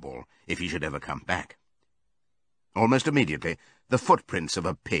Snowball if he should ever come back. Almost immediately, the footprints of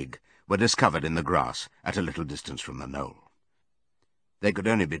a pig were discovered in the grass at a little distance from the knoll. They could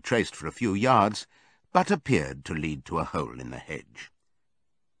only be traced for a few yards, but appeared to lead to a hole in the hedge.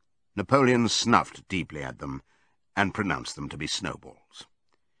 Napoleon snuffed deeply at them and pronounced them to be Snowball's.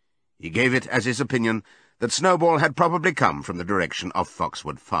 He gave it as his opinion that Snowball had probably come from the direction of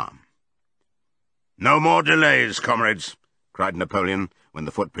Foxwood Farm. "No more delays, comrades," cried Napoleon when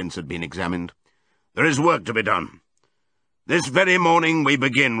the footprints had been examined. "There is work to be done. This very morning we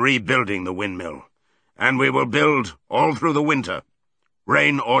begin rebuilding the windmill, and we will build all through the winter,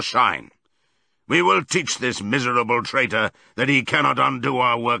 rain or shine. We will teach this miserable traitor that he cannot undo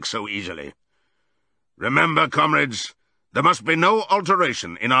our work so easily. Remember, comrades, there must be no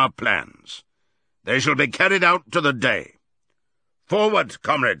alteration in our plans. They shall be carried out to the day. Forward,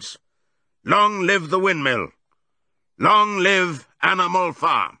 comrades! Long live the windmill! Long live Animal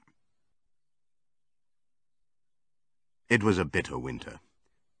Farm!" It was a bitter winter.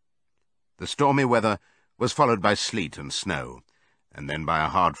 The stormy weather was followed by sleet and snow, and then by a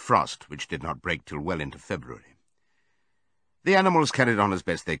hard frost which did not break till well into February. The animals carried on as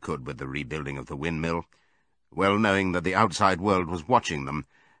best they could with the rebuilding of the windmill, well knowing that the outside world was watching them,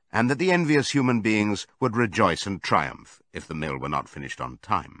 and that the envious human beings would rejoice and triumph if the mill were not finished on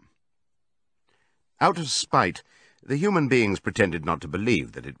time. Out of spite, the human beings pretended not to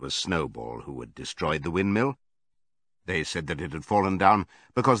believe that it was Snowball who had destroyed the windmill. They said that it had fallen down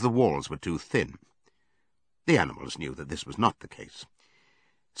because the walls were too thin. The animals knew that this was not the case.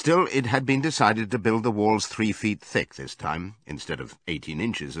 Still, it had been decided to build the walls 3 feet thick this time, instead of 18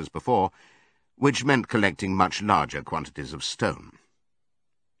 inches as before, which meant collecting much larger quantities of stone.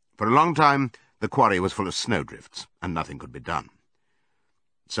 For a long time, the quarry was full of snowdrifts, and nothing could be done.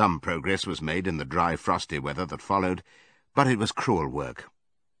 Some progress was made in the dry, frosty weather that followed, but it was cruel work,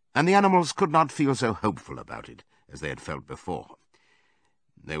 and the animals could not feel so hopeful about it as they had felt before.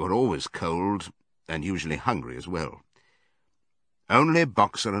 They were always cold, and usually hungry as well. Only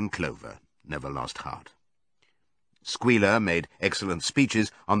Boxer and Clover never lost heart. Squealer made excellent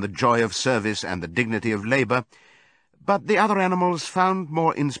speeches on the joy of service and the dignity of labour, but the other animals found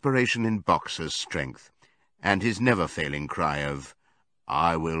more inspiration in Boxer's strength, and his never-failing cry of,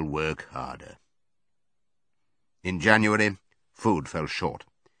 "I will work harder." In January, food fell short.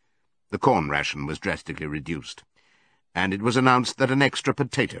 The corn ration was drastically reduced, and it was announced that an extra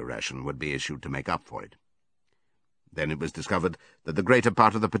potato ration would be issued to make up for it. Then it was discovered that the greater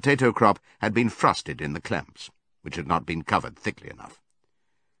part of the potato crop had been frosted in the clamps, which had not been covered thickly enough.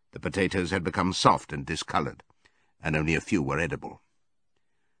 The potatoes had become soft and discoloured, and only a few were edible.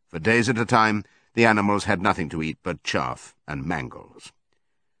 For days at a time, the animals had nothing to eat but chaff and mangles.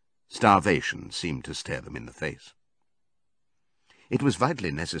 Starvation seemed to stare them in the face. It was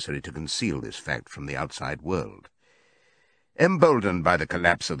vitally necessary to conceal this fact from the outside world. Emboldened by the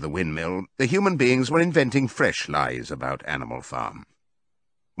collapse of the windmill, the human beings were inventing fresh lies about Animal Farm.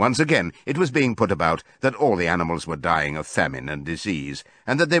 Once again, it was being put about that all the animals were dying of famine and disease,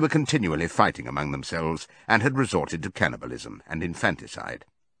 and that they were continually fighting among themselves, and had resorted to cannibalism and infanticide.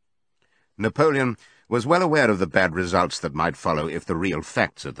 Napoleon was well aware of the bad results that might follow if the real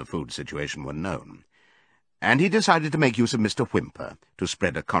facts of the food situation were known, and he decided to make use of Mr. Whymper to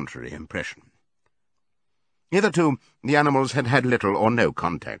spread a contrary impression. Hitherto, the animals had had little or no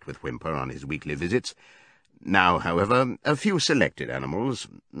contact with Whymper on his weekly visits. Now, however, a few selected animals,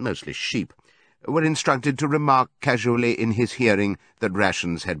 mostly sheep, were instructed to remark casually in his hearing that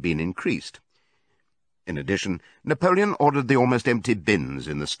rations had been increased. In addition, Napoleon ordered the almost empty bins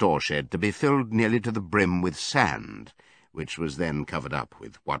in the store shed to be filled nearly to the brim with sand, which was then covered up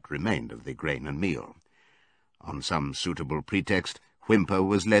with what remained of the grain and meal. On some suitable pretext, Whymper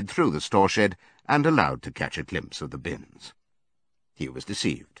was led through the store shed and allowed to catch a glimpse of the bins. He was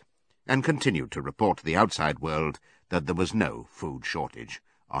deceived, and continued to report to the outside world that there was no food shortage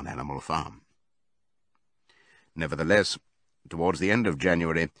on Animal Farm. Nevertheless, towards the end of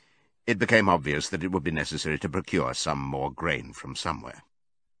January, it became obvious that it would be necessary to procure some more grain from somewhere.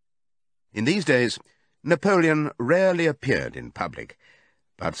 In these days, Napoleon rarely appeared in public,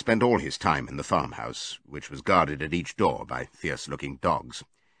 but spent all his time in the farmhouse, which was guarded at each door by fierce-looking dogs.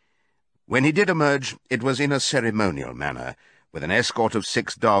 When he did emerge, it was in a ceremonial manner, with an escort of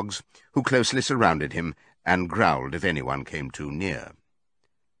 6 dogs, who closely surrounded him and growled if anyone came too near.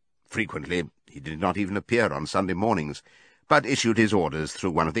 Frequently, he did not even appear on Sunday mornings, but issued his orders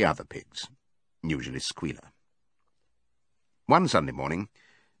through one of the other pigs, usually Squealer. One Sunday morning,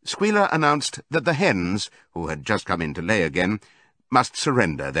 Squealer announced that the hens, who had just come in to lay again, must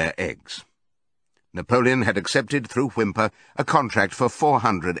surrender their eggs. Napoleon had accepted, through Whymper, a contract for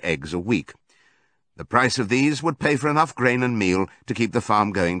 400 eggs a week. The price of these would pay for enough grain and meal to keep the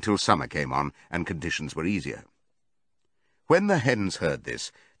farm going till summer came on and conditions were easier. When the hens heard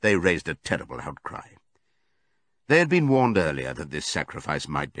this, they raised a terrible outcry. They had been warned earlier that this sacrifice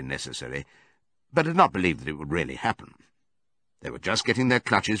might be necessary, but had not believed that it would really happen. They were just getting their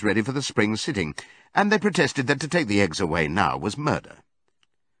clutches ready for the spring sitting, and they protested that to take the eggs away now was murder.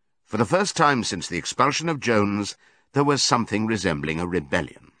 For the first time since the expulsion of Jones, there was something resembling a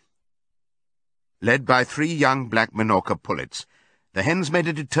rebellion. Led by 3 young black Minorca pullets, the hens made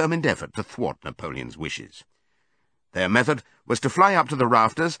a determined effort to thwart Napoleon's wishes. Their method was to fly up to the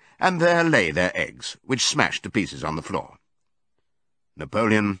rafters and there lay their eggs, which smashed to pieces on the floor.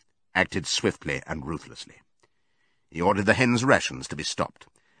 Napoleon acted swiftly and ruthlessly. He ordered the hens' rations to be stopped,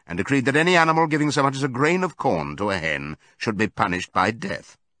 and decreed that any animal giving so much as a grain of corn to a hen should be punished by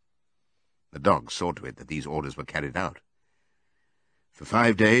death. The dogs saw to it that these orders were carried out. For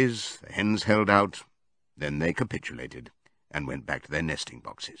 5 days the hens held out, then they capitulated, and went back to their nesting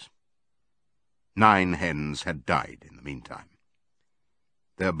boxes. 9 hens had died in the meantime.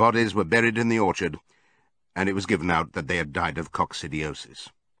 Their bodies were buried in the orchard, and it was given out that they had died of coccidiosis.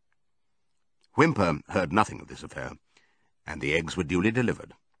 Whymper heard nothing of this affair, and the eggs were duly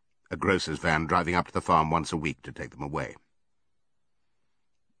delivered, a grocer's van driving up to the farm once a week to take them away.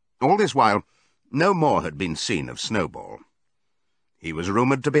 All this while, no more had been seen of Snowball. He was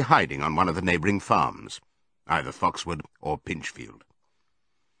rumoured to be hiding on one of the neighbouring farms, either Foxwood or Pinchfield.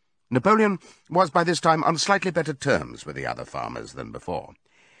 Napoleon was by this time on slightly better terms with the other farmers than before.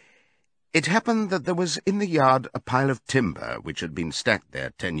 It happened that there was in the yard a pile of timber which had been stacked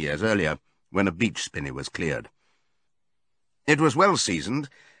there 10 years earlier, when a beech spinney was cleared. It was well seasoned,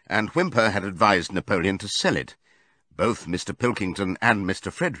 and Whymper had advised Napoleon to sell it. Both Mr. Pilkington and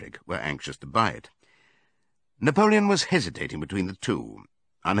Mr. Frederick were anxious to buy it. Napoleon was hesitating between the two,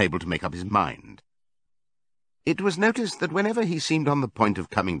 unable to make up his mind. It was noticed that whenever he seemed on the point of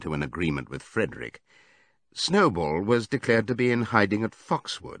coming to an agreement with Frederick, Snowball was declared to be in hiding at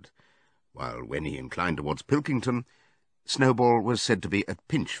Foxwood, while when he inclined towards Pilkington, Snowball was said to be at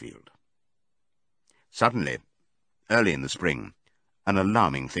Pinchfield. Suddenly, early in the spring, an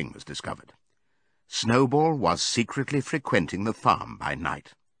alarming thing was discovered. Snowball was secretly frequenting the farm by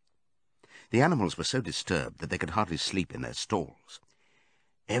night. The animals were so disturbed that they could hardly sleep in their stalls.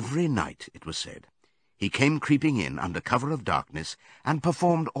 Every night, it was said, he came creeping in under cover of darkness and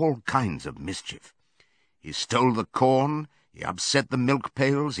performed all kinds of mischief. He stole the corn, he upset the milk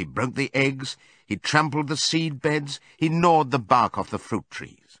pails, he broke the eggs, he trampled the seed beds, he gnawed the bark off the fruit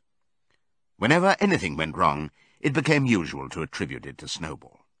trees. Whenever anything went wrong, it became usual to attribute it to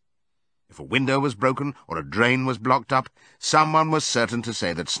Snowball. If a window was broken or a drain was blocked up, someone was certain to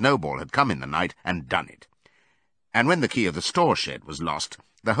say that Snowball had come in the night and done it. And when the key of the store shed was lost,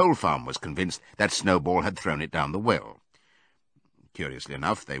 the whole farm was convinced that Snowball had thrown it down the well. Curiously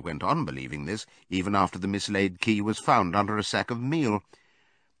enough, they went on believing this, even after the mislaid key was found under a sack of meal.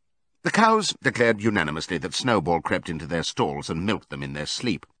 The cows declared unanimously that Snowball crept into their stalls and milked them in their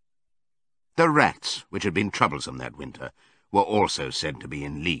sleep. The rats, which had been troublesome that winter, were also said to be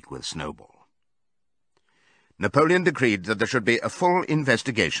in league with Snowball. Napoleon decreed that there should be a full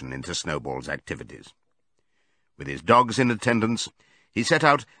investigation into Snowball's activities. With his dogs in attendance, he set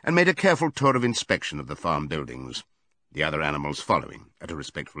out and made a careful tour of inspection of the farm buildings, the other animals following at a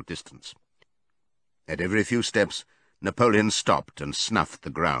respectful distance. At every few steps, Napoleon stopped and snuffed the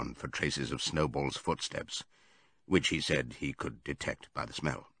ground for traces of Snowball's footsteps, which he said he could detect by the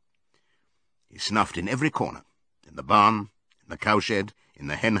smell. He snuffed in every corner, in the barn, in the cowshed, in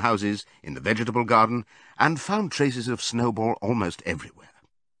the hen houses, in the vegetable garden, and found traces of Snowball almost everywhere.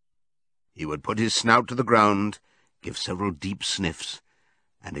 He would put his snout to the ground, give several deep sniffs,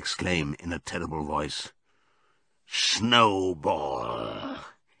 and exclaim in a terrible voice, "Snowball!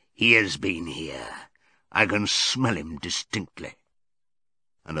 He has been here. I can smell him distinctly."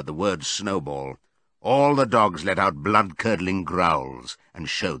 And at the word Snowball, all the dogs let out blood-curdling growls and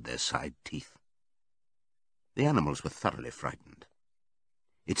showed their side teeth. The animals were thoroughly frightened.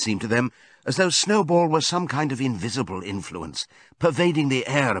 It seemed to them as though Snowball was some kind of invisible influence, pervading the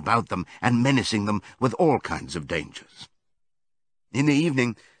air about them and menacing them with all kinds of dangers. In the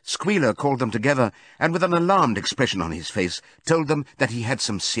evening, Squealer called them together, and with an alarmed expression on his face, told them that he had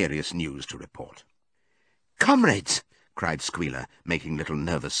some serious news to report. "Comrades," cried Squealer, making little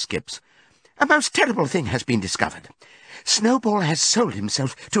nervous skips, "a most terrible thing has been discovered. Snowball has sold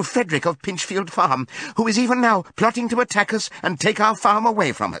himself to Frederick of Pinchfield Farm, who is even now plotting to attack us and take our farm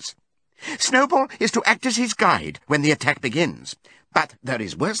away from us. Snowball is to act as his guide when the attack begins. But there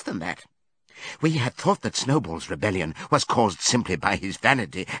is worse than that. We had thought that Snowball's rebellion was caused simply by his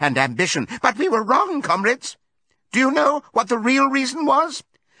vanity and ambition, but we were wrong, comrades. Do you know what the real reason was?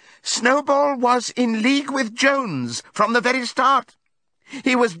 Snowball was in league with Jones from the very start.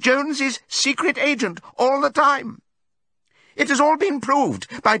 He was Jones's secret agent all the time. It has all been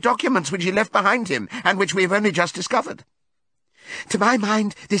proved by documents which he left behind him and which we have only just discovered. To my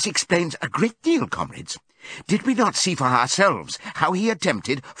mind, this explains a great deal, comrades. Did we not see for ourselves how he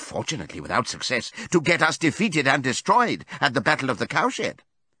attempted, fortunately without success, to get us defeated and destroyed at the Battle of the Cowshed?"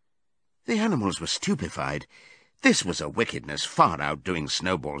 The animals were stupefied. This was a wickedness far outdoing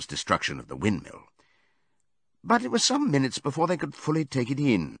Snowball's destruction of the windmill. But it was some minutes before they could fully take it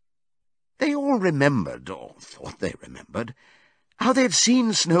in. They all remembered, or thought they remembered, how they had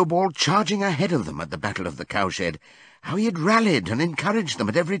seen Snowball charging ahead of them at the Battle of the Cowshed, how he had rallied and encouraged them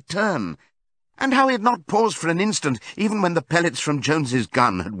at every turn, and how he had not paused for an instant, even when the pellets from Jones's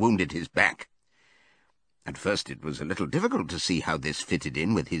gun had wounded his back. At first it was a little difficult to see how this fitted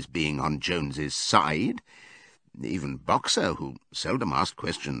in with his being on Jones's side. Even Boxer, who seldom asked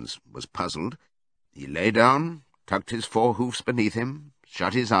questions, was puzzled. He lay down, tucked his 4 hoofs beneath him,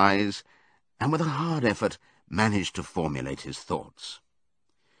 shut his eyes, and with a hard effort managed to formulate his thoughts.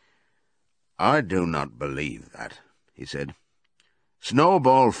 "I do not believe that," he said.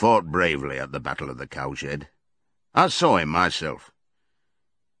 Snowball fought bravely at the Battle of the Cowshed. I saw him myself.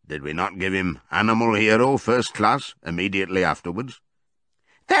 Did we not give him Animal Hero First Class immediately afterwards?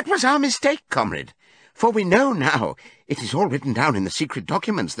 That was our mistake, comrade. For we know now, it is all written down in the secret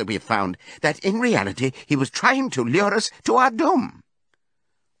documents that we have found, that in reality he was trying to lure us to our doom.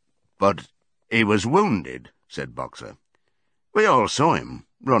 But he was wounded, said Boxer. We all saw him,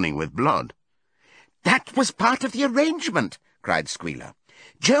 running with blood. That was part of the arrangement, cried Squealer.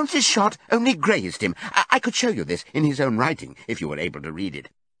 Jones's shot only grazed him. I could show you this in his own writing, if you were able to read it.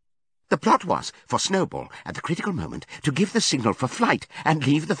 The plot was for Snowball, at the critical moment, to give the signal for flight and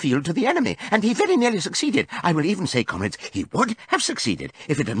leave the field to the enemy, and he very nearly succeeded. I will even say, comrades, he would have succeeded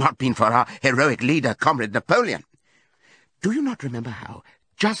if it had not been for our heroic leader, Comrade Napoleon. Do you not remember how,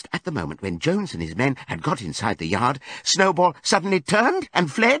 just at the moment when Jones and his men had got inside the yard, Snowball suddenly turned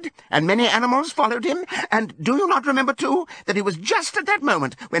and fled, and many animals followed him? And do you not remember, too, that it was just at that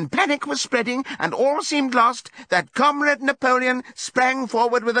moment, when panic was spreading and all seemed lost, that Comrade Napoleon sprang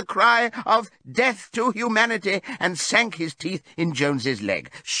forward with a cry of "Death to humanity!" and sank his teeth in Jones's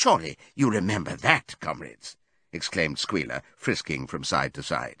leg? Surely you remember that, comrades, exclaimed Squealer, frisking from side to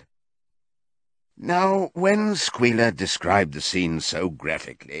side. Now, when Squealer described the scene so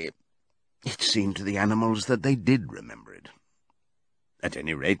graphically, it seemed to the animals that they did remember it. At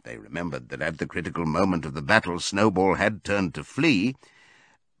any rate, they remembered that at the critical moment of the battle Snowball had turned to flee,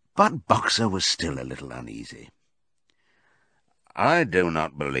 but Boxer was still a little uneasy. I do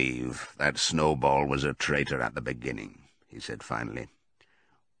not believe that Snowball was a traitor at the beginning, he said finally.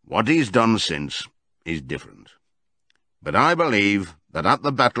 What he's done since is different. But I believe that at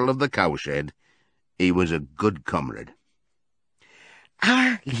the Battle of the Cowshed he was a good comrade.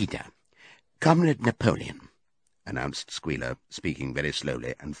 Our leader, Comrade Napoleon, announced Squealer, speaking very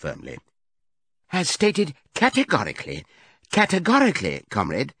slowly and firmly, has stated categorically,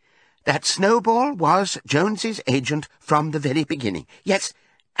 comrade, that Snowball was Jones's agent from the very beginning. Yes,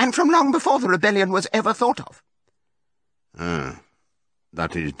 and from long before the rebellion was ever thought of. Ah,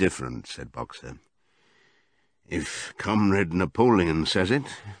 that is different, said Boxer. If Comrade Napoleon says it,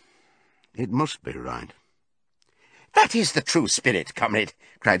 it must be right. That is the true spirit, comrade,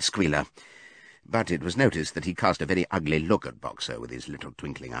 cried Squealer. But it was noticed that he cast a very ugly look at Boxer with his little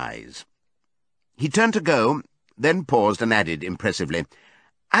twinkling eyes. He turned to go, then paused and added impressively,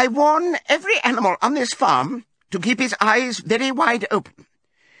 I warn every animal on this farm to keep his eyes very wide open,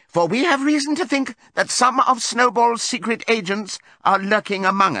 for we have reason to think that some of Snowball's secret agents are lurking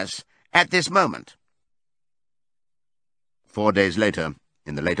among us at this moment. 4 days later,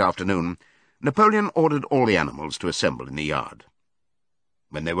 in the late afternoon, Napoleon ordered all the animals to assemble in the yard.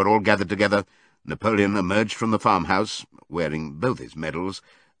 When they were all gathered together, Napoleon emerged from the farmhouse, wearing both his medals,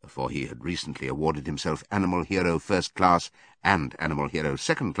 for he had recently awarded himself Animal Hero First Class and Animal Hero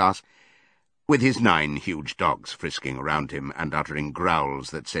Second Class, with his 9 huge dogs frisking around him and uttering growls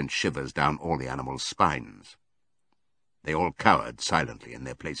that sent shivers down all the animals' spines. They all cowered silently in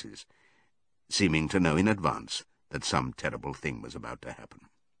their places, seeming to know in advance that some terrible thing was about to happen.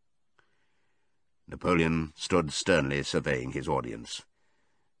 Napoleon stood sternly surveying his audience.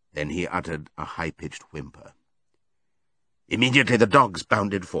 Then he uttered a high-pitched whimper. Immediately the dogs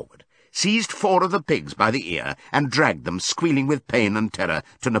bounded forward, seized 4 of the pigs by the ear, and dragged them, squealing with pain and terror,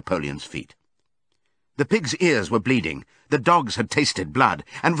 to Napoleon's feet. The pigs' ears were bleeding, the dogs had tasted blood,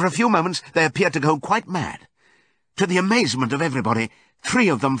 and for a few moments they appeared to go quite mad. To the amazement of everybody, 3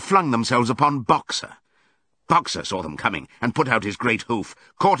 of them flung themselves upon Boxer. Boxer saw them coming, and put out his great hoof,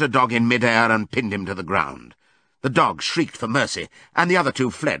 caught a dog in mid-air, and pinned him to the ground. The dog shrieked for mercy, and the other 2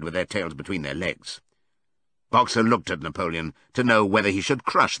 fled with their tails between their legs. Boxer looked at Napoleon to know whether he should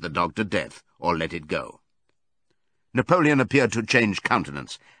crush the dog to death or let it go. Napoleon appeared to change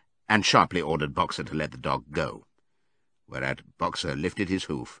countenance, and sharply ordered Boxer to let the dog go, whereat Boxer lifted his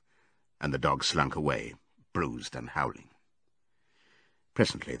hoof, and the dog slunk away, bruised and howling.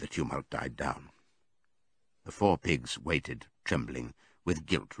 Presently the tumult died down. The 4 pigs waited, trembling, with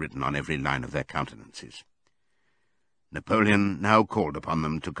guilt written on every line of their countenances. Napoleon now called upon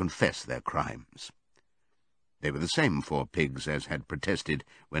them to confess their crimes. They were the same 4 pigs as had protested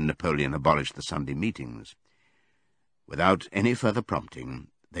when Napoleon abolished the Sunday meetings. Without any further prompting,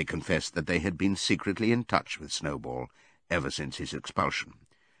 they confessed that they had been secretly in touch with Snowball ever since his expulsion,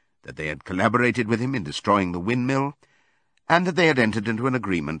 that they had collaborated with him in destroying the windmill, and that they had entered into an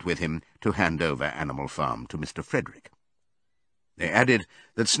agreement with him to hand over Animal Farm to Mr. Frederick. They added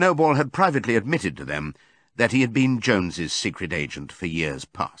that Snowball had privately admitted to them that he had been Jones's secret agent for years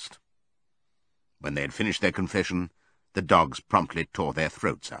past. When they had finished their confession, the dogs promptly tore their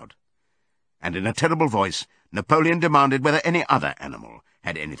throats out, and in a terrible voice Napoleon demanded whether any other animal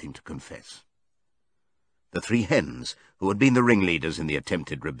had anything to confess. The 3 hens, who had been the ringleaders in the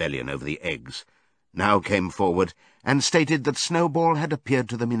attempted rebellion over the eggs, now came forward and stated that Snowball had appeared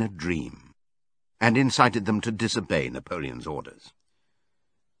to them in a dream, and incited them to disobey Napoleon's orders.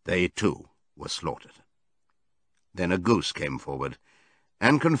 They, too, were slaughtered. Then a goose came forward,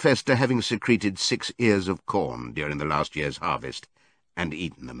 and confessed to having secreted 6 ears of corn during the last year's harvest, and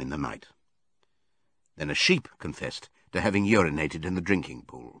eaten them in the night. Then a sheep confessed to having urinated in the drinking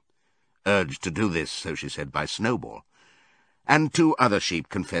pool, urged to do this, so she said, by Snowball, and 2 other sheep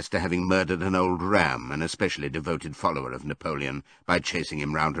confessed to having murdered an old ram, an especially devoted follower of Napoleon, by chasing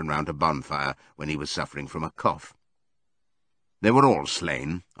him round and round a bonfire when he was suffering from a cough. They were all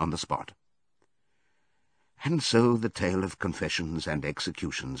slain on the spot. And so the tale of confessions and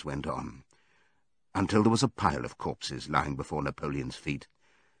executions went on, until there was a pile of corpses lying before Napoleon's feet,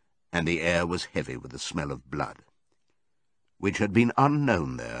 and the air was heavy with the smell of blood, which had been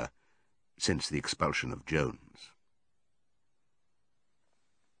unknown there since the expulsion of Jones.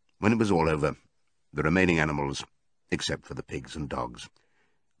 When it was all over, the remaining animals, except for the pigs and dogs,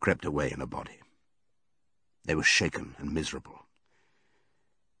 crept away in a body. They were shaken and miserable.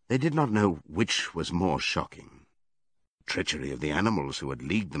 They did not know which was more shocking, treachery of the animals who had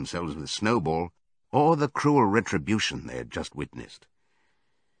leagued themselves with Snowball, or the cruel retribution they had just witnessed.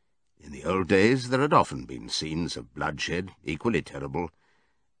 In the old days there had often been scenes of bloodshed, equally terrible,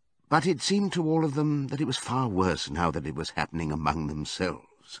 but it seemed to all of them that it was far worse now that it was happening among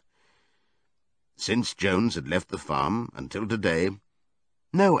themselves. Since Jones had left the farm until today,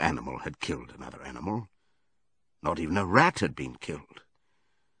 no animal had killed another animal. Not even a rat had been killed.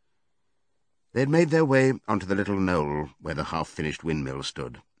 They had made their way onto the little knoll where the half-finished windmill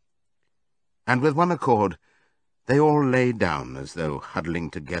stood, and with one accord they all lay down as though huddling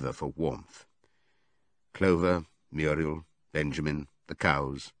together for warmth. Clover, Muriel, Benjamin, the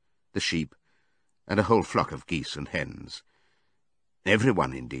cows, the sheep, and a whole flock of geese and hens.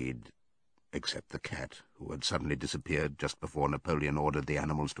 Everyone, indeed, except the cat, who had suddenly disappeared just before Napoleon ordered the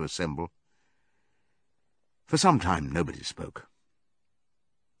animals to assemble. For some time nobody spoke.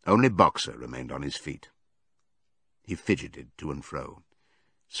 Only Boxer remained on his feet. He fidgeted to and fro,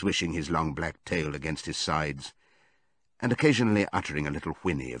 swishing his long black tail against his sides, and occasionally uttering a little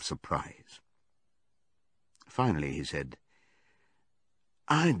whinny of surprise. Finally he said,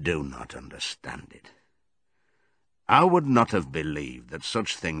 "I do not understand it. I would not have believed that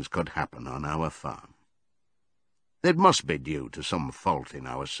such things could happen on our farm. It must be due to some fault in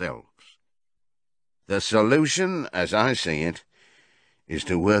ourselves. The solution, as I see it, is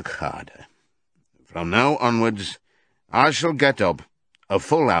to work harder. From now onwards, I shall get up a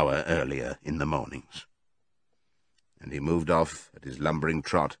full hour earlier in the mornings." And he moved off at his lumbering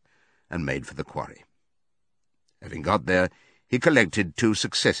trot and made for the quarry. Having got there, he collected 2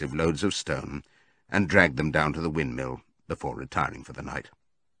 successive loads of stone and dragged them down to the windmill before retiring for the night.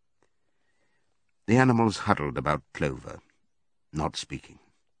 The animals huddled about Clover, not speaking.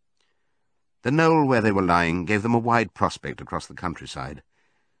 The knoll where they were lying gave them a wide prospect across the countryside.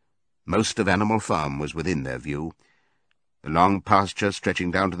 Most of Animal Farm was within their view, the long pasture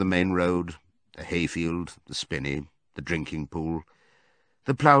stretching down to the main road, the hayfield, the spinney, the drinking pool,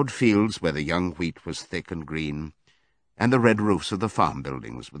 the ploughed fields where the young wheat was thick and green, and the red roofs of the farm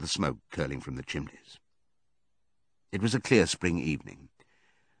buildings with the smoke curling from the chimneys. It was a clear spring evening.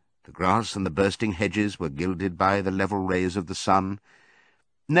 The grass and the bursting hedges were gilded by the level rays of the sun.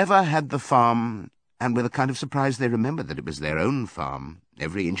 Never had the farm, and with a kind of surprise they remembered that it was their own farm,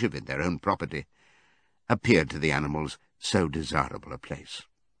 every inch of it their own property, appeared to the animals so desirable a place.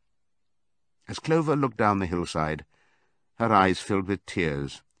 As Clover looked down the hillside, her eyes filled with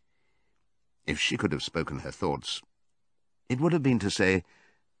tears. If she could have spoken her thoughts, it would have been to say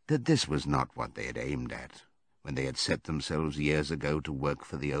that this was not what they had aimed at when they had set themselves years ago to work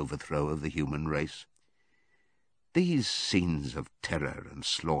for the overthrow of the human race. These scenes of terror and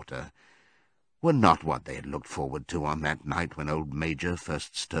slaughter were not what they had looked forward to on that night when old Major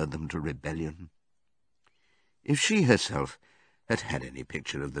first stirred them to rebellion. If she herself had had any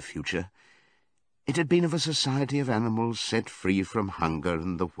picture of the future, it had been of a society of animals set free from hunger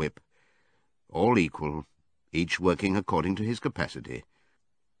and the whip, all equal, each working according to his capacity,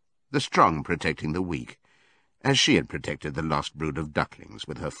 the strong protecting the weak, as she had protected the lost brood of ducklings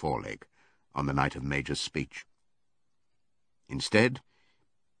with her foreleg on the night of Major's speech. Instead,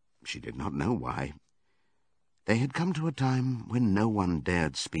 she did not know why, they had come to a time when no one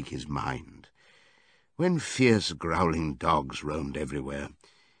dared speak his mind, when fierce growling dogs roamed everywhere,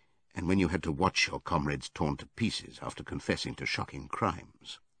 and when you had to watch your comrades torn to pieces after confessing to shocking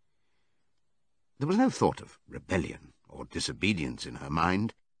crimes. There was no thought of rebellion or disobedience in her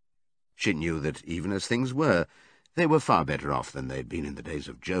mind. She knew that, even as things were, they were far better off than they had been in the days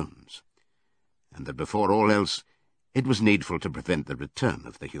of Jones, and that before all else it was needful to prevent the return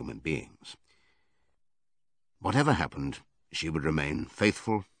of the human beings. Whatever happened, she would remain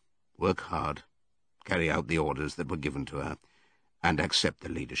faithful, work hard, carry out the orders that were given to her, and accept the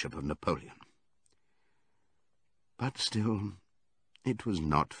leadership of Napoleon. But still, it was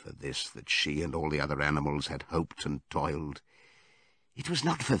not for this that she and all the other animals had hoped and toiled. It was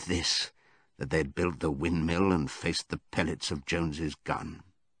not for this that they had built the windmill and faced the pellets of Jones's gun.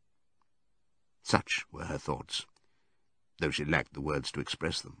 Such were her thoughts, though she lacked the words to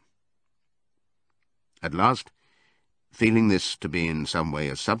express them. At last, feeling this to be in some way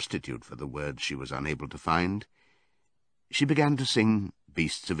a substitute for the words she was unable to find, she began to sing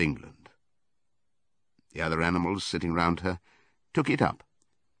Beasts of England. The other animals sitting round her took it up,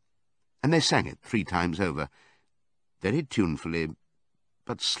 and they sang it 3 times over, very tunefully,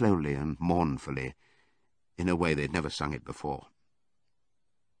 but slowly and mournfully, in a way they'd never sung it before.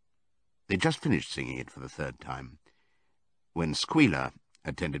 They'd just finished singing it for the 3rd time, when Squealer,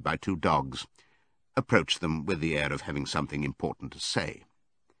 attended by 2 dogs, approached them with the air of having something important to say.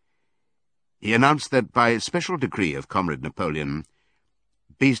 He announced that by special decree of Comrade Napoleon,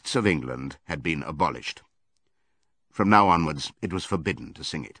 Beasts of England had been abolished. From now onwards it was forbidden to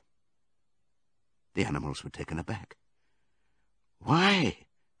sing it. The animals were taken aback. "Why?"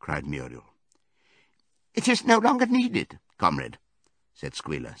 cried Muriel. "It is no longer needed, comrade," said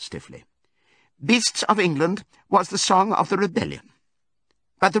Squealer stiffly. "Beasts of England was the song of the rebellion.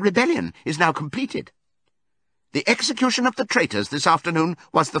 But the rebellion is now completed. The execution of the traitors this afternoon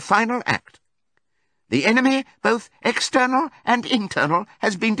was the final act. The enemy, both external and internal,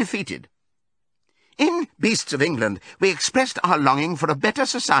 has been defeated. In Beasts of England we expressed our longing for a better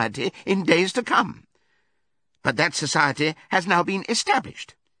society in days to come. But that society has now been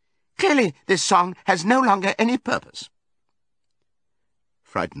established. Clearly this song has no longer any purpose."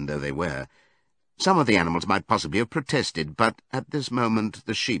 Frightened though they were, some of the animals might possibly have protested, but at this moment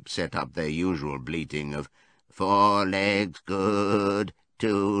the sheep set up their usual bleating of 4 legs good,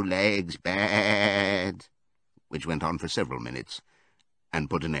 2 legs bad, which went on for several minutes, and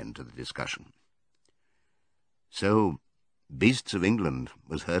put an end to the discussion. So Beasts of England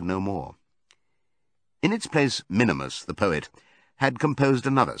was heard no more. In its place, Minimus, the poet, had composed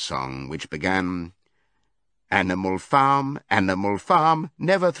another song, which began, Animal farm,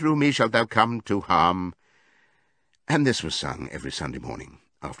 never through me shalt thou come to harm, and this was sung every Sunday morning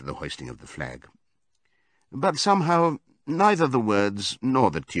after the hoisting of the flag. But somehow neither the words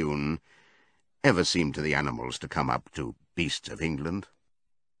nor the tune ever seemed to the animals to come up to Beasts of England.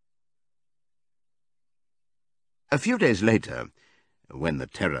 A few days later, when the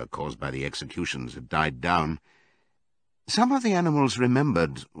terror caused by the executions had died down, some of the animals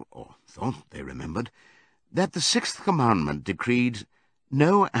remembered, or thought they remembered, that the 6th commandment decreed,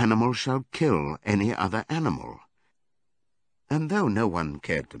 "No animal shall kill any other animal." And though no one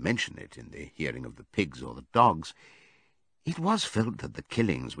cared to mention it in the hearing of the pigs or the dogs, it was felt that the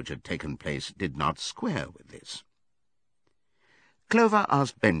killings which had taken place did not square with this. Clover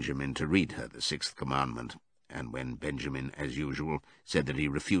asked Benjamin to read her the 6th commandment, and when Benjamin, as usual, said that he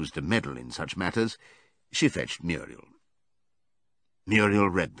refused to meddle in such matters, she fetched Muriel. Muriel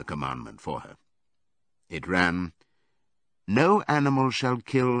read the commandment for her. It ran, "No animal shall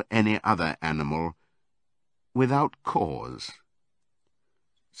kill any other animal without cause."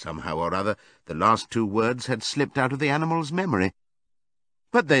 Somehow or other, the last 2 words had slipped out of the animals' memory,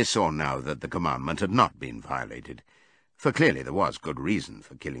 but they saw now that the commandment had not been violated, for clearly there was good reason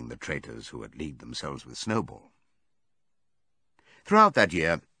for killing the traitors who had leagued themselves with Snowball. Throughout that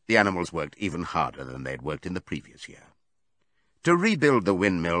year, the animals worked even harder than they had worked in the previous year. To rebuild the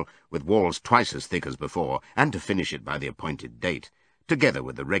windmill with walls twice as thick as before, and to finish it by the appointed date, together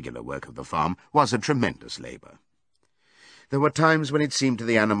with the regular work of the farm, was a tremendous labour. There were times when it seemed to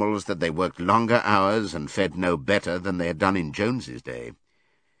the animals that they worked longer hours and fed no better than they had done in Jones's day.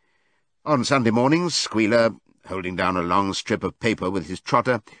 On Sunday mornings, Squealer, holding down a long strip of paper with his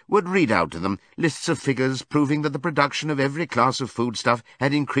trotter, would read out to them lists of figures proving that the production of every class of foodstuff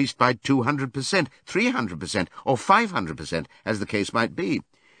had increased by 200%, 300%, or 500%, as the case might be.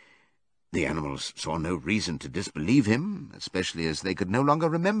 The animals saw no reason to disbelieve him, especially as they could no longer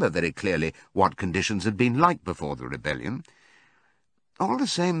remember very clearly what conditions had been like before the rebellion. All the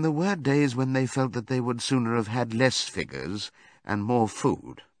same, there were days when they felt that they would sooner have had less figures and more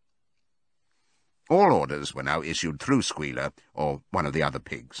food. All orders were now issued through Squealer or one of the other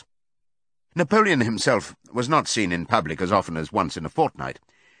pigs. Napoleon himself was not seen in public as often as once in a fortnight.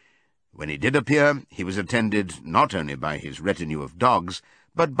 When he did appear, he was attended not only by his retinue of dogs,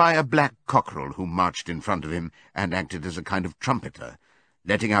 but by a black cockerel who marched in front of him and acted as a kind of trumpeter,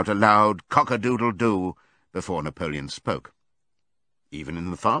 letting out a loud cock-a-doodle-doo before Napoleon spoke. Even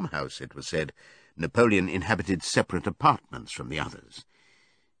in the farmhouse, it was said, Napoleon inhabited separate apartments from the others.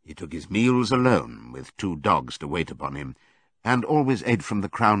 He took his meals alone, with 2 dogs to wait upon him, and always ate from the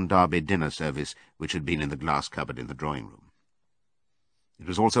Crown Derby dinner service which had been in the glass cupboard in the drawing-room. It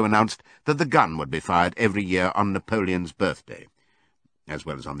was also announced that the gun would be fired every year on Napoleon's birthday, as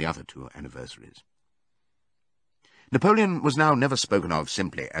well as on the other 2 anniversaries. Napoleon was now never spoken of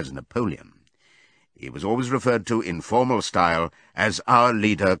simply as Napoleon. He was always referred to in formal style as our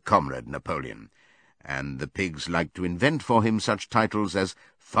leader, Comrade Napoleon, and the pigs liked to invent for him such titles as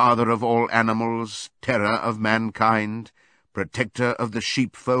Father of all animals, Terror of mankind, Protector of the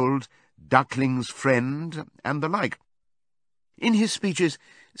sheepfold, Duckling's friend, and the like. In his speeches,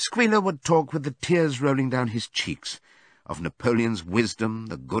 Squealer would talk with the tears rolling down his cheeks, of Napoleon's wisdom,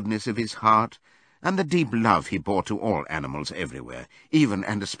 the goodness of his heart, and the deep love he bore to all animals everywhere, even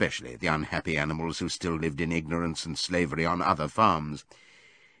and especially the unhappy animals who still lived in ignorance and slavery on other farms.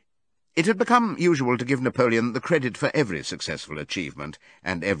 It had become usual to give Napoleon the credit for every successful achievement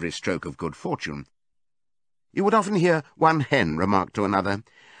and every stroke of good fortune. You would often hear one hen remark to another,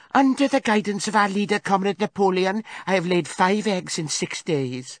 "Under the guidance of our leader, Comrade Napoleon, I have laid 5 eggs in 6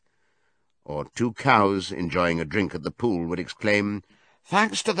 days." Or 2 cows, enjoying a drink at the pool, would exclaim,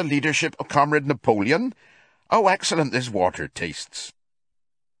 "Thanks to the leadership of Comrade Napoleon, how excellent this water tastes."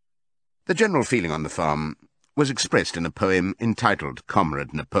 The general feeling on the farm was expressed in a poem entitled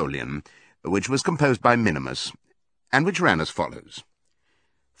Comrade Napoleon, which was composed by Minimus, and which ran as follows.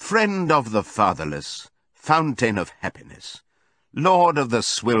 Friend of the fatherless, fountain of happiness, Lord of the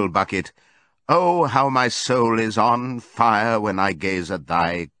swill bucket, oh, how my soul is on fire when I gaze at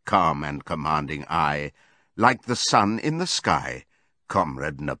thy calm and commanding eye, like the sun in the sky,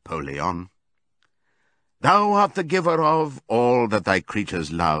 Comrade Napoleon. Thou art the giver of all that thy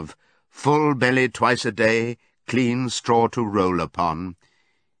creatures love, full belly 2 a day, clean straw to roll upon.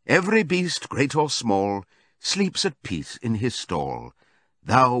 Every beast, great or small, sleeps at peace in his stall.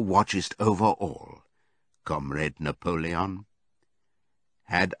 Thou watchest over all, Comrade Napoleon.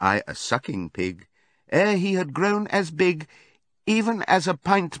 Had I a sucking pig, ere he had grown as big, even as a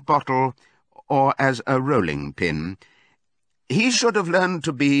pint bottle or as a rolling pin, he should have learned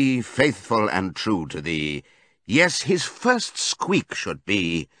to be faithful and true to thee. Yes, his first squeak should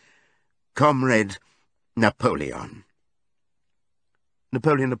be, Comrade Napoleon.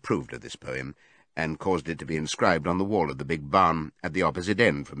 Napoleon approved of this poem, and caused it to be inscribed on the wall of the big barn at the opposite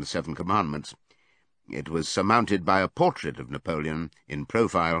end from the 7 Commandments. It was surmounted by a portrait of Napoleon in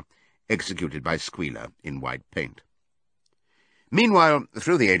profile, executed by Squealer in white paint. Meanwhile,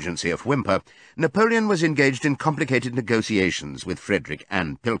 through the agency of Whymper, Napoleon was engaged in complicated negotiations with Frederick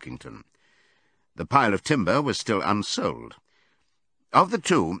and Pilkington. The pile of timber was still unsold. Of the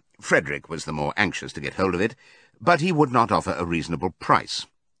 2, Frederick was the more anxious to get hold of it, but he would not offer a reasonable price.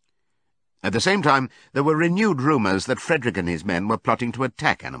 At the same time, there were renewed rumours that Frederick and his men were plotting to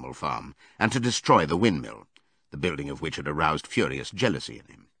attack Animal Farm and to destroy the windmill, the building of which had aroused furious jealousy in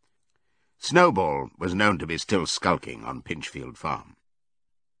him. Snowball was known to be still skulking on Pinchfield Farm.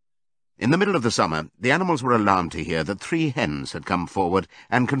 In the middle of the summer, the animals were alarmed to hear that 3 hens had come forward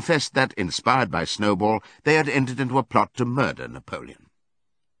and confessed that, inspired by Snowball, they had entered into a plot to murder Napoleon.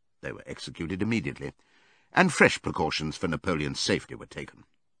 They were executed immediately, and fresh precautions for Napoleon's safety were taken.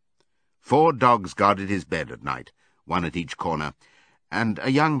 4 dogs guarded his bed at night, 1 at each corner, and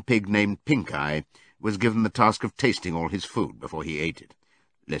a young pig named Pink-Eye was given the task of tasting all his food before he ate it,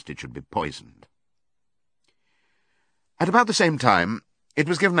 lest it should be poisoned. At about the same time, it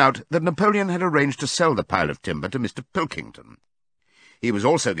was given out that Napoleon had arranged to sell the pile of timber to Mr. Pilkington. He was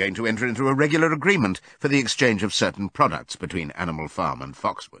also going to enter into a regular agreement for the exchange of certain products between Animal Farm and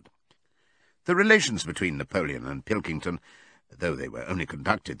Foxwood. The relations between Napoleon and Pilkington, though they were only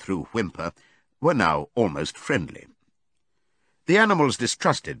conducted through Whymper, were now almost friendly. The animals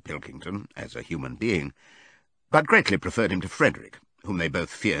distrusted Pilkington as a human being, but greatly preferred him to Frederick, whom they both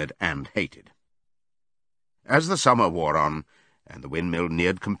feared and hated. As the summer wore on, and the windmill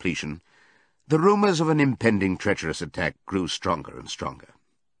neared completion, the rumours of an impending treacherous attack grew stronger and stronger.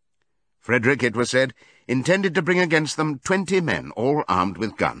 Frederick, it was said, intended to bring against them 20 men, all armed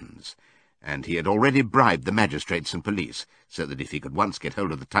with guns, and he had already bribed the magistrates and police, so that if he could once get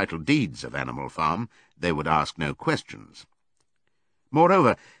hold of the title deeds of Animal Farm, they would ask no questions.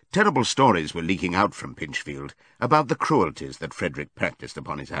 Moreover, terrible stories were leaking out from Pinchfield about the cruelties that Frederick practised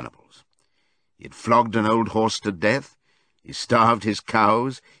upon his animals. He had flogged an old horse to death, He starved his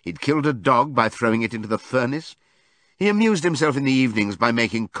cows, he'd killed a dog by throwing it into the furnace. He amused himself in the evenings by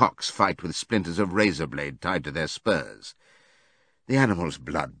making cocks fight with splinters of razor blade tied to their spurs. The animals'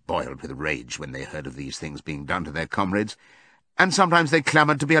 blood boiled with rage when they heard of these things being done to their comrades, and sometimes they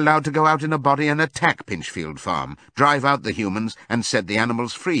clamoured to be allowed to go out in a body and attack Pinchfield Farm, drive out the humans, and set the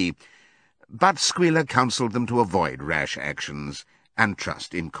animals free. But Squealer counselled them to avoid rash actions and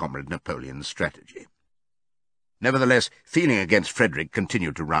trust in Comrade Napoleon's strategy. Nevertheless, feeling against Frederick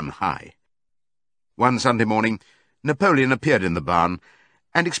continued to run high. One Sunday morning, Napoleon appeared in the barn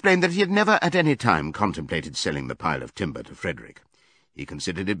and explained that he had never at any time contemplated selling the pile of timber to Frederick. He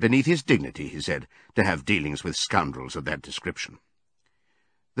considered it beneath his dignity, he said, to have dealings with scoundrels of that description.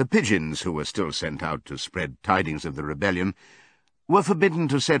 The pigeons, who were still sent out to spread tidings of the rebellion, were forbidden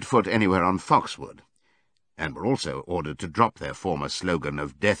to set foot anywhere on Foxwood, and were also ordered to drop their former slogan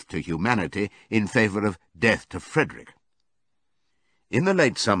of death to humanity in favour of death to Frederick. In the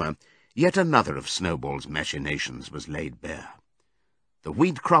late summer, yet another of Snowball's machinations was laid bare. The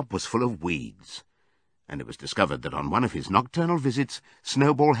wheat crop was full of weeds, and it was discovered that on one of his nocturnal visits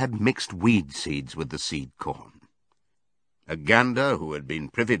Snowball had mixed weed seeds with the seed corn. A gander, who had been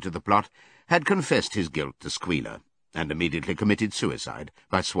privy to the plot, had confessed his guilt to Squealer, and immediately committed suicide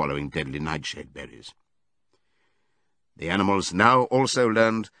by swallowing deadly nightshade berries. The animals now also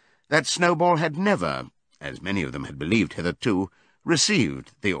learned that Snowball had never, as many of them had believed hitherto,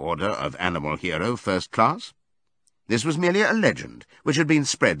 received the Order of Animal Hero First Class. This was merely a legend, which had been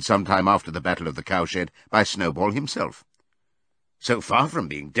spread some time after the Battle of the Cowshed by Snowball himself. So far from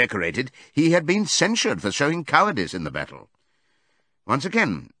being decorated, he had been censured for showing cowardice in the battle. Once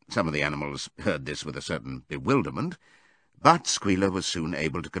again, some of the animals heard this with a certain bewilderment, but Squealer was soon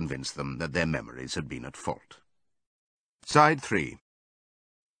able to convince them that their memories had been at fault. Side 3.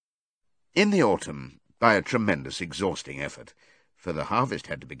 In the autumn, by a tremendous, exhausting effort, for the harvest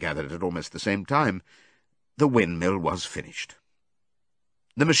had to be gathered at almost the same time, the windmill was finished.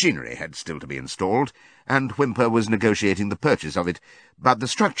 The machinery had still to be installed, and Whymper was negotiating the purchase of it, but the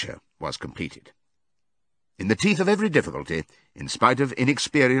structure was completed. In the teeth of every difficulty, in spite of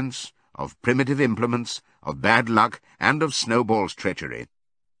inexperience, of primitive implements, of bad luck, and of Snowball's treachery,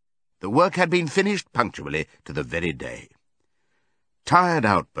 the work had been finished punctually to the very day. Tired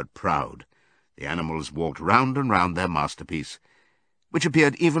out but proud, the animals walked round and round their masterpiece, which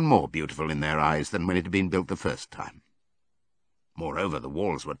appeared even more beautiful in their eyes than when it had been built the first time. Moreover, the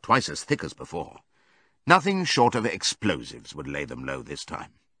walls were twice as thick as before. Nothing short of explosives would lay them low this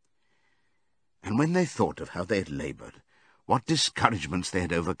time. And when they thought of how they had laboured, what discouragements they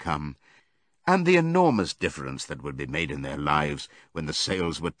had overcome, and the enormous difference that would be made in their lives when the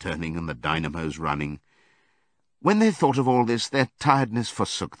sails were turning and the dynamos running, when they thought of all this, their tiredness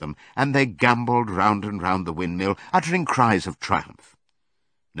forsook them, and they gambolled round and round the windmill, uttering cries of triumph.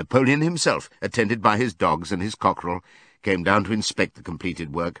 Napoleon himself, attended by his dogs and his cockerel, came down to inspect the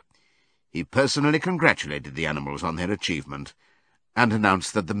completed work. He personally congratulated the animals on their achievement, and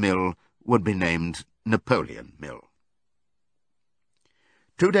announced that the mill would be named Napoleon Mill.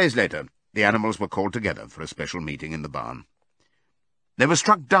 2 days later, the animals were called together for a special meeting in the barn. They were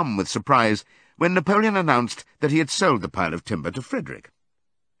struck dumb with surprise when Napoleon announced that he had sold the pile of timber to Frederick.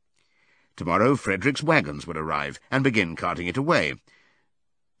 Tomorrow Frederick's wagons would arrive and begin carting it away.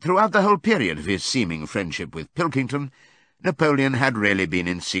 Throughout the whole period of his seeming friendship with Pilkington, Napoleon had really been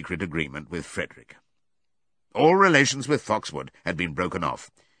in secret agreement with Frederick. All relations with Foxwood had been broken off.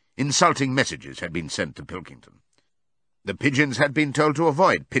 Insulting messages had been sent to Pilkington. The pigeons had been told to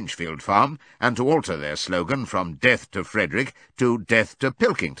avoid Pinchfield Farm and to alter their slogan from Death to Frederick to Death to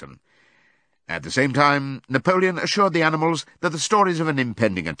Pilkington. At the same time, Napoleon assured the animals that the stories of an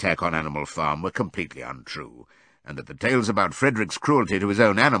impending attack on Animal Farm were completely untrue, and that the tales about Frederick's cruelty to his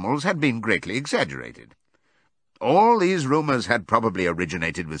own animals had been greatly exaggerated. All these rumours had probably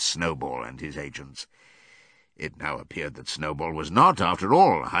originated with Snowball and his agents. It now appeared that Snowball was not, after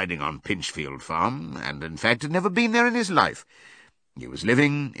all, hiding on Pinchfield Farm, and in fact had never been there in his life. He was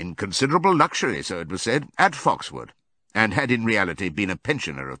living, in considerable luxury, so it was said, at Foxwood, and had in reality been a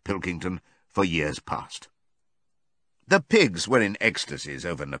pensioner of Pilkington for years past. The pigs were in ecstasies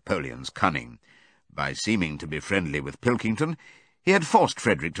over Napoleon's cunning. By seeming to be friendly with Pilkington, he had forced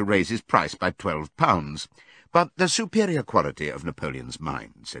Frederick to raise his price by £12, but the superior quality of Napoleon's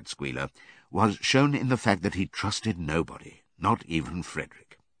mind, said Squealer, was shown in the fact that he trusted nobody, not even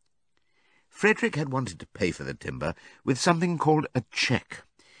Frederick. Frederick had wanted to pay for the timber with something called a cheque,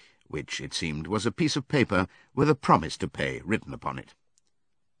 which, it seemed, was a piece of paper with a promise to pay written upon it.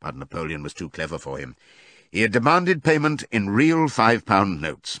 But Napoleon was too clever for him. He had demanded payment in real £5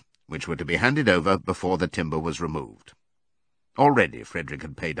 notes, which were to be handed over before the timber was removed. Already Frederick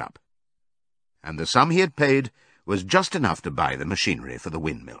had paid up, and the sum he had paid was just enough to buy the machinery for the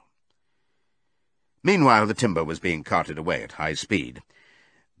windmill. Meanwhile, the timber was being carted away at high speed.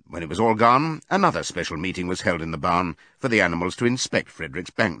 When it was all gone, another special meeting was held in the barn for the animals to inspect Frederick's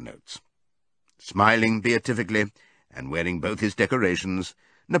banknotes. Smiling beatifically, and wearing both his decorations,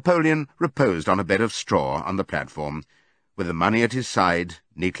 Napoleon reposed on a bed of straw on the platform, with the money at his side,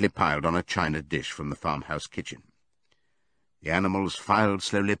 neatly piled on a china dish from the farmhouse kitchen. The animals filed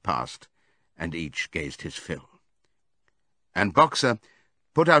slowly past, and each gazed his fill. And Boxer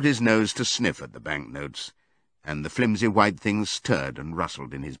put out his nose to sniff at the banknotes, and the flimsy white things stirred and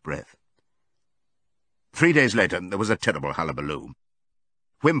rustled in his breath. 3 days later there was a terrible hullabaloo.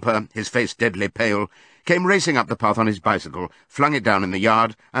 Whymper, his face deadly pale, came racing up the path on his bicycle, flung it down in the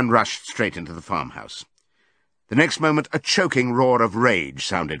yard, and rushed straight into the farmhouse. The next moment a choking roar of rage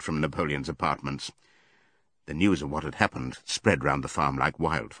sounded from Napoleon's apartments. The news of what had happened spread round the farm like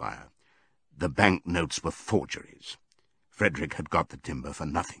wildfire. The banknotes were forgeries. Frederick had got the timber for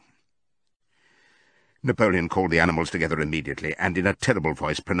nothing. Napoleon called the animals together immediately, and in a terrible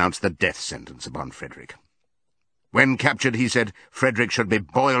voice pronounced the death sentence upon Frederick. When captured, he said, Frederick should be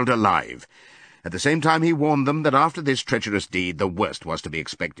boiled alive. At the same time he warned them that after this treacherous deed the worst was to be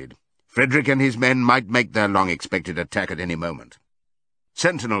expected. Frederick and his men might make their long-expected attack at any moment.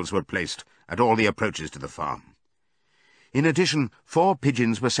 Sentinels were placed at all the approaches to the farm. In addition, 4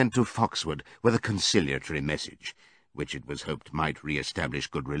 pigeons were sent to Foxwood with a conciliatory message, which it was hoped might re-establish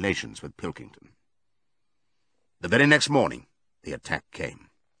good relations with Pilkington. The very next morning the attack came.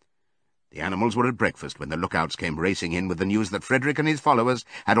 The animals were at breakfast when the lookouts came racing in with the news that Frederick and his followers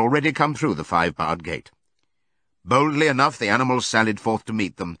had already come through the 5-barred gate. Boldly enough the animals sallied forth to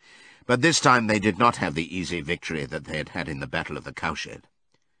meet them, but this time they did not have the easy victory that they had had in the Battle of the Cowshed.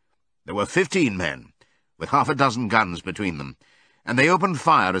 There were 15 men, with half a dozen guns between them, and they opened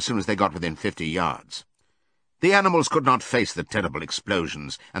fire as soon as they got within 50 yards. The animals could not face the terrible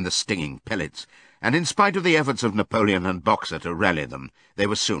explosions and the stinging pellets, and in spite of the efforts of Napoleon and Boxer to rally them, they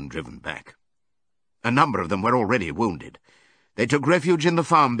were soon driven back. A number of them were already wounded. They took refuge in the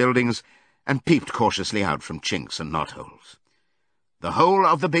farm buildings and peeped cautiously out from chinks and knotholes. The whole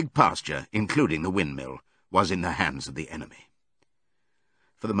of the big pasture, including the windmill, was in the hands of the enemy.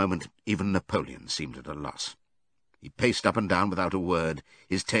 For the moment, even Napoleon seemed at a loss. He paced up and down without a word,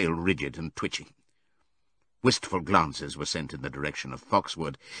 his tail rigid and twitching. Wistful glances were sent in the direction of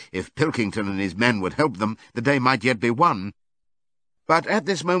Foxwood. If Pilkington and his men would help them, the day might yet be won. But at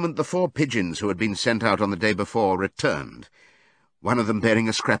this moment the 4 pigeons who had been sent out on the day before returned, one of them bearing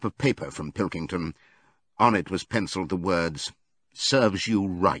a scrap of paper from Pilkington. On it was penciled the words, "Serves you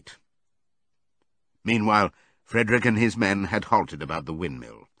right." Meanwhile, Frederick and his men had halted about the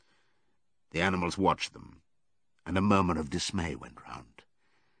windmill. The animals watched them, and a murmur of dismay went round.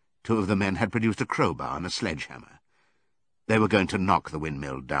 2 of the men had produced a crowbar and a sledgehammer. They were going to knock the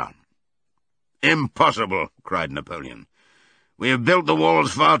windmill down. "Impossible!" cried Napoleon. "We have built the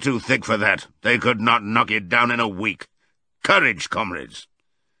walls far too thick for that. They could not knock it down in a week. Courage, comrades!"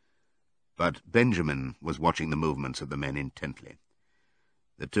 But Benjamin was watching the movements of the men intently.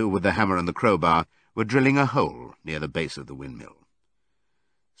 The 2 with the hammer and the crowbar were drilling a hole near the base of the windmill.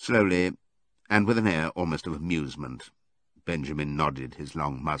 Slowly, and with an air almost of amusement, Benjamin nodded his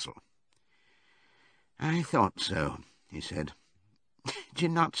long muzzle. "I thought so," he said. "Do you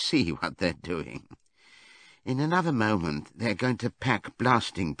not see what they're doing? In another moment they're going to pack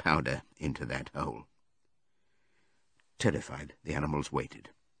blasting powder into that hole." Terrified, the animals waited.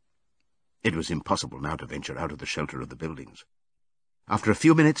 It was impossible now to venture out of the shelter of the buildings. After a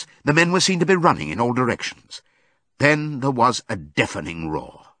few minutes, the men were seen to be running in all directions. Then there was a deafening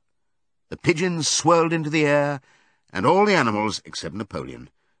roar. The pigeons swirled into the air, and all the animals, except Napoleon,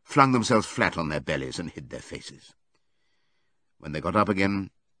 flung themselves flat on their bellies and hid their faces. When they got up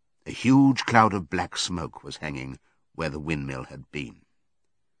again, a huge cloud of black smoke was hanging where the windmill had been.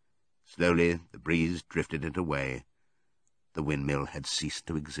 Slowly the breeze drifted it away. The windmill had ceased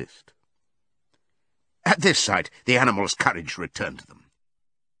to exist. At this sight, the animals' courage returned to them.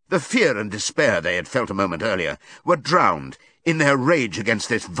 The fear and despair they had felt a moment earlier were drowned in their rage against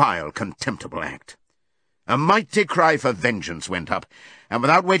this vile, contemptible act. A mighty cry for vengeance went up, and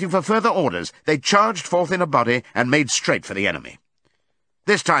without waiting for further orders, they charged forth in a body and made straight for the enemy.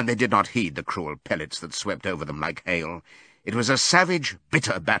 This time they did not heed the cruel pellets that swept over them like hail. It was a savage,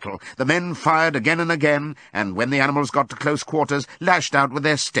 bitter battle. The men fired again and again, and when the animals got to close quarters, lashed out with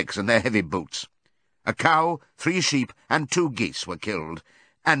their sticks and their heavy boots. A cow, 3 sheep, and 2 geese were killed,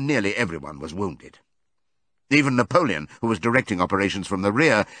 and nearly everyone was wounded. Even Napoleon, who was directing operations from the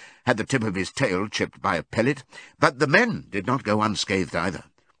rear, had the tip of his tail chipped by a pellet, but the men did not go unscathed either.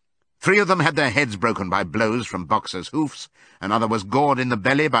 3 of them had their heads broken by blows from Boxer's hoofs, another was gored in the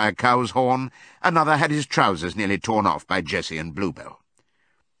belly by a cow's horn, another had his trousers nearly torn off by Jessie and Bluebell.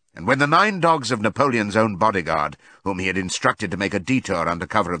 And when the 9 dogs of Napoleon's own bodyguard, whom he had instructed to make a detour under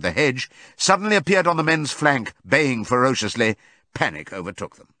cover of the hedge, suddenly appeared on the men's flank, baying ferociously, panic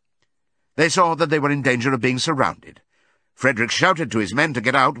overtook them. They saw that they were in danger of being surrounded. Frederick shouted to his men to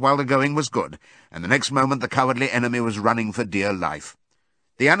get out while the going was good, and the next moment the cowardly enemy was running for dear life.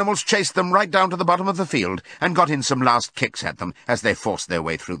 The animals chased them right down to the bottom of the field and got in some last kicks at them as they forced their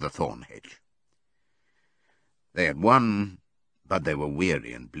way through the thorn hedge. They had won, but they were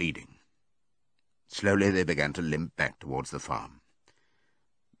weary and bleeding. Slowly they began to limp back towards the farm.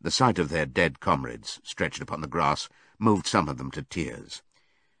 The sight of their dead comrades, stretched upon the grass, moved some of them to tears.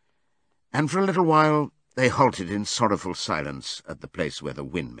 And for a little while they halted in sorrowful silence at the place where the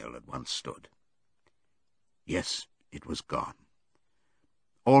windmill had once stood. Yes, it was gone.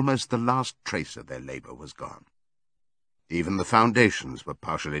 Almost the last trace of their labour was gone. Even the foundations were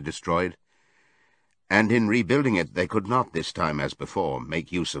partially destroyed, and in rebuilding it they could not this time, as before,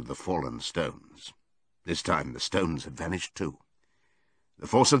 make use of the fallen stones. This time the stones had vanished too. The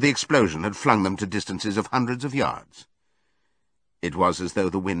force of the explosion had flung them to distances of hundreds of yards. It was as though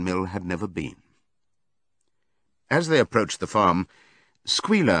the windmill had never been. As they approached the farm,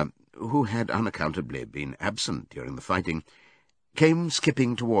 Squealer, who had unaccountably been absent during the fighting, came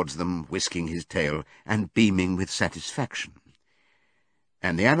skipping towards them, whisking his tail and beaming with satisfaction.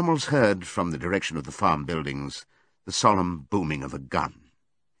 And the animals heard, from the direction of the farm buildings, the solemn booming of a gun.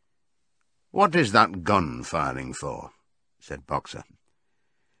 "What is that gun firing for?" said Boxer.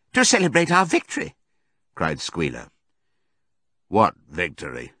 "To celebrate our victory," cried Squealer. "What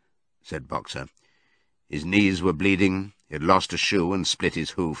victory?" said Boxer. His knees were bleeding, he had lost a shoe and split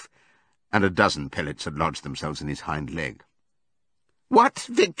his hoof, and a dozen pellets had lodged themselves in his hind leg. "What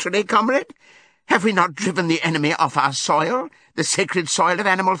victory, comrade? Have we not driven the enemy off our soil, the sacred soil of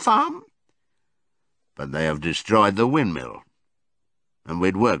Animal Farm?" "But they have destroyed the windmill, and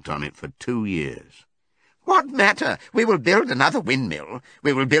we'd worked on it for 2 years. "What matter? We will build another windmill.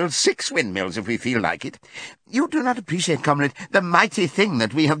 We will build 6 windmills if we feel like it. You do not appreciate, comrade, the mighty thing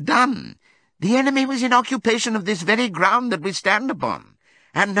that we have done. The enemy was in occupation of this very ground that we stand upon,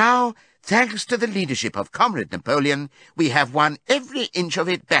 and now, thanks to the leadership of Comrade Napoleon, we have won every inch of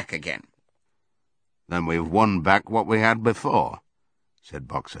it back again." "Then we've won back what we had before," said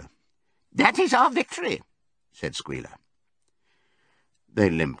Boxer. "That is our victory," said Squealer. They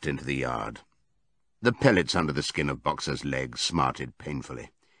limped into the yard. The pellets under the skin of Boxer's leg smarted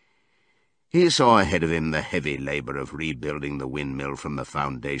painfully. He saw ahead of him the heavy labour of rebuilding the windmill from the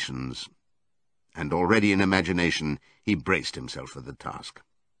foundations, and already in imagination he braced himself for the task.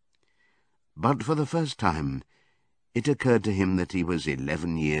 But for the first time it occurred to him that he was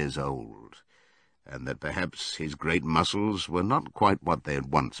 11 years old, and that perhaps his great muscles were not quite what they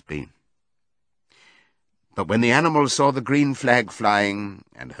had once been. But when the animals saw the green flag flying,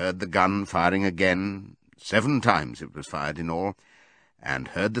 and heard the gun firing again, 7 times it was fired in all, and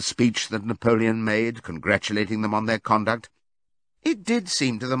heard the speech that Napoleon made, congratulating them on their conduct, it did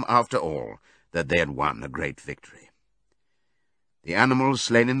seem to them, after all, that they had won a great victory. The animals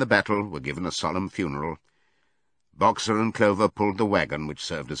slain in the battle were given a solemn funeral. Boxer and Clover pulled the wagon which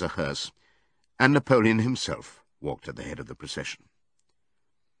served as a hearse, and Napoleon himself walked at the head of the procession.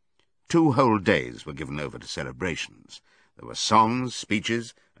 2 whole days were given over to celebrations. There were songs,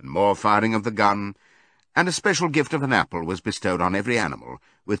 speeches, and more firing of the gun, and a special gift of an apple was bestowed on every animal,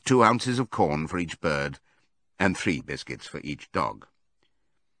 with 2 ounces of corn for each bird, and 3 biscuits for each dog.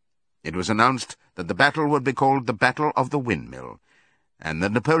 It was announced that the battle would be called the Battle of the Windmill, and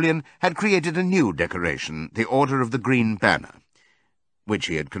that Napoleon had created a new decoration, the Order of the Green Banner, which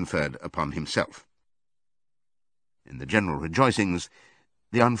he had conferred upon himself. In the general rejoicings,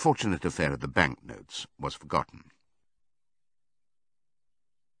 the unfortunate affair of the banknotes was forgotten.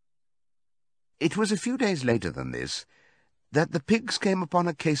 It was a few days later than this that the pigs came upon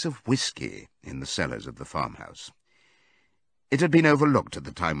a case of whisky in the cellars of the farmhouse. It had been overlooked at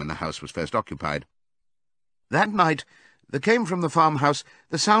the time when the house was first occupied. That night there came from the farmhouse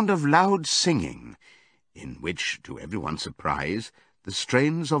the sound of loud singing, in which, to everyone's surprise, the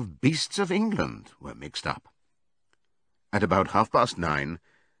strains of Beasts of England were mixed up. At about 9:30,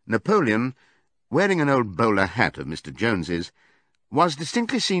 Napoleon, wearing an old bowler hat of Mr. Jones's, was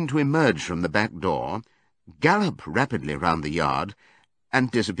distinctly seen to emerge from the back door, gallop rapidly round the yard, and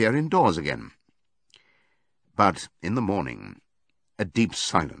disappear indoors again. But in the morning a deep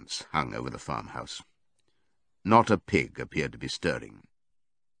silence hung over the farmhouse. Not a pig appeared to be stirring.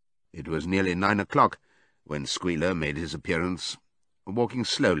 It was nearly 9 o'clock when Squealer made his appearance, walking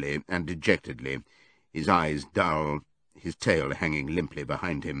slowly and dejectedly, his eyes dull, his tail hanging limply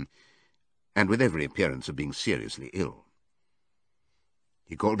behind him, and with every appearance of being seriously ill.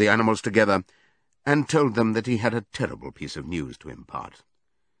 He called the animals together and told them that he had a terrible piece of news to impart.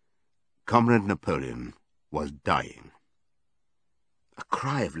 Comrade Napoleon was dying. A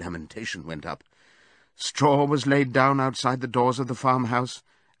cry of lamentation went up. Straw was laid down outside the doors of the farmhouse,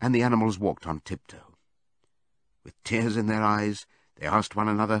 and the animals walked on tiptoe. With tears in their eyes, they asked one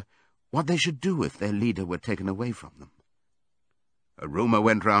another what they should do if their leader were taken away from them. A rumour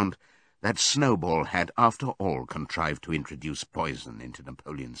went round that Snowball had, after all, contrived to introduce poison into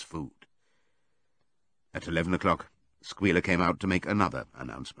Napoleon's food. At 11 o'clock, Squealer came out to make another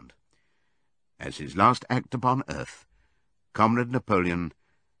announcement. As his last act upon earth, Comrade Napoleon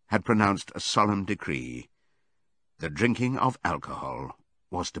had pronounced a solemn decree. The drinking of alcohol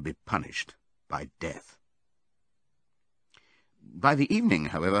was to be punished by death. By the evening,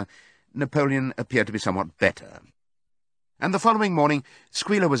 however, Napoleon appeared to be somewhat better, and the following morning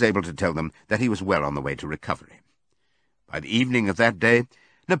Squealer was able to tell them that he was well on the way to recovery. By the evening of that day,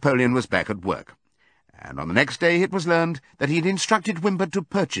 Napoleon was back at work, and on the next day it was learned that he had instructed Whymper to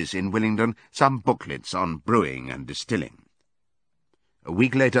purchase in Willingdon some booklets on brewing and distilling. A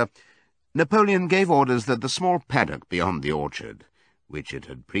week later, Napoleon gave orders that the small paddock beyond the orchard, which it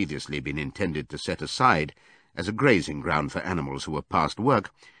had previously been intended to set aside as a grazing ground for animals who were past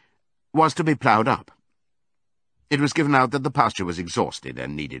work, was to be ploughed up. It was given out that the pasture was exhausted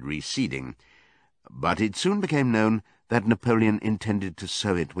and needed reseeding, but it soon became known that Napoleon intended to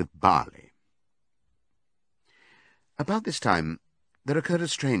sow it with barley. About this time there occurred a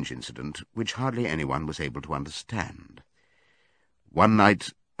strange incident which hardly anyone was able to understand. One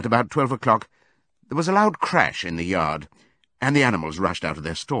night, at about 12 o'clock, there was a loud crash in the yard, and the animals rushed out of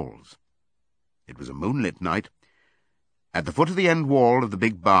their stalls. It was a moonlit night. At the foot of the end wall of the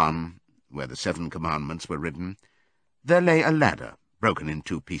big barn, where the 7 commandments were written, there lay a ladder, broken in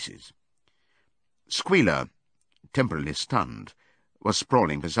 2 pieces. Squealer, temporarily stunned, was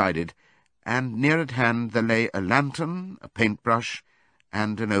sprawling beside it, and near at hand there lay a lantern, a paintbrush,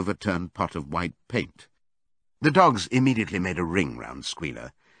 and an overturned pot of white paint. The dogs immediately made a ring round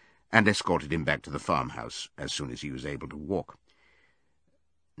Squealer, and escorted him back to the farmhouse as soon as he was able to walk.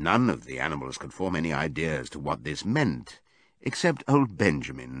 None of the animals could form any idea as to what this meant, except old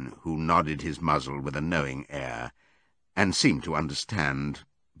Benjamin, who nodded his muzzle with a knowing air, and seemed to understand,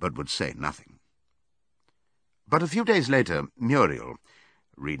 but would say nothing. But a few days later, Muriel,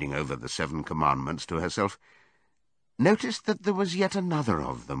 reading over the 7 commandments to herself, noticed that there was yet another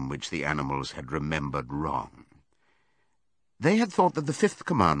of them which the animals had remembered wrong. They had thought that the 5th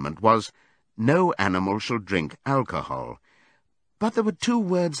commandment was, "No animal shall drink alcohol," but there were 2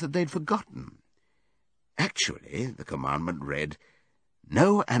 words that they'd forgotten. Actually, the commandment read,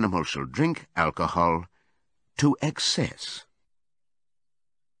 "No animal shall drink alcohol to excess."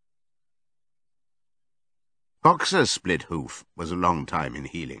 Boxer's split hoof was a long time in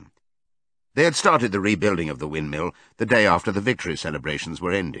healing. They had started the rebuilding of the windmill the day after the victory celebrations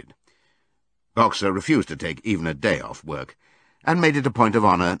were ended. Boxer refused to take even a day off work, and made it a point of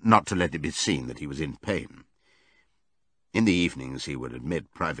honour not to let it be seen that he was in pain. In the evenings he would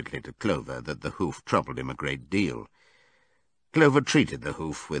admit privately to Clover that the hoof troubled him a great deal. Clover treated the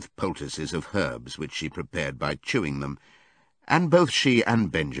hoof with poultices of herbs which she prepared by chewing them, and both she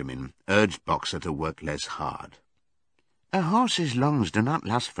and Benjamin urged Boxer to work less hard. "A horse's lungs do not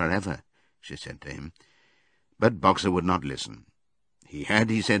last forever," she said to him. But Boxer would not listen. He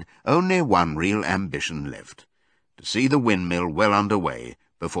had, he said, only one real ambition left, to see the windmill well under way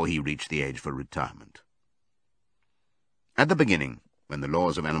before he reached the age for retirement. At the beginning, when the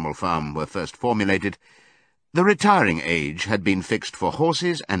laws of Animal Farm were first formulated, the retiring age had been fixed for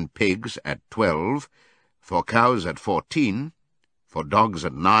horses and pigs at 12, for cows at 14, for dogs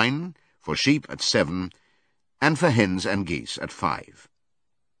at 9, for sheep at 7, and for hens and geese at 5.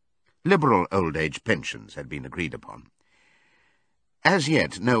 Liberal old-age pensions had been agreed upon. As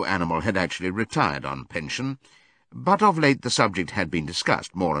yet no animal had actually retired on pension, but of late the subject had been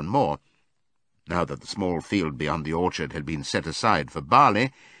discussed more and more. Now that the small field beyond the orchard had been set aside for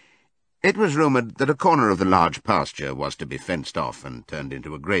barley, it was rumoured that a corner of the large pasture was to be fenced off and turned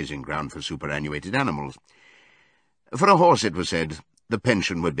into a grazing ground for superannuated animals. For a horse, it was said, the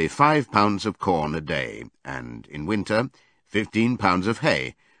pension would be 5 pounds of corn a day, and, in winter, 15 pounds of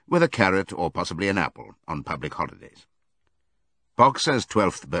hay, with a carrot or possibly an apple on public holidays. Boxer's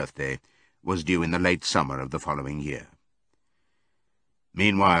 12th birthday was due in the late summer of the following year.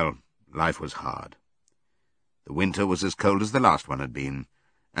 Meanwhile, life was hard. The winter was as cold as the last one had been,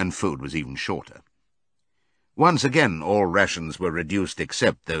 and food was even shorter. Once again all rations were reduced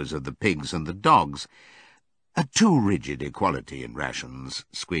except those of the pigs and the dogs. A too rigid equality in rations,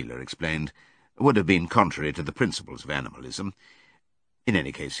 Squealer explained, would have been contrary to the principles of animalism. In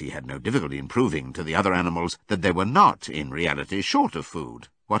any case, he had no difficulty in proving to the other animals that they were not, in reality, short of food,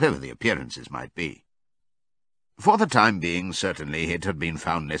 whatever the appearances might be. For the time being, certainly, it had been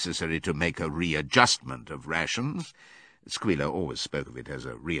found necessary to make a readjustment of rations. Squealer always spoke of it as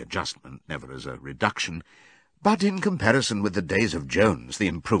a readjustment, never as a reduction, but in comparison with the days of Jones, the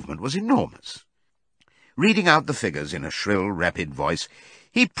improvement was enormous. Reading out the figures in a shrill, rapid voice,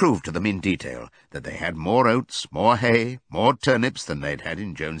 he proved to them in detail that they had more oats, more hay, more turnips than they'd had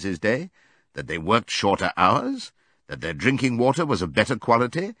in Jones's day, that they worked shorter hours, that their drinking water was of better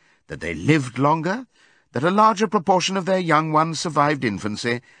quality, that they lived longer, that a larger proportion of their young ones survived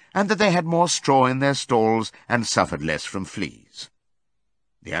infancy, and that they had more straw in their stalls and suffered less from fleas.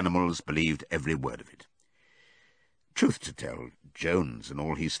 The animals believed every word of it. Truth to tell, Jones and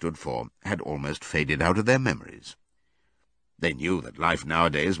all he stood for had almost faded out of their memories. They knew that life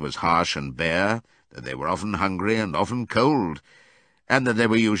nowadays was harsh and bare, that they were often hungry and often cold, and that they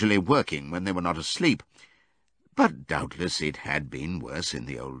were usually working when they were not asleep. But doubtless it had been worse in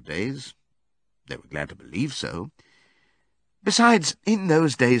the old days. They were glad to believe so. Besides, in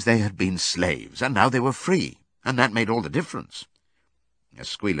those days they had been slaves, and now they were free, and that made all the difference, as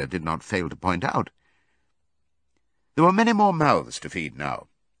Squealer did not fail to point out. There were many more mouths to feed now.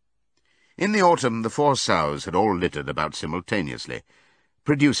 In the autumn, the 4 sows had all littered about simultaneously,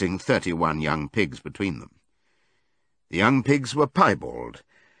 producing 31 young pigs between them. The young pigs were piebald,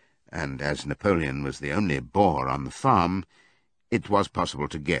 and as Napoleon was the only boar on the farm, it was possible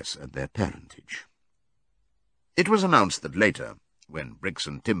to guess at their parentage. It was announced that later, when bricks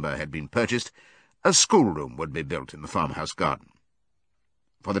and timber had been purchased, a schoolroom would be built in the farmhouse garden.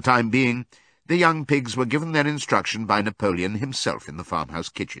 For the time being, the young pigs were given their instruction by Napoleon himself in the farmhouse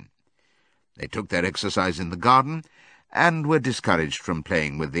kitchen. They took their exercise in the garden, and were discouraged from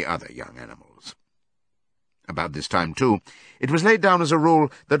playing with the other young animals. About this time, too, it was laid down as a rule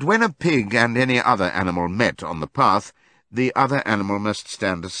that when a pig and any other animal met on the path, the other animal must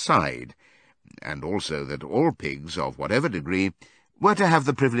stand aside, and also that all pigs, of whatever degree, were to have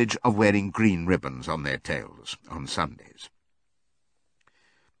the privilege of wearing green ribbons on their tails on Sundays.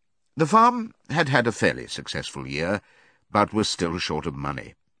 The farm had had a fairly successful year, but was still short of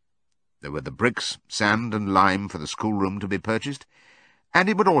money. There were the bricks, sand, and lime for the schoolroom to be purchased, and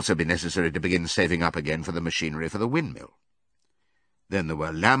it would also be necessary to begin saving up again for the machinery for the windmill. Then there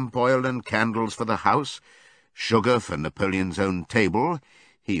were lamp oil and candles for the house, sugar for Napoleon's own table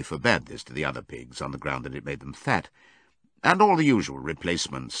 — he forbade this to the other pigs on the ground that it made them fat — and all the usual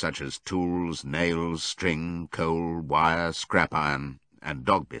replacements such as tools, nails, string, coal, wire, scrap iron, and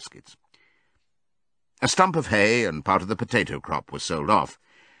dog biscuits. A stump of hay and part of the potato crop was sold off,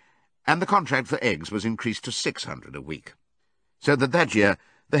 and the contract for eggs was increased to 600 a week, so that year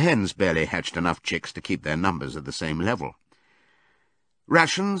the hens barely hatched enough chicks to keep their numbers at the same level.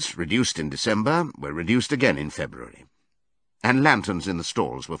 Rations, reduced in December, were reduced again in February, and lanterns in the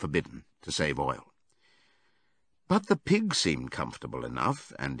stalls were forbidden to save oil. But the pigs seemed comfortable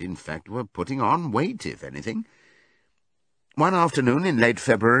enough, and in fact were putting on weight, if anything. One afternoon in late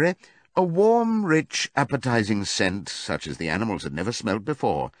February, a warm, rich, appetizing scent, such as the animals had never smelled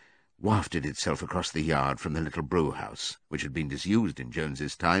before, wafted itself across the yard from the little brew-house, which had been disused in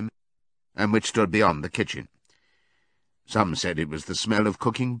Jones's time, and which stood beyond the kitchen. Some said it was the smell of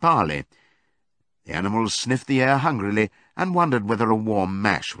cooking barley. The animals sniffed the air hungrily, and wondered whether a warm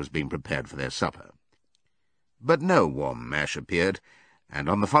mash was being prepared for their supper. But no warm mash appeared, and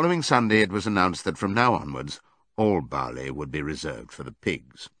on the following Sunday it was announced that from now onwards all barley would be reserved for the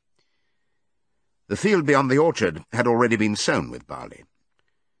pigs. The field beyond the orchard had already been sown with barley,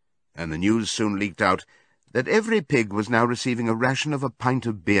 and the news soon leaked out that every pig was now receiving a ration of a pint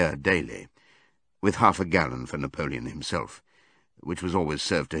of beer daily, with half a gallon for Napoleon himself, which was always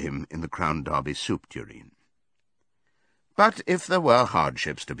served to him in the Crown Derby soup tureen. But if there were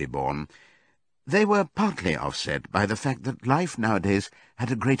hardships to be borne, they were partly offset by the fact that life nowadays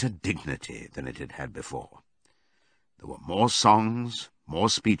had a greater dignity than it had had before. There were more songs, more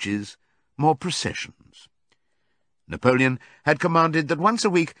speeches, more processions. Napoleon had commanded that once a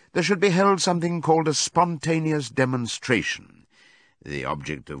week there should be held something called a spontaneous demonstration, the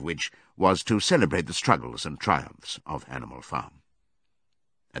object of which was to celebrate the struggles and triumphs of Animal Farm.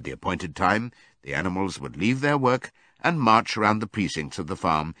 At the appointed time, the animals would leave their work and march round the precincts of the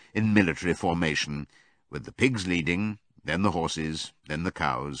farm in military formation, with the pigs leading, then the horses, then the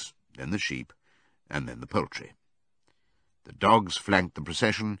cows, then the sheep, and then the poultry. The dogs flanked the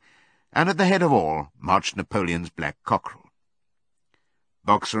procession, and at the head of all marched Napoleon's black cockerel.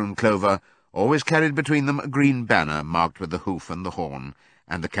 Boxer and Clover always carried between them a green banner marked with the hoof and the horn,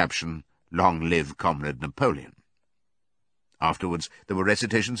 and the caption, "Long live Comrade Napoleon." Afterwards there were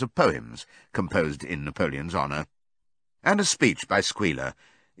recitations of poems composed in Napoleon's honour, and a speech by Squealer,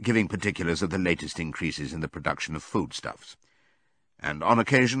 giving particulars of the latest increases in the production of foodstuffs. And on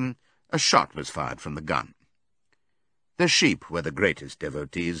occasion a shot was fired from the gun. The sheep were the greatest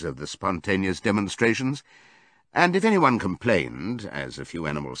devotees of the spontaneous demonstrations, and if anyone complained, as a few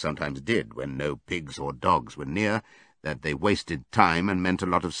animals sometimes did when no pigs or dogs were near, that they wasted time and meant a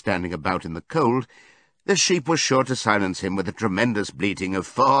lot of standing about in the cold, the sheep was sure to silence him with a tremendous bleating of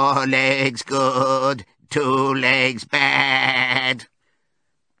 4 legs good, 2 legs bad.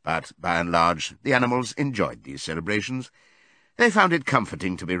 But, by and large, the animals enjoyed these celebrations. They found it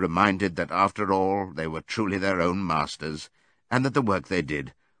comforting to be reminded that, after all, they were truly their own masters, and that the work they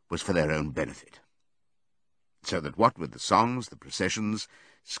did was for their own benefit. So that what with the songs, the processions,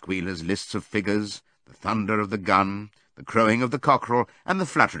 Squealer's lists of figures, the thunder of the gun, the crowing of the cockerel, and the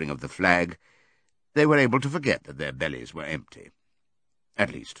fluttering of the flag, they were able to forget that their bellies were empty.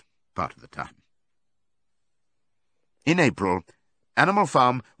 At least, part of the time. In April, Animal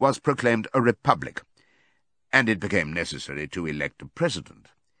Farm was proclaimed a republic, and it became necessary to elect a president.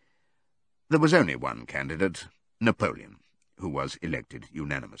 There was only one candidate, Napoleon, who was elected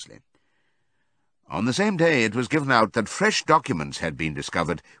unanimously. On the same day it was given out that fresh documents had been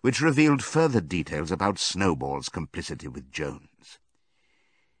discovered which revealed further details about Snowball's complicity with Jones.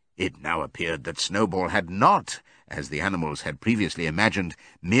 It now appeared that Snowball had not, as the animals had previously imagined,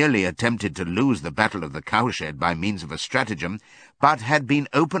 merely attempted to lose the battle of the cowshed by means of a stratagem, but had been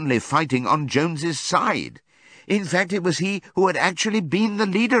openly fighting on Jones's side. In fact, it was he who had actually been the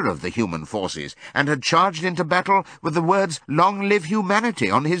leader of the human forces, and had charged into battle with the words "Long live humanity"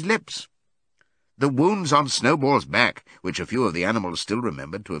 on his lips. The wounds on Snowball's back, which a few of the animals still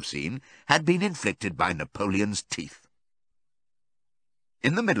remembered to have seen, had been inflicted by Napoleon's teeth.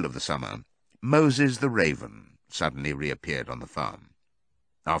 In the middle of the summer, Moses the raven suddenly reappeared on the farm,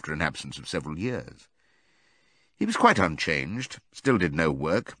 after an absence of several years. He was quite unchanged, still did no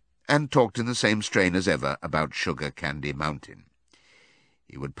work, and talked in the same strain as ever about Sugar Candy Mountain.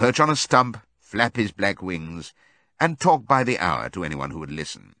 He would perch on a stump, flap his black wings, and talk by the hour to anyone who would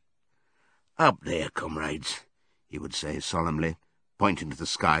listen. "Up there, comrades," he would say solemnly, pointing to the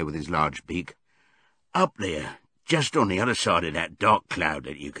sky with his large beak. "Up there, just on the other side of that dark cloud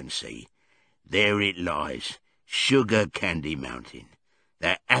that you can see. There it lies, Sugar Candy Mountain,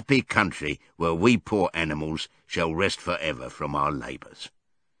 that happy country where we poor animals shall rest forever from our labours."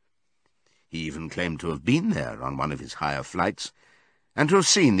 He even claimed to have been there on one of his higher flights, and to have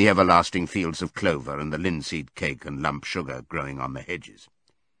seen the everlasting fields of clover and the linseed cake and lump sugar growing on the hedges.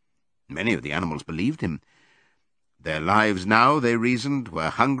 Many of the animals believed him. Their lives now, they reasoned, were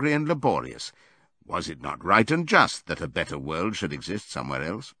hungry and laborious. Was it not right and just that a better world should exist somewhere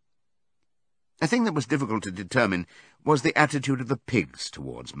else? A thing that was difficult to determine was the attitude of the pigs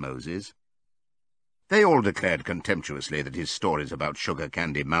towards Moses. They all declared contemptuously that his stories about Sugar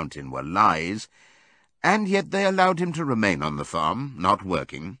Candy Mountain were lies, and yet they allowed him to remain on the farm, not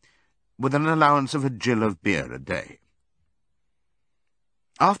working, with an allowance of a gill of beer a day.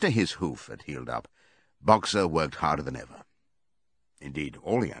 After his hoof had healed up, Boxer worked harder than ever. Indeed,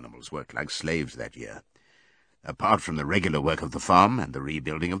 all the animals worked like slaves that year. Apart from the regular work of the farm and the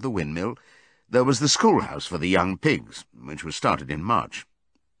rebuilding of the windmill, there was the schoolhouse for the young pigs, which was started in March.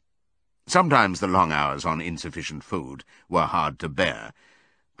 Sometimes the long hours on insufficient food were hard to bear,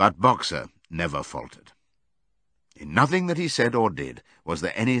 but Boxer never faltered. In nothing that he said or did was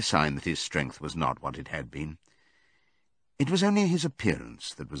there any sign that his strength was not what it had been. It was only his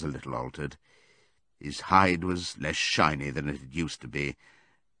appearance that was a little altered. His hide was less shiny than it had used to be,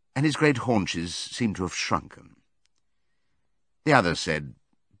 and his great haunches seemed to have shrunken. The others said,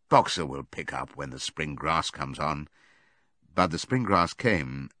 "Boxer will pick up when the spring grass comes on," but the spring grass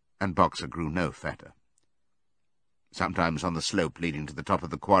came, and Boxer grew no fatter. Sometimes on the slope leading to the top of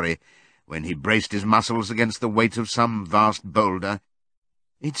the quarry, when he braced his muscles against the weight of some vast boulder,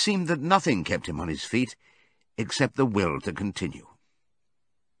 it seemed that nothing kept him on his feet except the will to continue.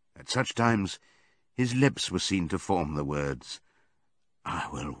 At such times his lips were seen to form the words, "I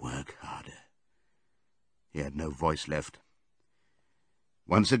will work harder." He had no voice left.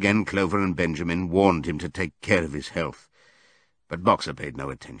 Once again Clover and Benjamin warned him to take care of his health, but Boxer paid no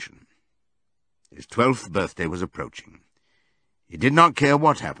attention. His 12th birthday was approaching. He did not care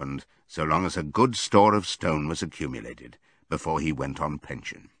what happened, so long as a good store of stone was accumulated, before he went on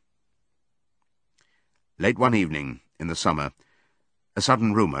pension. Late one evening, In the summer, a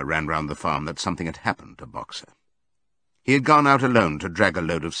sudden rumour ran round the farm that something had happened to Boxer. He had gone out alone to drag a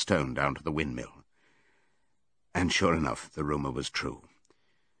load of stone down to the windmill. And sure enough, the rumour was true.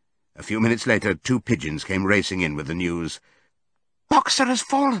 A few minutes later, 2 pigeons came racing in with the news, "Boxer has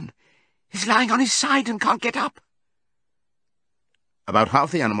fallen! He's lying on his side and can't get up!" About half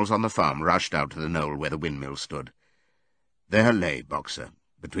the animals on the farm rushed out to the knoll where the windmill stood. There lay Boxer,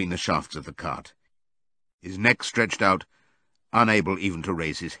 between the shafts of the cart, his neck stretched out, unable even to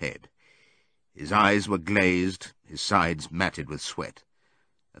raise his head. His eyes were glazed, his sides matted with sweat.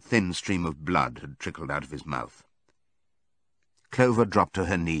 A thin stream of blood had trickled out of his mouth. Clover dropped to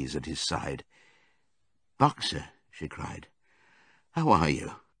her knees at his side. "Boxer," she cried, "how are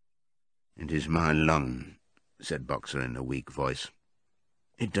you?" "It is my lung," said Boxer in a weak voice.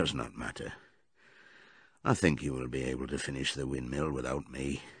 "It does not matter. I think you will be able to finish the windmill without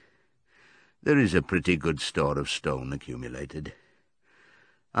me. There is a pretty good store of stone accumulated.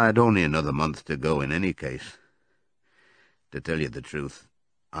 I had only another month to go in any case. To tell you the truth,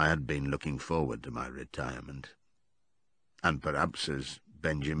 I had been looking forward to my retirement. And perhaps as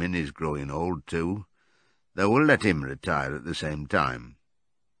Benjamin is growing old too, they will let him retire at the same time,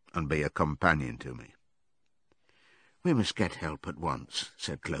 and be a companion to me." "We must get help at once,"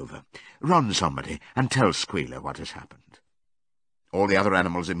 said Clover. "Run, somebody, and tell Squealer what has happened." All the other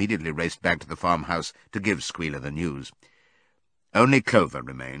animals immediately raced back to the farmhouse to give Squealer the news. Only Clover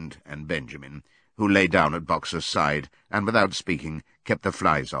remained, and Benjamin, who lay down at Boxer's side, and without speaking kept the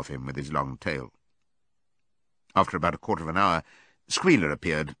flies off him with his long tail. After about a quarter of an hour, Squealer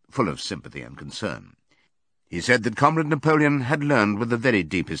appeared, full of sympathy and concern. He said that Comrade Napoleon had learned with the very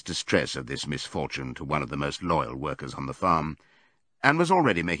deepest distress of this misfortune to one of the most loyal workers on the farm, and was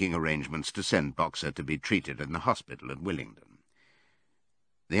already making arrangements to send Boxer to be treated in the hospital at Willingdon.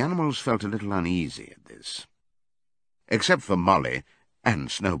 The animals felt a little uneasy at this. Except for Molly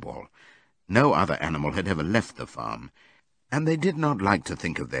and Snowball, no other animal had ever left the farm, and they did not like to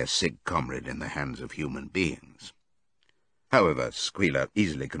think of their sick comrade in the hands of human beings. However, Squealer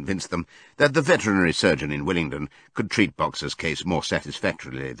easily convinced them that the veterinary surgeon in Willingdon could treat Boxer's case more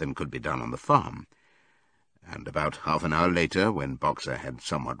satisfactorily than could be done on the farm. And about half an hour later, when Boxer had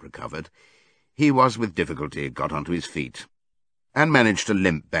somewhat recovered, he was with difficulty got onto his feet, and managed to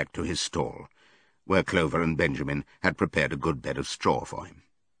limp back to his stall, where Clover and Benjamin had prepared a good bed of straw for him.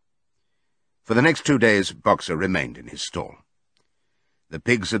 For the next 2 days, Boxer remained in his stall. The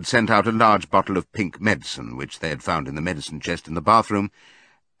pigs had sent out a large bottle of pink medicine, which they had found in the medicine chest in the bathroom,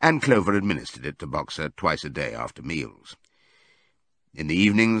 and Clover administered it to Boxer twice a day after meals. In the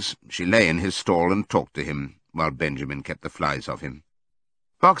evenings, she lay in his stall and talked to him, while Benjamin kept the flies off him.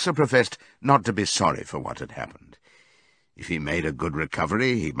 Boxer professed not to be sorry for what had happened. If he made a good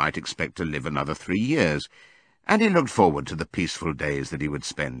recovery, he might expect to live another 3 years, and he looked forward to the peaceful days that he would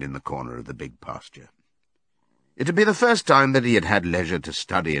spend in the corner of the big pasture. It would be the first time that he had had leisure to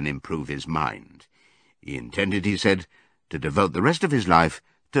study and improve his mind. He intended, he said, to devote the rest of his life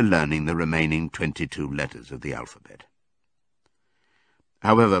to learning the remaining 22 letters of the alphabet.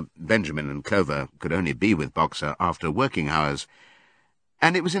 However, Benjamin and Clover could only be with Boxer after working hours,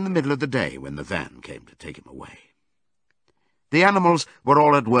 and it was in the middle of the day when the van came to take him away. The animals were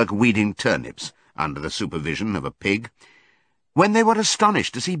all at work weeding turnips, under the supervision of a pig, when they were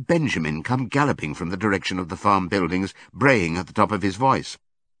astonished to see Benjamin come galloping from the direction of the farm buildings, braying at the top of his voice.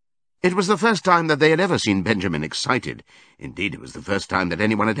 It was the first time that they had ever seen Benjamin excited. Indeed, it was the first time that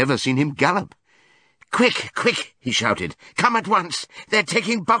anyone had ever seen him gallop. "Quick, quick!" he shouted. "Come at once! They're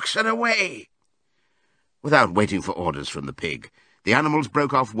taking Boxer away!" Without waiting for orders from the pig, the animals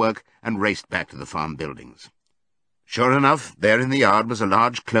broke off work and raced back to the farm buildings. Sure enough, there in the yard was a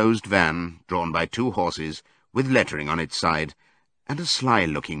large closed van, drawn by 2 horses, with lettering on its side, and a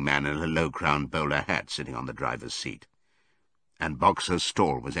sly-looking man in a low-crowned bowler hat sitting on the driver's seat. And Boxer's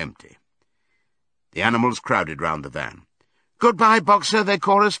stall was empty. The animals crowded round the van. "Goodbye, Boxer," they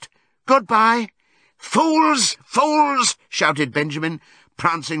chorused. "Goodbye." "Fools! Fools!" shouted Benjamin,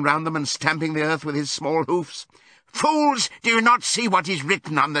 prancing round them and stamping the earth with his small hoofs. "Fools! Do you not see what is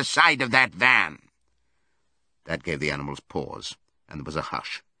written on the side of that van?" That gave the animals pause, and there was a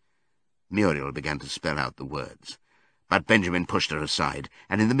hush. Muriel began to spell out the words, but Benjamin pushed her aside,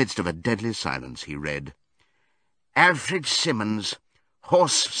 and in the midst of a deadly silence he read, "Alfred Simmons,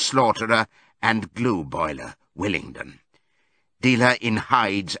 horse slaughterer and glue boiler, Willingdon. Dealer in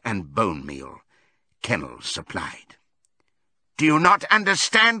hides and bone meal. Kennels supplied. Do you not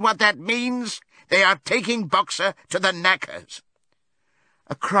understand what that means? They are taking Boxer to the knackers."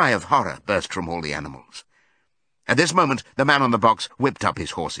 A cry of horror burst from all the animals. At this moment the man on the box whipped up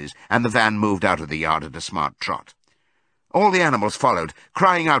his horses, and the van moved out of the yard at a smart trot. All the animals followed,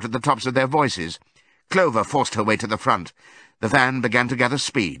 crying out at the tops of their voices. Clover forced her way to the front. The van began to gather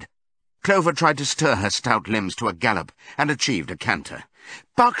speed. Clover tried to stir her stout limbs to a gallop, and achieved a canter.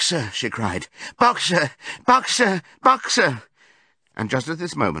 "Boxer!" she cried. "Boxer! Boxer! Boxer!" And just at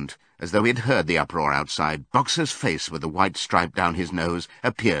this moment, as though he had heard the uproar outside, Boxer's face, with the white stripe down his nose,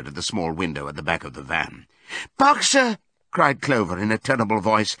 appeared at the small window at the back of the van. "Boxer!" cried Clover in a terrible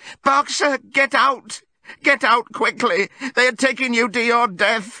voice. "Boxer, get out! Get out quickly! They are taking you to your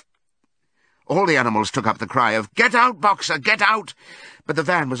death!" All the animals took up the cry of, "Get out, Boxer, get out!" But the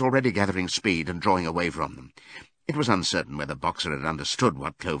van was already gathering speed and drawing away from them. It was uncertain whether Boxer had understood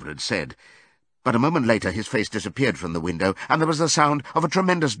what Clover had said. But a moment later his face disappeared from the window, and there was the sound of a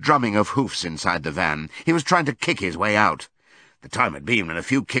tremendous drumming of hoofs inside the van. He was trying to kick his way out. The time had been when a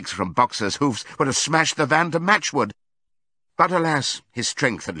few kicks from Boxer's hoofs would have smashed the van to matchwood. But alas, his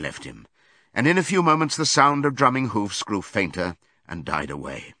strength had left him, and in a few moments the sound of drumming hoofs grew fainter and died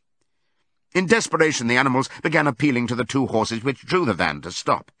away. In desperation the animals began appealing to the two horses which drew the van to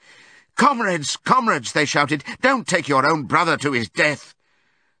stop. "Comrades, comrades," they shouted, "don't take your own brother to his death."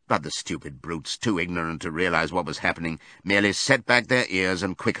 But the stupid brutes, too ignorant to realize what was happening, merely set back their ears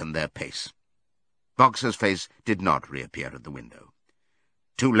and quickened their pace. Boxer's face did not reappear at the window.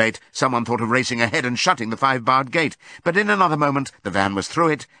 Too late, someone thought of racing ahead and shutting the 5-barred gate, but in another moment the van was through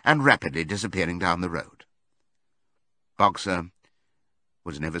it and rapidly disappearing down the road. Boxer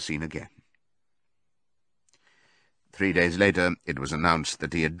was never seen again. 3 days later it was announced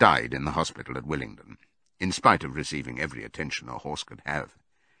that he had died in the hospital at Willingdon, in spite of receiving every attention a horse could have.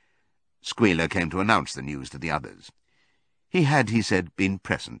 Squealer came to announce the news to the others. He had, he said, been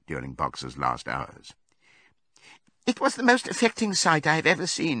present during Boxer's last hours. "It was the most affecting sight I have ever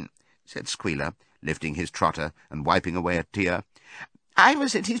seen," said Squealer, lifting his trotter and wiping away a tear. "I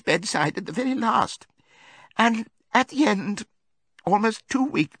was at his bedside at the very last, and at the end, almost too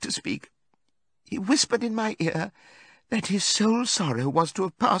weak to speak, he whispered in my ear that his sole sorrow was to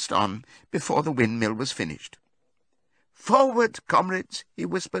have passed on before the windmill was finished. 'Forward, comrades,' he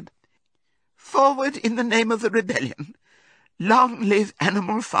whispered. 'Forward in the name of the rebellion. Long live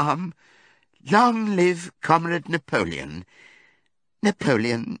Animal Farm. Long live Comrade Napoleon.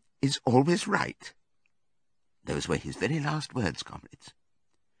 Napoleon is always right.' Those were his very last words, comrades."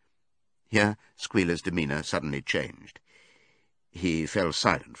 Here Squealer's demeanour suddenly changed. He fell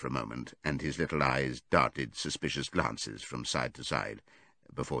silent for a moment, and his little eyes darted suspicious glances from side to side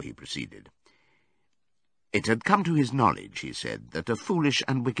before he proceeded. It had come to his knowledge, he said, that a foolish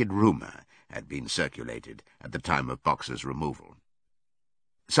and wicked rumour had been circulated at the time of Boxer's removal.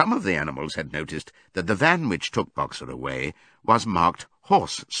 Some of the animals had noticed that the van which took Boxer away was marked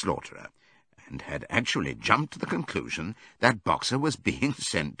Horse Slaughterer, and had actually jumped to the conclusion that Boxer was being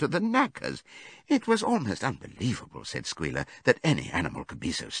sent to the knackers. It was almost unbelievable, said Squealer, that any animal could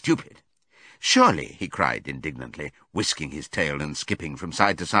be so stupid. "Surely," he cried indignantly, whisking his tail and skipping from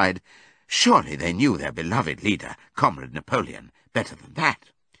side to side, "surely they knew their beloved leader, Comrade Napoleon, better than that."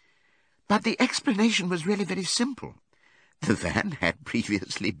 But the explanation was really very simple. The van had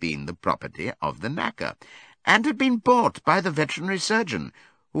previously been the property of the knacker, and had been bought by the veterinary surgeon,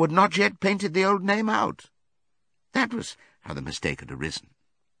 who had not yet painted the old name out. That was how the mistake had arisen.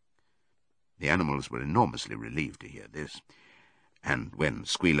 The animals were enormously relieved to hear this, and when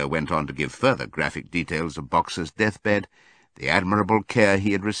Squealer went on to give further graphic details of Boxer's deathbed, the admirable care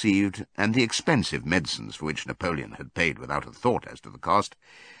he had received, and the expensive medicines for which Napoleon had paid without a thought as to the cost,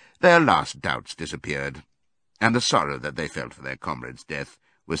 their last doubts disappeared, and the sorrow that they felt for their comrade's death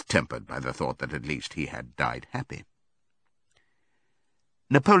was tempered by the thought that at least he had died happy.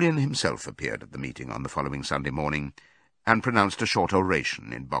 Napoleon himself appeared at the meeting on the following Sunday morning, and pronounced a short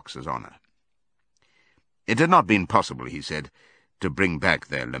oration in Boxer's honour. It had not been possible, he said, to bring back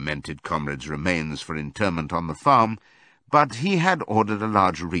their lamented comrade's remains for interment on the farm, but he had ordered a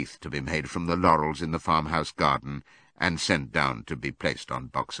large wreath to be made from the laurels in the farmhouse garden, and sent down to be placed on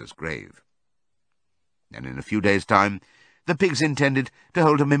Boxer's grave. And in a few days' time, the pigs intended to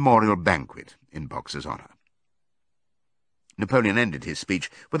hold a memorial banquet in Boxer's honour. Napoleon ended his speech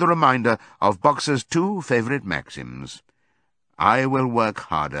with a reminder of Boxer's two favourite maxims: "I will work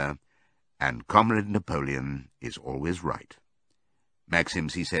harder, and Comrade Napoleon is always right."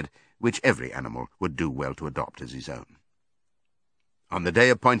 Maxims, he said, which every animal would do well to adopt as his own. On the day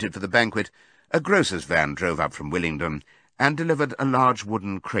appointed for the banquet, a grocer's van drove up from Willingdon and delivered a large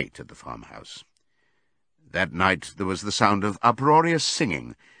wooden crate at the farmhouse. That night there was the sound of uproarious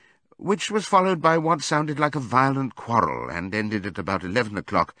singing, which was followed by what sounded like a violent quarrel, and ended at about 11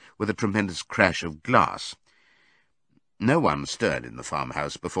 o'clock with a tremendous crash of glass. No one stirred in the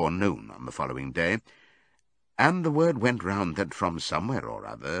farmhouse before noon on the following day, and the word went round that from somewhere or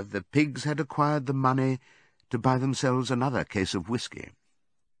other the pigs had acquired the money to buy themselves another case of whisky.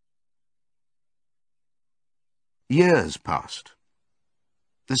 Years passed.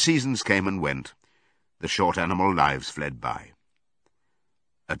 The seasons came and went. The short animal lives fled by.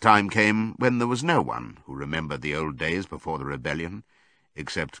 A time came when there was no one who remembered the old days before the rebellion,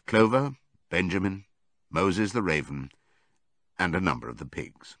 except Clover, Benjamin, Moses the raven, and a number of the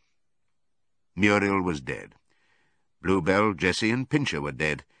pigs. Muriel was dead. Bluebell, Jessie, and Pincher were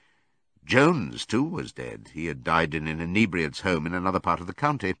dead. Jones, too, was dead. He had died in an inebriate's home in another part of the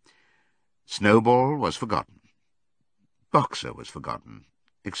county. Snowball was forgotten. Boxer was forgotten,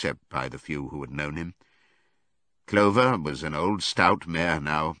 except by the few who had known him. Clover was an old stout mare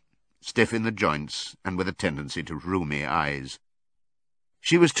now, stiff in the joints and with a tendency to rheumy eyes.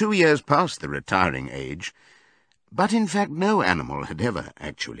 She was 2 years past the retiring age, but in fact no animal had ever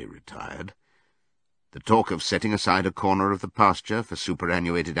actually retired. The talk of setting aside a corner of the pasture for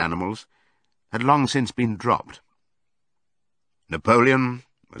superannuated animals had long since been dropped. Napoleon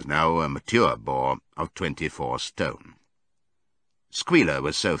was now a mature boar of 24 stone. Squealer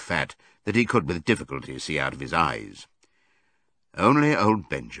was so fat that he could with difficulty see out of his eyes. Only old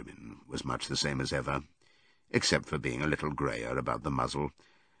Benjamin was much the same as ever, except for being a little greyer about the muzzle,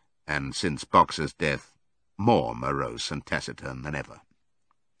 and since Boxer's death, more morose and taciturn than ever.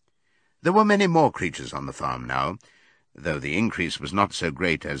 There were many more creatures on the farm now, though the increase was not so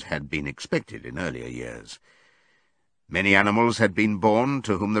great as had been expected in earlier years. Many animals had been born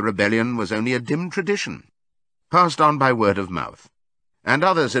to whom the rebellion was only a dim tradition, passed on by word of mouth, and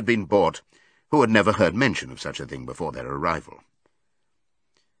others had been bought who had never heard mention of such a thing before their arrival.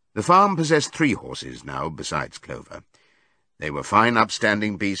 The farm possessed 3 horses now, besides Clover. They were fine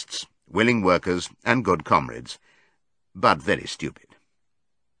upstanding beasts, willing workers, and good comrades, but very stupid.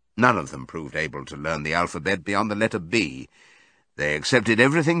 None of them proved able to learn the alphabet beyond the letter B. They accepted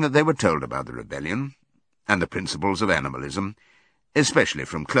everything that they were told about the rebellion, and the principles of animalism, especially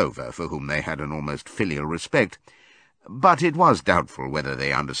from Clover, for whom they had an almost filial respect, but it was doubtful whether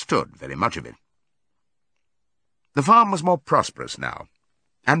they understood very much of it. The farm was more prosperous now,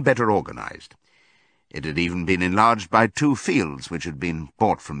 and better organized. It had even been enlarged by 2 fields which had been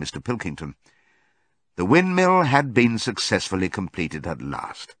bought from Mr. Pilkington. The windmill had been successfully completed at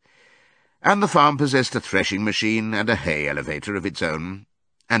last, and the farm possessed a threshing machine and a hay elevator of its own,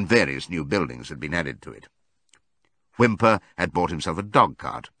 and various new buildings had been added to it. Whymper had bought himself a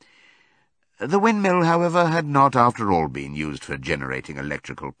dog-cart. The windmill, however, had not after all been used for generating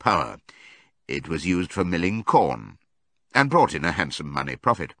electrical power. It was used for milling corn, and brought in a handsome money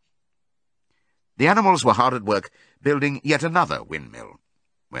profit. The animals were hard at work building yet another windmill.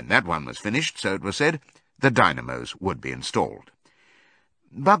 When that one was finished, so it was said, the dynamos would be installed.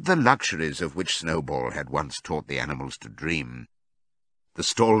 But the luxuries of which Snowball had once taught the animals to dream, the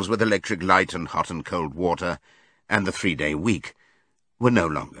stalls with electric light and hot and cold water, and the 3-day week, were no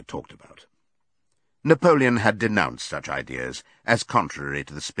longer talked about. Napoleon had denounced such ideas as contrary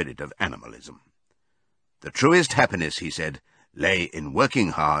to the spirit of animalism. The truest happiness, he said, lay in working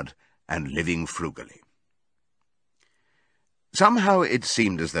hard and living frugally. Somehow it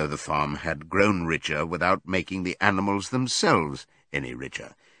seemed as though the farm had grown richer without making the animals themselves any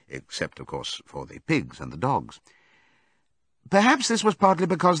richer, except, of course, for the pigs and the dogs. Perhaps this was partly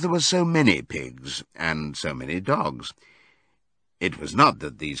because there were so many pigs and so many dogs. It was not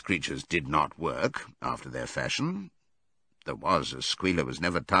that these creatures did not work after their fashion. There was, as Squealer was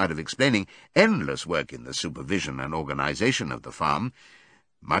never tired of explaining, endless work in the supervision and organization of the farm.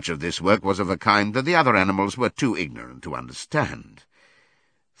 Much of this work was of a kind that the other animals were too ignorant to understand.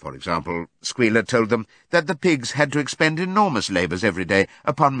 For example, Squealer told them that the pigs had to expend enormous labours every day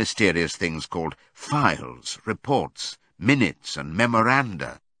upon mysterious things called files, reports, minutes, and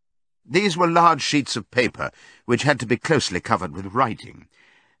memoranda. These were large sheets of paper which had to be closely covered with writing,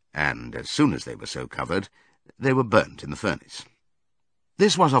 and as soon as they were so covered, they were burnt in the furnace.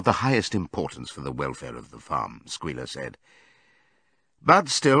 This was of the highest importance for the welfare of the farm, Squealer said. But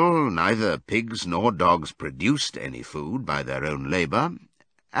still neither pigs nor dogs produced any food by their own labour,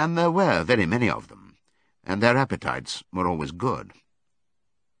 and there were very many of them, and their appetites were always good.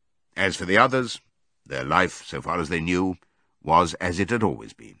 As for the others, their life, so far as they knew, was as it had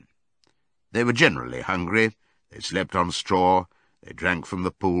always been. They were generally hungry, they slept on straw, they drank from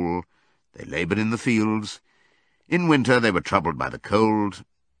the pool, they laboured in the fields. In winter they were troubled by the cold,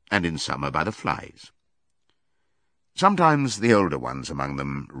 and in summer by the flies. Sometimes the older ones among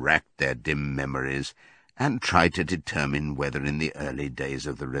them racked their dim memories and tried to determine whether in the early days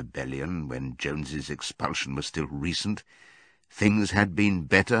of the rebellion, when Jones's expulsion was still recent, things had been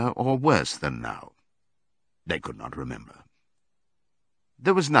better or worse than now. They could not remember.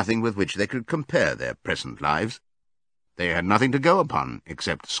 There was nothing with which they could compare their present lives. They had nothing to go upon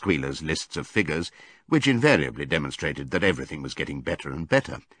except Squealer's lists of figures, which invariably demonstrated that everything was getting better and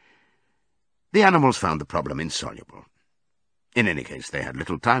better. The animals found the problem insoluble. In any case, they had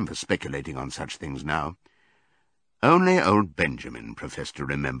little time for speculating on such things now. Only old Benjamin professed to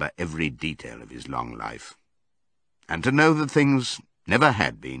remember every detail of his long life, and to know that things never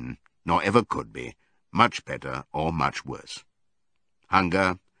had been, nor ever could be, much better or much worse.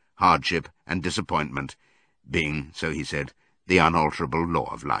 Hunger, hardship, and disappointment being, so he said, the unalterable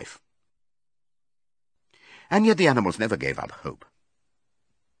law of life. And yet the animals never gave up hope.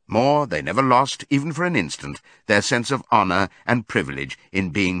 More, they never lost, even for an instant, their sense of honour and privilege in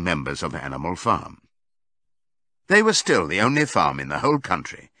being members of Animal Farm. They were still the only farm in the whole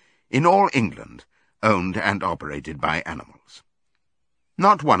country, in all England, owned and operated by animals.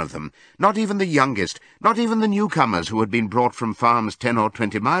 Not one of them, not even the youngest, not even the newcomers who had been brought from farms 10 or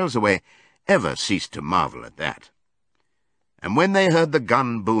 20 miles away, ever ceased to marvel at that. And when they heard the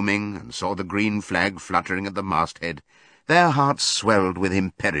gun booming and saw the green flag fluttering at the masthead, their hearts swelled with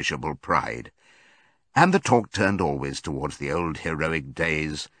imperishable pride, and the talk turned always towards the old heroic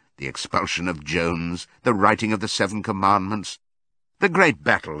days, the expulsion of Jones, the writing of the 7 Commandments, the great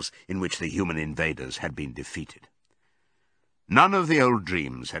battles in which the human invaders had been defeated. None of the old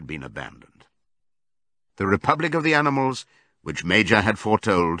dreams had been abandoned. The Republic of the Animals, which Major had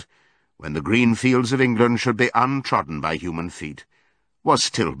foretold, when the green fields of England should be untrodden by human feet, was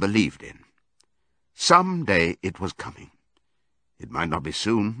still believed in. Some day it was coming. It might not be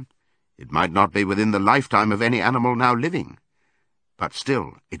soon. It might not be within the lifetime of any animal now living. But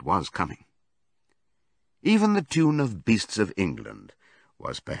still it was coming. Even the tune of Beasts of England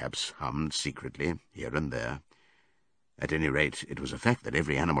was perhaps hummed secretly here and there. At any rate, it was a fact that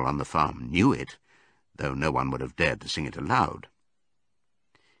every animal on the farm knew it, though no one would have dared to sing it aloud.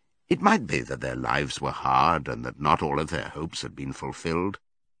 It might be that their lives were hard and that not all of their hopes had been fulfilled,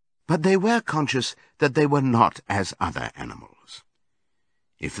 but they were conscious that they were not as other animals.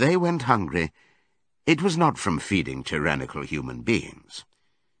 If they went hungry, it was not from feeding tyrannical human beings.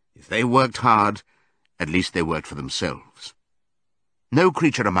 If they worked hard, at least they worked for themselves. No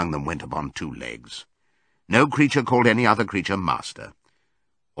creature among them went upon 2 legs. No creature called any other creature master.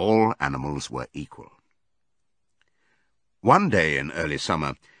 All animals were equal. One day in early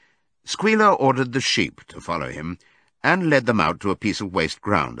summer, Squealer ordered the sheep to follow him, and led them out to a piece of waste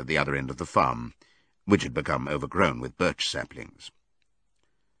ground at the other end of the farm, which had become overgrown with birch saplings.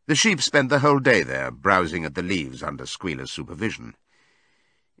 The sheep spent the whole day there, browsing at the leaves under Squealer's supervision.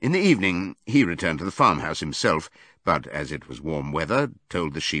 In the evening he returned to the farmhouse himself, but, as it was warm weather,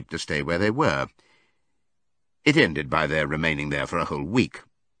 told the sheep to stay where they were. It ended by their remaining there for a whole week,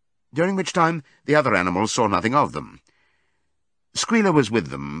 during which time the other animals saw nothing of them. Squealer was with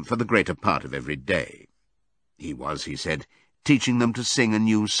them for the greater part of every day. He was, he said, teaching them to sing a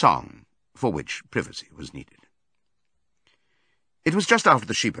new song, for which privacy was needed. It was just after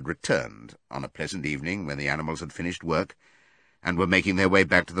the sheep had returned, on a pleasant evening when the animals had finished work, and were making their way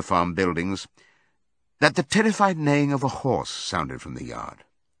back to the farm buildings, that the terrified neighing of a horse sounded from the yard.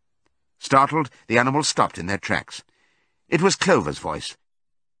 Startled, the animals stopped in their tracks. It was Clover's voice.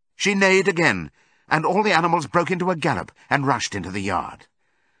 She neighed again, and all the animals broke into a gallop and rushed into the yard.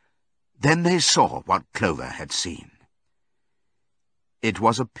 Then they saw what Clover had seen. It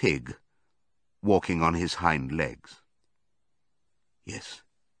was a pig walking on his hind legs. Yes,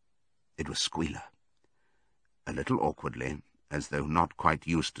 it was Squealer. A little awkwardly, as though not quite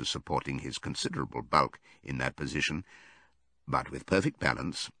used to supporting his considerable bulk in that position, but with perfect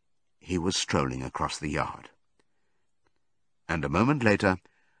balance, he was strolling across the yard. And a moment later,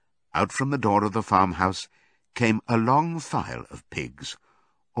 out from the door of the farmhouse came a long file of pigs,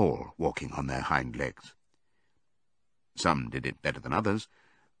 all walking on their hind legs. Some did it better than others.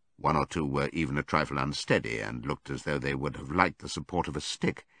 1 or 2 were even a trifle unsteady, and looked as though they would have liked the support of a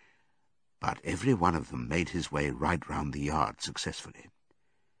stick. But every one of them made his way right round the yard successfully.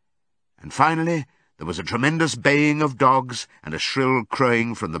 And finally there was a tremendous baying of dogs and a shrill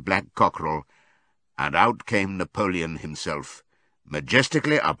crowing from the black cockerel, and out came Napoleon himself,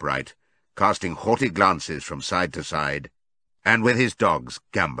 majestically upright, casting haughty glances from side to side, and with his dogs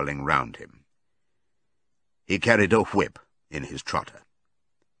gambolling round him. He carried a whip in his trotter.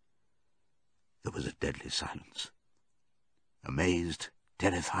 There was a deadly silence. Amazed,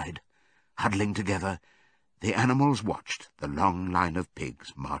 terrified, huddling together, the animals watched the long line of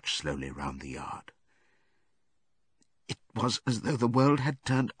pigs march slowly round the yard. It was as though the world had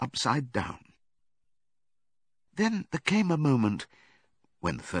turned upside down. Then there came a moment,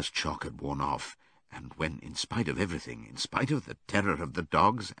 when the first shock had worn off, And when, in spite of everything, in spite of the terror of the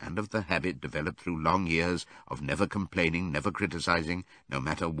dogs and of the habit developed through long years of never complaining, never criticizing, no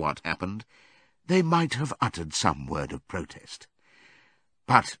matter what happened, they might have uttered some word of protest.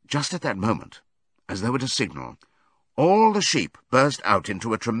 But just at that moment, as though at a signal, all the sheep burst out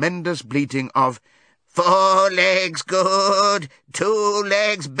into a tremendous bleating of 4 legs good, 2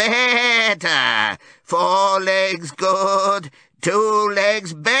 legs better, 4 legs good, 2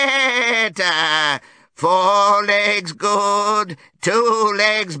 legs better, 4 legs good, 2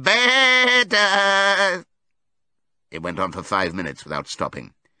 legs better. It went on for 5 minutes without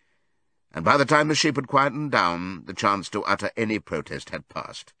stopping, and by the time the sheep had quietened down, the chance to utter any protest had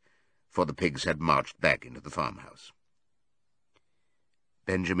passed, for the pigs had marched back into the farmhouse.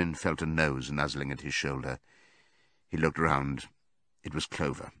 Benjamin felt a nose nuzzling at his shoulder. He looked round. It was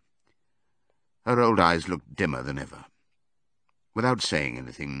Clover. Her old eyes looked dimmer than ever. Without saying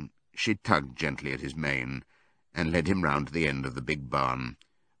anything, she tugged gently at his mane and led him round to the end of the big barn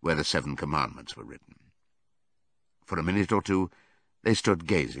where the 7 commandments were written. For a minute or two they stood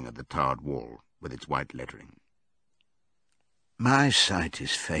gazing at the tarred wall with its white lettering. "My sight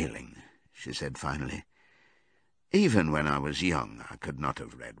is failing," she said finally. "Even when I was young I could not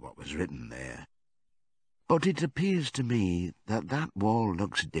have read what was written there. But it appears to me that that wall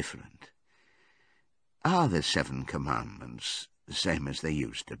looks different. Are the 7 commandments the same as they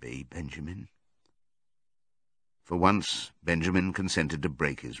used to be, Benjamin?" For once Benjamin consented to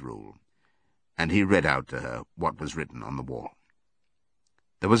break his rule, and he read out to her what was written on the wall.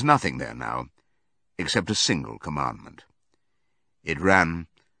 There was nothing there now, except a single commandment. It ran,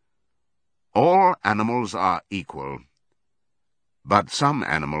 "All animals are equal, but some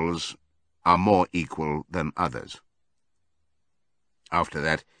animals are more equal than others." After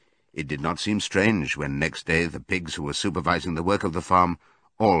that, it did not seem strange when next day the pigs who were supervising the work of the farm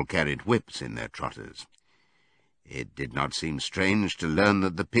all carried whips in their trotters. It did not seem strange to learn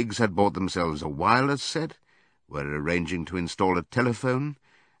that the pigs had bought themselves a wireless set, were arranging to install a telephone,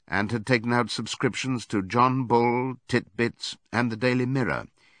 and had taken out subscriptions to John Bull, Titbits, and the Daily Mirror.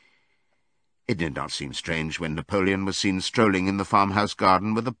 It did not seem strange when Napoleon was seen strolling in the farmhouse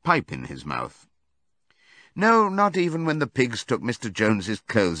garden with a pipe in his mouth. No, not even when the pigs took Mr. Jones's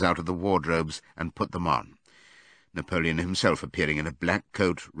clothes out of the wardrobes and put them on, Napoleon himself appearing in a black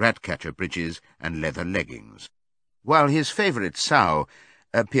coat, rat-catcher breeches, and leather leggings, while his favourite sow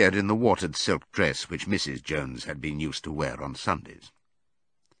appeared in the watered silk dress which Mrs. Jones had been used to wear on Sundays.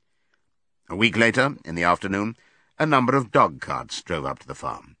 A week later, in the afternoon, a number of dog-carts drove up to the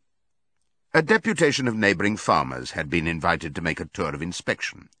farm. A deputation of neighbouring farmers had been invited to make a tour of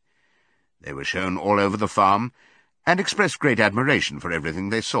inspection. They were shown all over the farm, and expressed great admiration for everything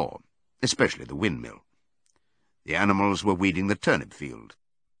they saw, especially the windmill. The animals were weeding the turnip field.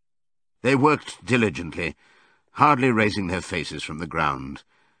 They worked diligently, hardly raising their faces from the ground,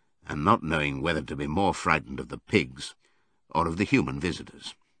 and not knowing whether to be more frightened of the pigs or of the human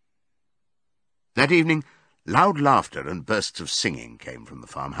visitors. That evening, loud laughter and bursts of singing came from the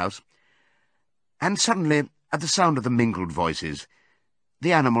farmhouse, and suddenly, at the sound of the mingled voices,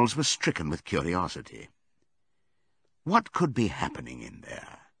 the animals were stricken with curiosity. What could be happening in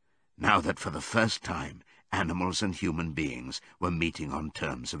there, now that for the first time animals and human beings were meeting on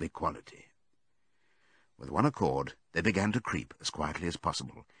terms of equality? With one accord, they began to creep, as quietly as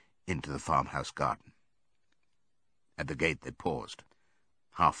possible, into the farmhouse garden. At the gate they paused,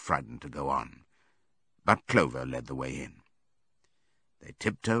 half frightened to go on, but Clover led the way in. They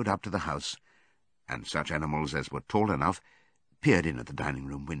tiptoed up to the house, and such animals as were tall enough peered in at the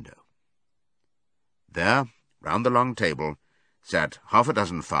dining-room window. There, round the long table, sat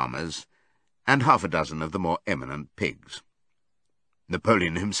 6 farmers and 6 of the more eminent pigs,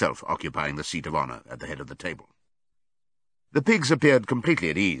 Napoleon himself occupying the seat of honour at the head of the table. The pigs appeared completely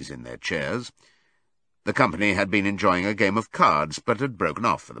at ease in their chairs. The company had been enjoying a game of cards, but had broken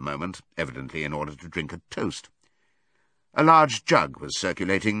off for the moment, evidently in order to drink a toast. A large jug was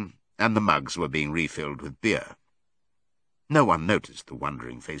circulating, and the mugs were being refilled with beer. No one noticed the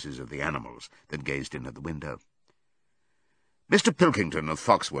wondering faces of the animals that gazed in at the window. Mr. Pilkington of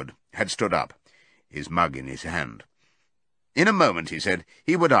Foxwood had stood up, his mug in his hand. In a moment, he said,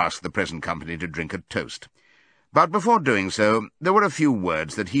 he would ask the present company to drink a toast. But before doing so, there were a few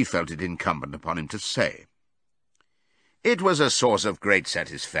words that he felt it incumbent upon him to say. It was a source of great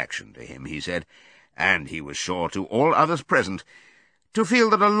satisfaction to him, he said, and he was sure to all others present, to feel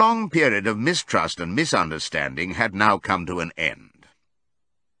that a long period of mistrust and misunderstanding had now come to an end.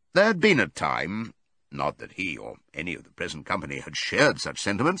 There had been a time, Not that he or any of the present company had shared such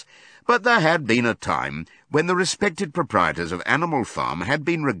sentiments, but there had been a time when the respected proprietors of Animal Farm had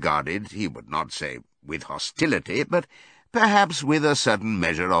been regarded, he would not say with hostility, but perhaps with a certain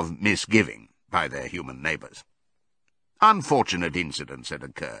measure of misgiving by their human neighbours. Unfortunate incidents had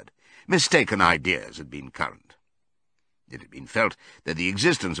occurred. Mistaken ideas had been current. It had been felt that the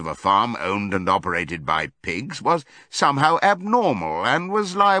existence of a farm owned and operated by pigs was somehow abnormal and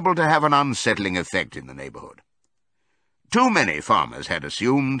was liable to have an unsettling effect in the neighbourhood. Too many farmers had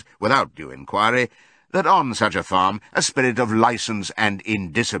assumed, without due inquiry, that on such a farm a spirit of licence and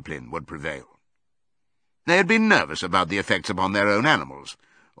indiscipline would prevail. They had been nervous about the effects upon their own animals,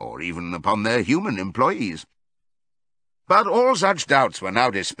 or even upon their human employees. But all such doubts were now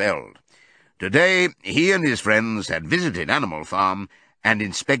dispelled. Today he and his friends had visited Animal Farm and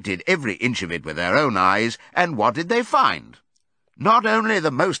inspected every inch of it with their own eyes, and what did they find? Not only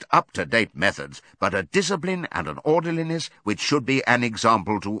the most up-to-date methods, but a discipline and an orderliness which should be an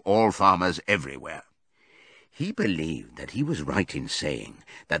example to all farmers everywhere. He believed that he was right in saying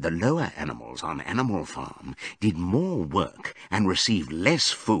that the lower animals on Animal Farm did more work and received less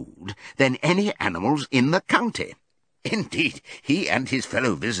food than any animals in the county. Indeed, he and his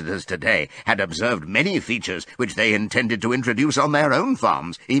fellow visitors today had observed many features which they intended to introduce on their own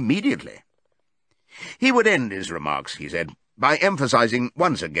farms immediately. He would end his remarks, he said, by emphasizing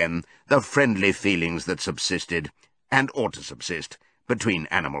once again the friendly feelings that subsisted, and ought to subsist, between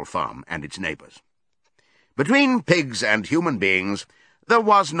Animal Farm and its neighbours. Between pigs and human beings there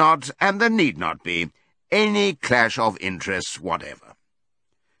was not, and there need not be, any clash of interests whatever.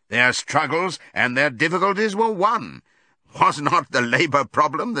 Their struggles and their difficulties were one. Was not the labour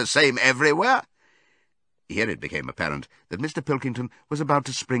problem the same everywhere? Here it became apparent that Mr. Pilkington was about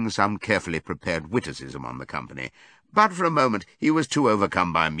to spring some carefully prepared witticism on the company, but for a moment he was too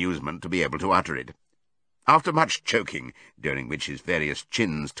overcome by amusement to be able to utter it. After much choking, during which his various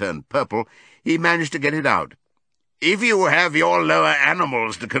chins turned purple, he managed to get it out. "If you have your lower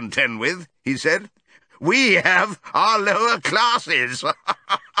animals to contend with," he said, "we have our lower classes."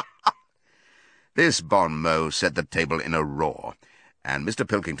 This bon mot set the table in a roar, and Mr.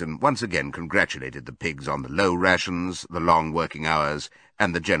 Pilkington once again congratulated the pigs on the low rations, the long working hours,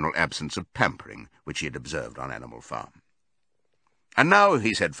 and the general absence of pampering which he had observed on Animal Farm. And now,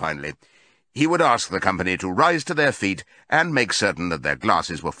 he said finally, he would ask the company to rise to their feet and make certain that their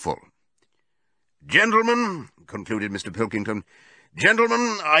glasses were full. "Gentlemen," concluded Mr. Pilkington,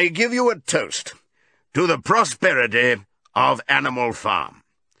 "gentlemen, I give you a toast to the prosperity of Animal Farm."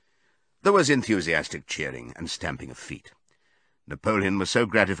 There was enthusiastic cheering and stamping of feet. Napoleon was so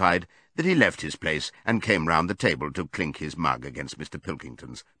gratified that he left his place and came round the table to clink his mug against Mr.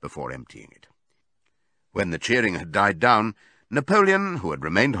 Pilkington's before emptying it. When the cheering had died down, Napoleon, who had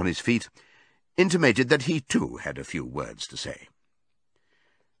remained on his feet, intimated that he too had a few words to say.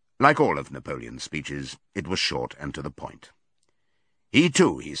 Like all of Napoleon's speeches, it was short and to the point. He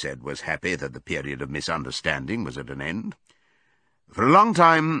too, he said, was happy that the period of misunderstanding was at an end. For a long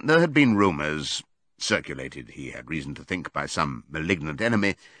time there had been rumours, circulated, he had reason to think, by some malignant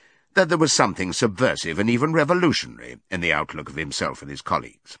enemy, that there was something subversive and even revolutionary in the outlook of himself and his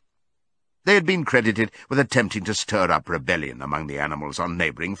colleagues. They had been credited with attempting to stir up rebellion among the animals on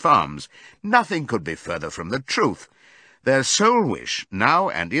neighbouring farms. Nothing could be further from the truth. Their sole wish, now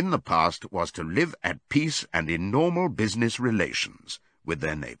and in the past, was to live at peace and in normal business relations with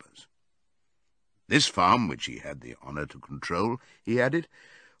their neighbours. This farm, which he had the honour to control, he added,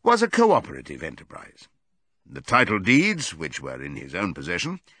 was a cooperative enterprise. The title deeds, which were in his own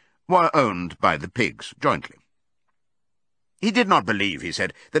possession, were owned by the pigs jointly. He did not believe, he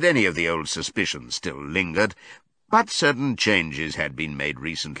said, that any of the old suspicions still lingered, but certain changes had been made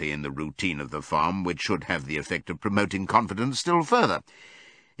recently in the routine of the farm which should have the effect of promoting confidence still further.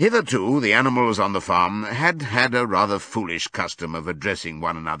 Hitherto the animals on the farm had had a rather foolish custom of addressing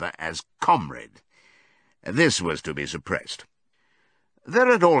one another as comrade. This was to be suppressed. There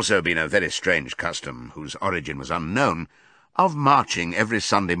had also been a very strange custom, whose origin was unknown, of marching every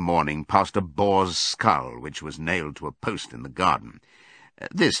Sunday morning past a boar's skull which was nailed to a post in the garden.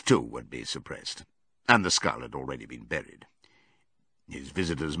 This too would be suppressed, and the skull had already been buried. His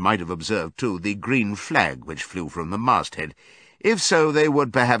visitors might have observed, too, the green flag which flew from the masthead. If so, they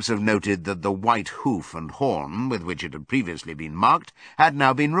would perhaps have noted that the white hoof and horn with which it had previously been marked had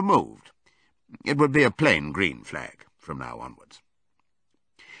now been removed. It would be a plain green flag from now onwards.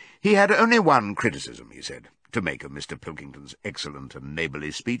 He had only one criticism, he said, to make of Mr. Pilkington's excellent and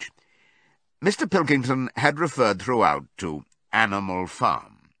neighbourly speech. Mr. Pilkington had referred throughout to Animal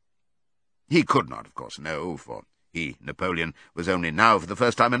Farm. He could not, of course, know, for he, Napoleon, was only now for the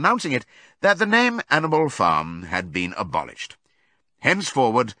first time announcing it, that the name Animal Farm had been abolished.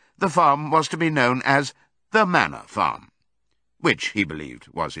 Henceforward, the farm was to be known as the Manor Farm, which, he believed,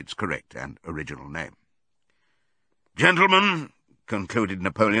 was its correct and original name. "Gentlemen," concluded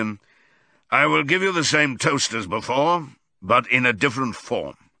Napoleon, "I will give you the same toast as before, but in a different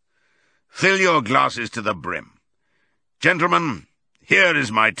form. Fill your glasses to the brim. Gentlemen, here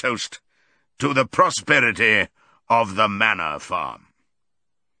is my toast to the prosperity of the Manor Farm."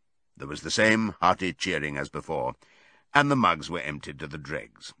 There was the same hearty cheering as before, and the mugs were emptied to the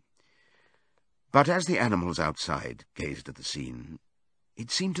dregs. But as the animals outside gazed at the scene, it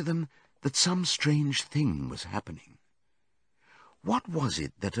seemed to them that some strange thing was happening. What was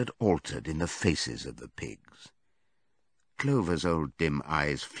it that had altered in the faces of the pigs? Clover's old dim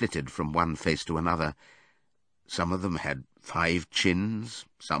eyes flitted from one face to another. Some of them had 5 chins,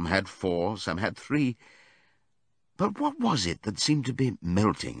 some had 4, some had 3. But what was it that seemed to be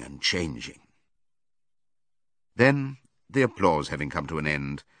melting and changing? Then, the applause having come to an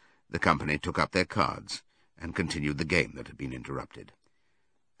end, the company took up their cards and continued the game that had been interrupted,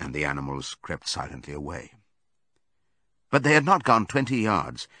 and the animals crept silently away. But they had not gone 20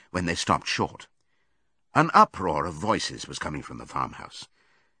 yards when they stopped short. An uproar of voices was coming from the farmhouse.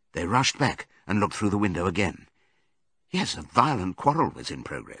 They rushed back and looked through the window again. Yes, a violent quarrel was in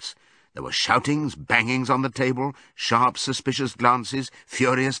progress. There were shoutings, bangings on the table, sharp, suspicious glances,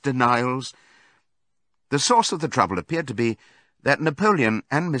 furious denials. The source of the trouble appeared to be that Napoleon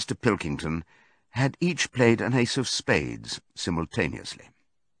and Mr. Pilkington had each played an ace of spades simultaneously.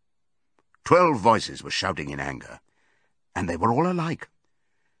 12 voices were shouting in anger, and they were all alike.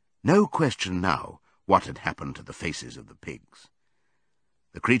 No question now what had happened to the faces of the pigs.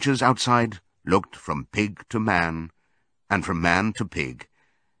 The creatures outside looked from pig to man, and from man to pig,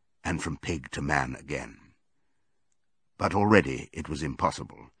 and from pig to man again. But already it was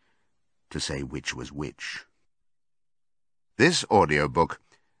impossible to say which was which. This audiobook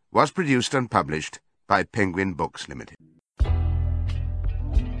was produced and published by Penguin Books Limited.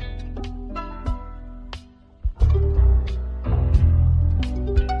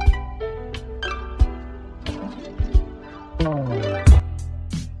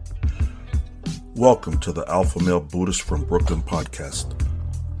 Welcome to the Alpha Male Buddhist from Brooklyn podcast.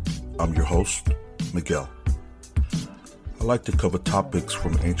 I'm your host, Miguel. I like to cover topics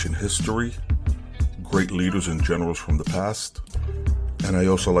from ancient history, great leaders and generals from the past, and I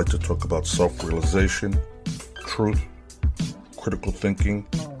also like to talk about self-realization, truth, critical thinking,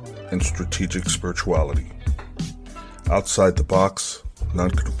 and strategic spirituality. Outside the box,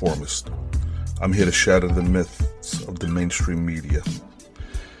 nonconformist. I'm here to shatter the myths of the mainstream media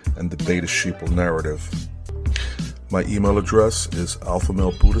and the beta sheeple narrative. My email address is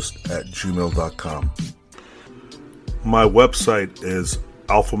alphamalebuddhist@gmail.com. My website is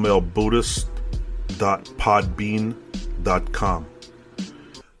alphamalebuddhist.podbean.com.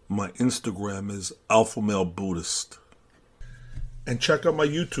 My Instagram is alphamalebuddhist. And check out my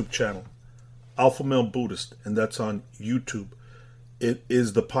YouTube channel, Alpha Male Buddhist, and that's on YouTube. It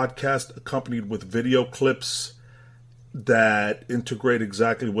is the podcast accompanied with video clips that integrate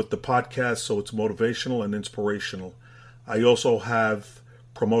exactly with the podcast, so it's motivational and inspirational. I also have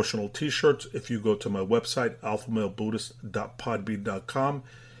promotional t-shirts. If you go to my website, alphamalebuddhist.podbean.com,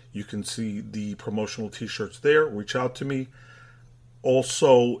 you can see the promotional t-shirts there. Reach out to me.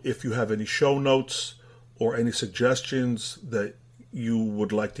 Also, if you have any show notes or any suggestions that you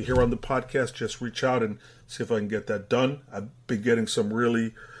would like to hear on the podcast, just reach out and see if I can get that done. I've been getting some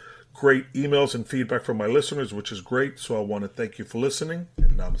really great emails and feedback from my listeners, which is great. So I want to thank you for listening,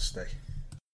 and namaste.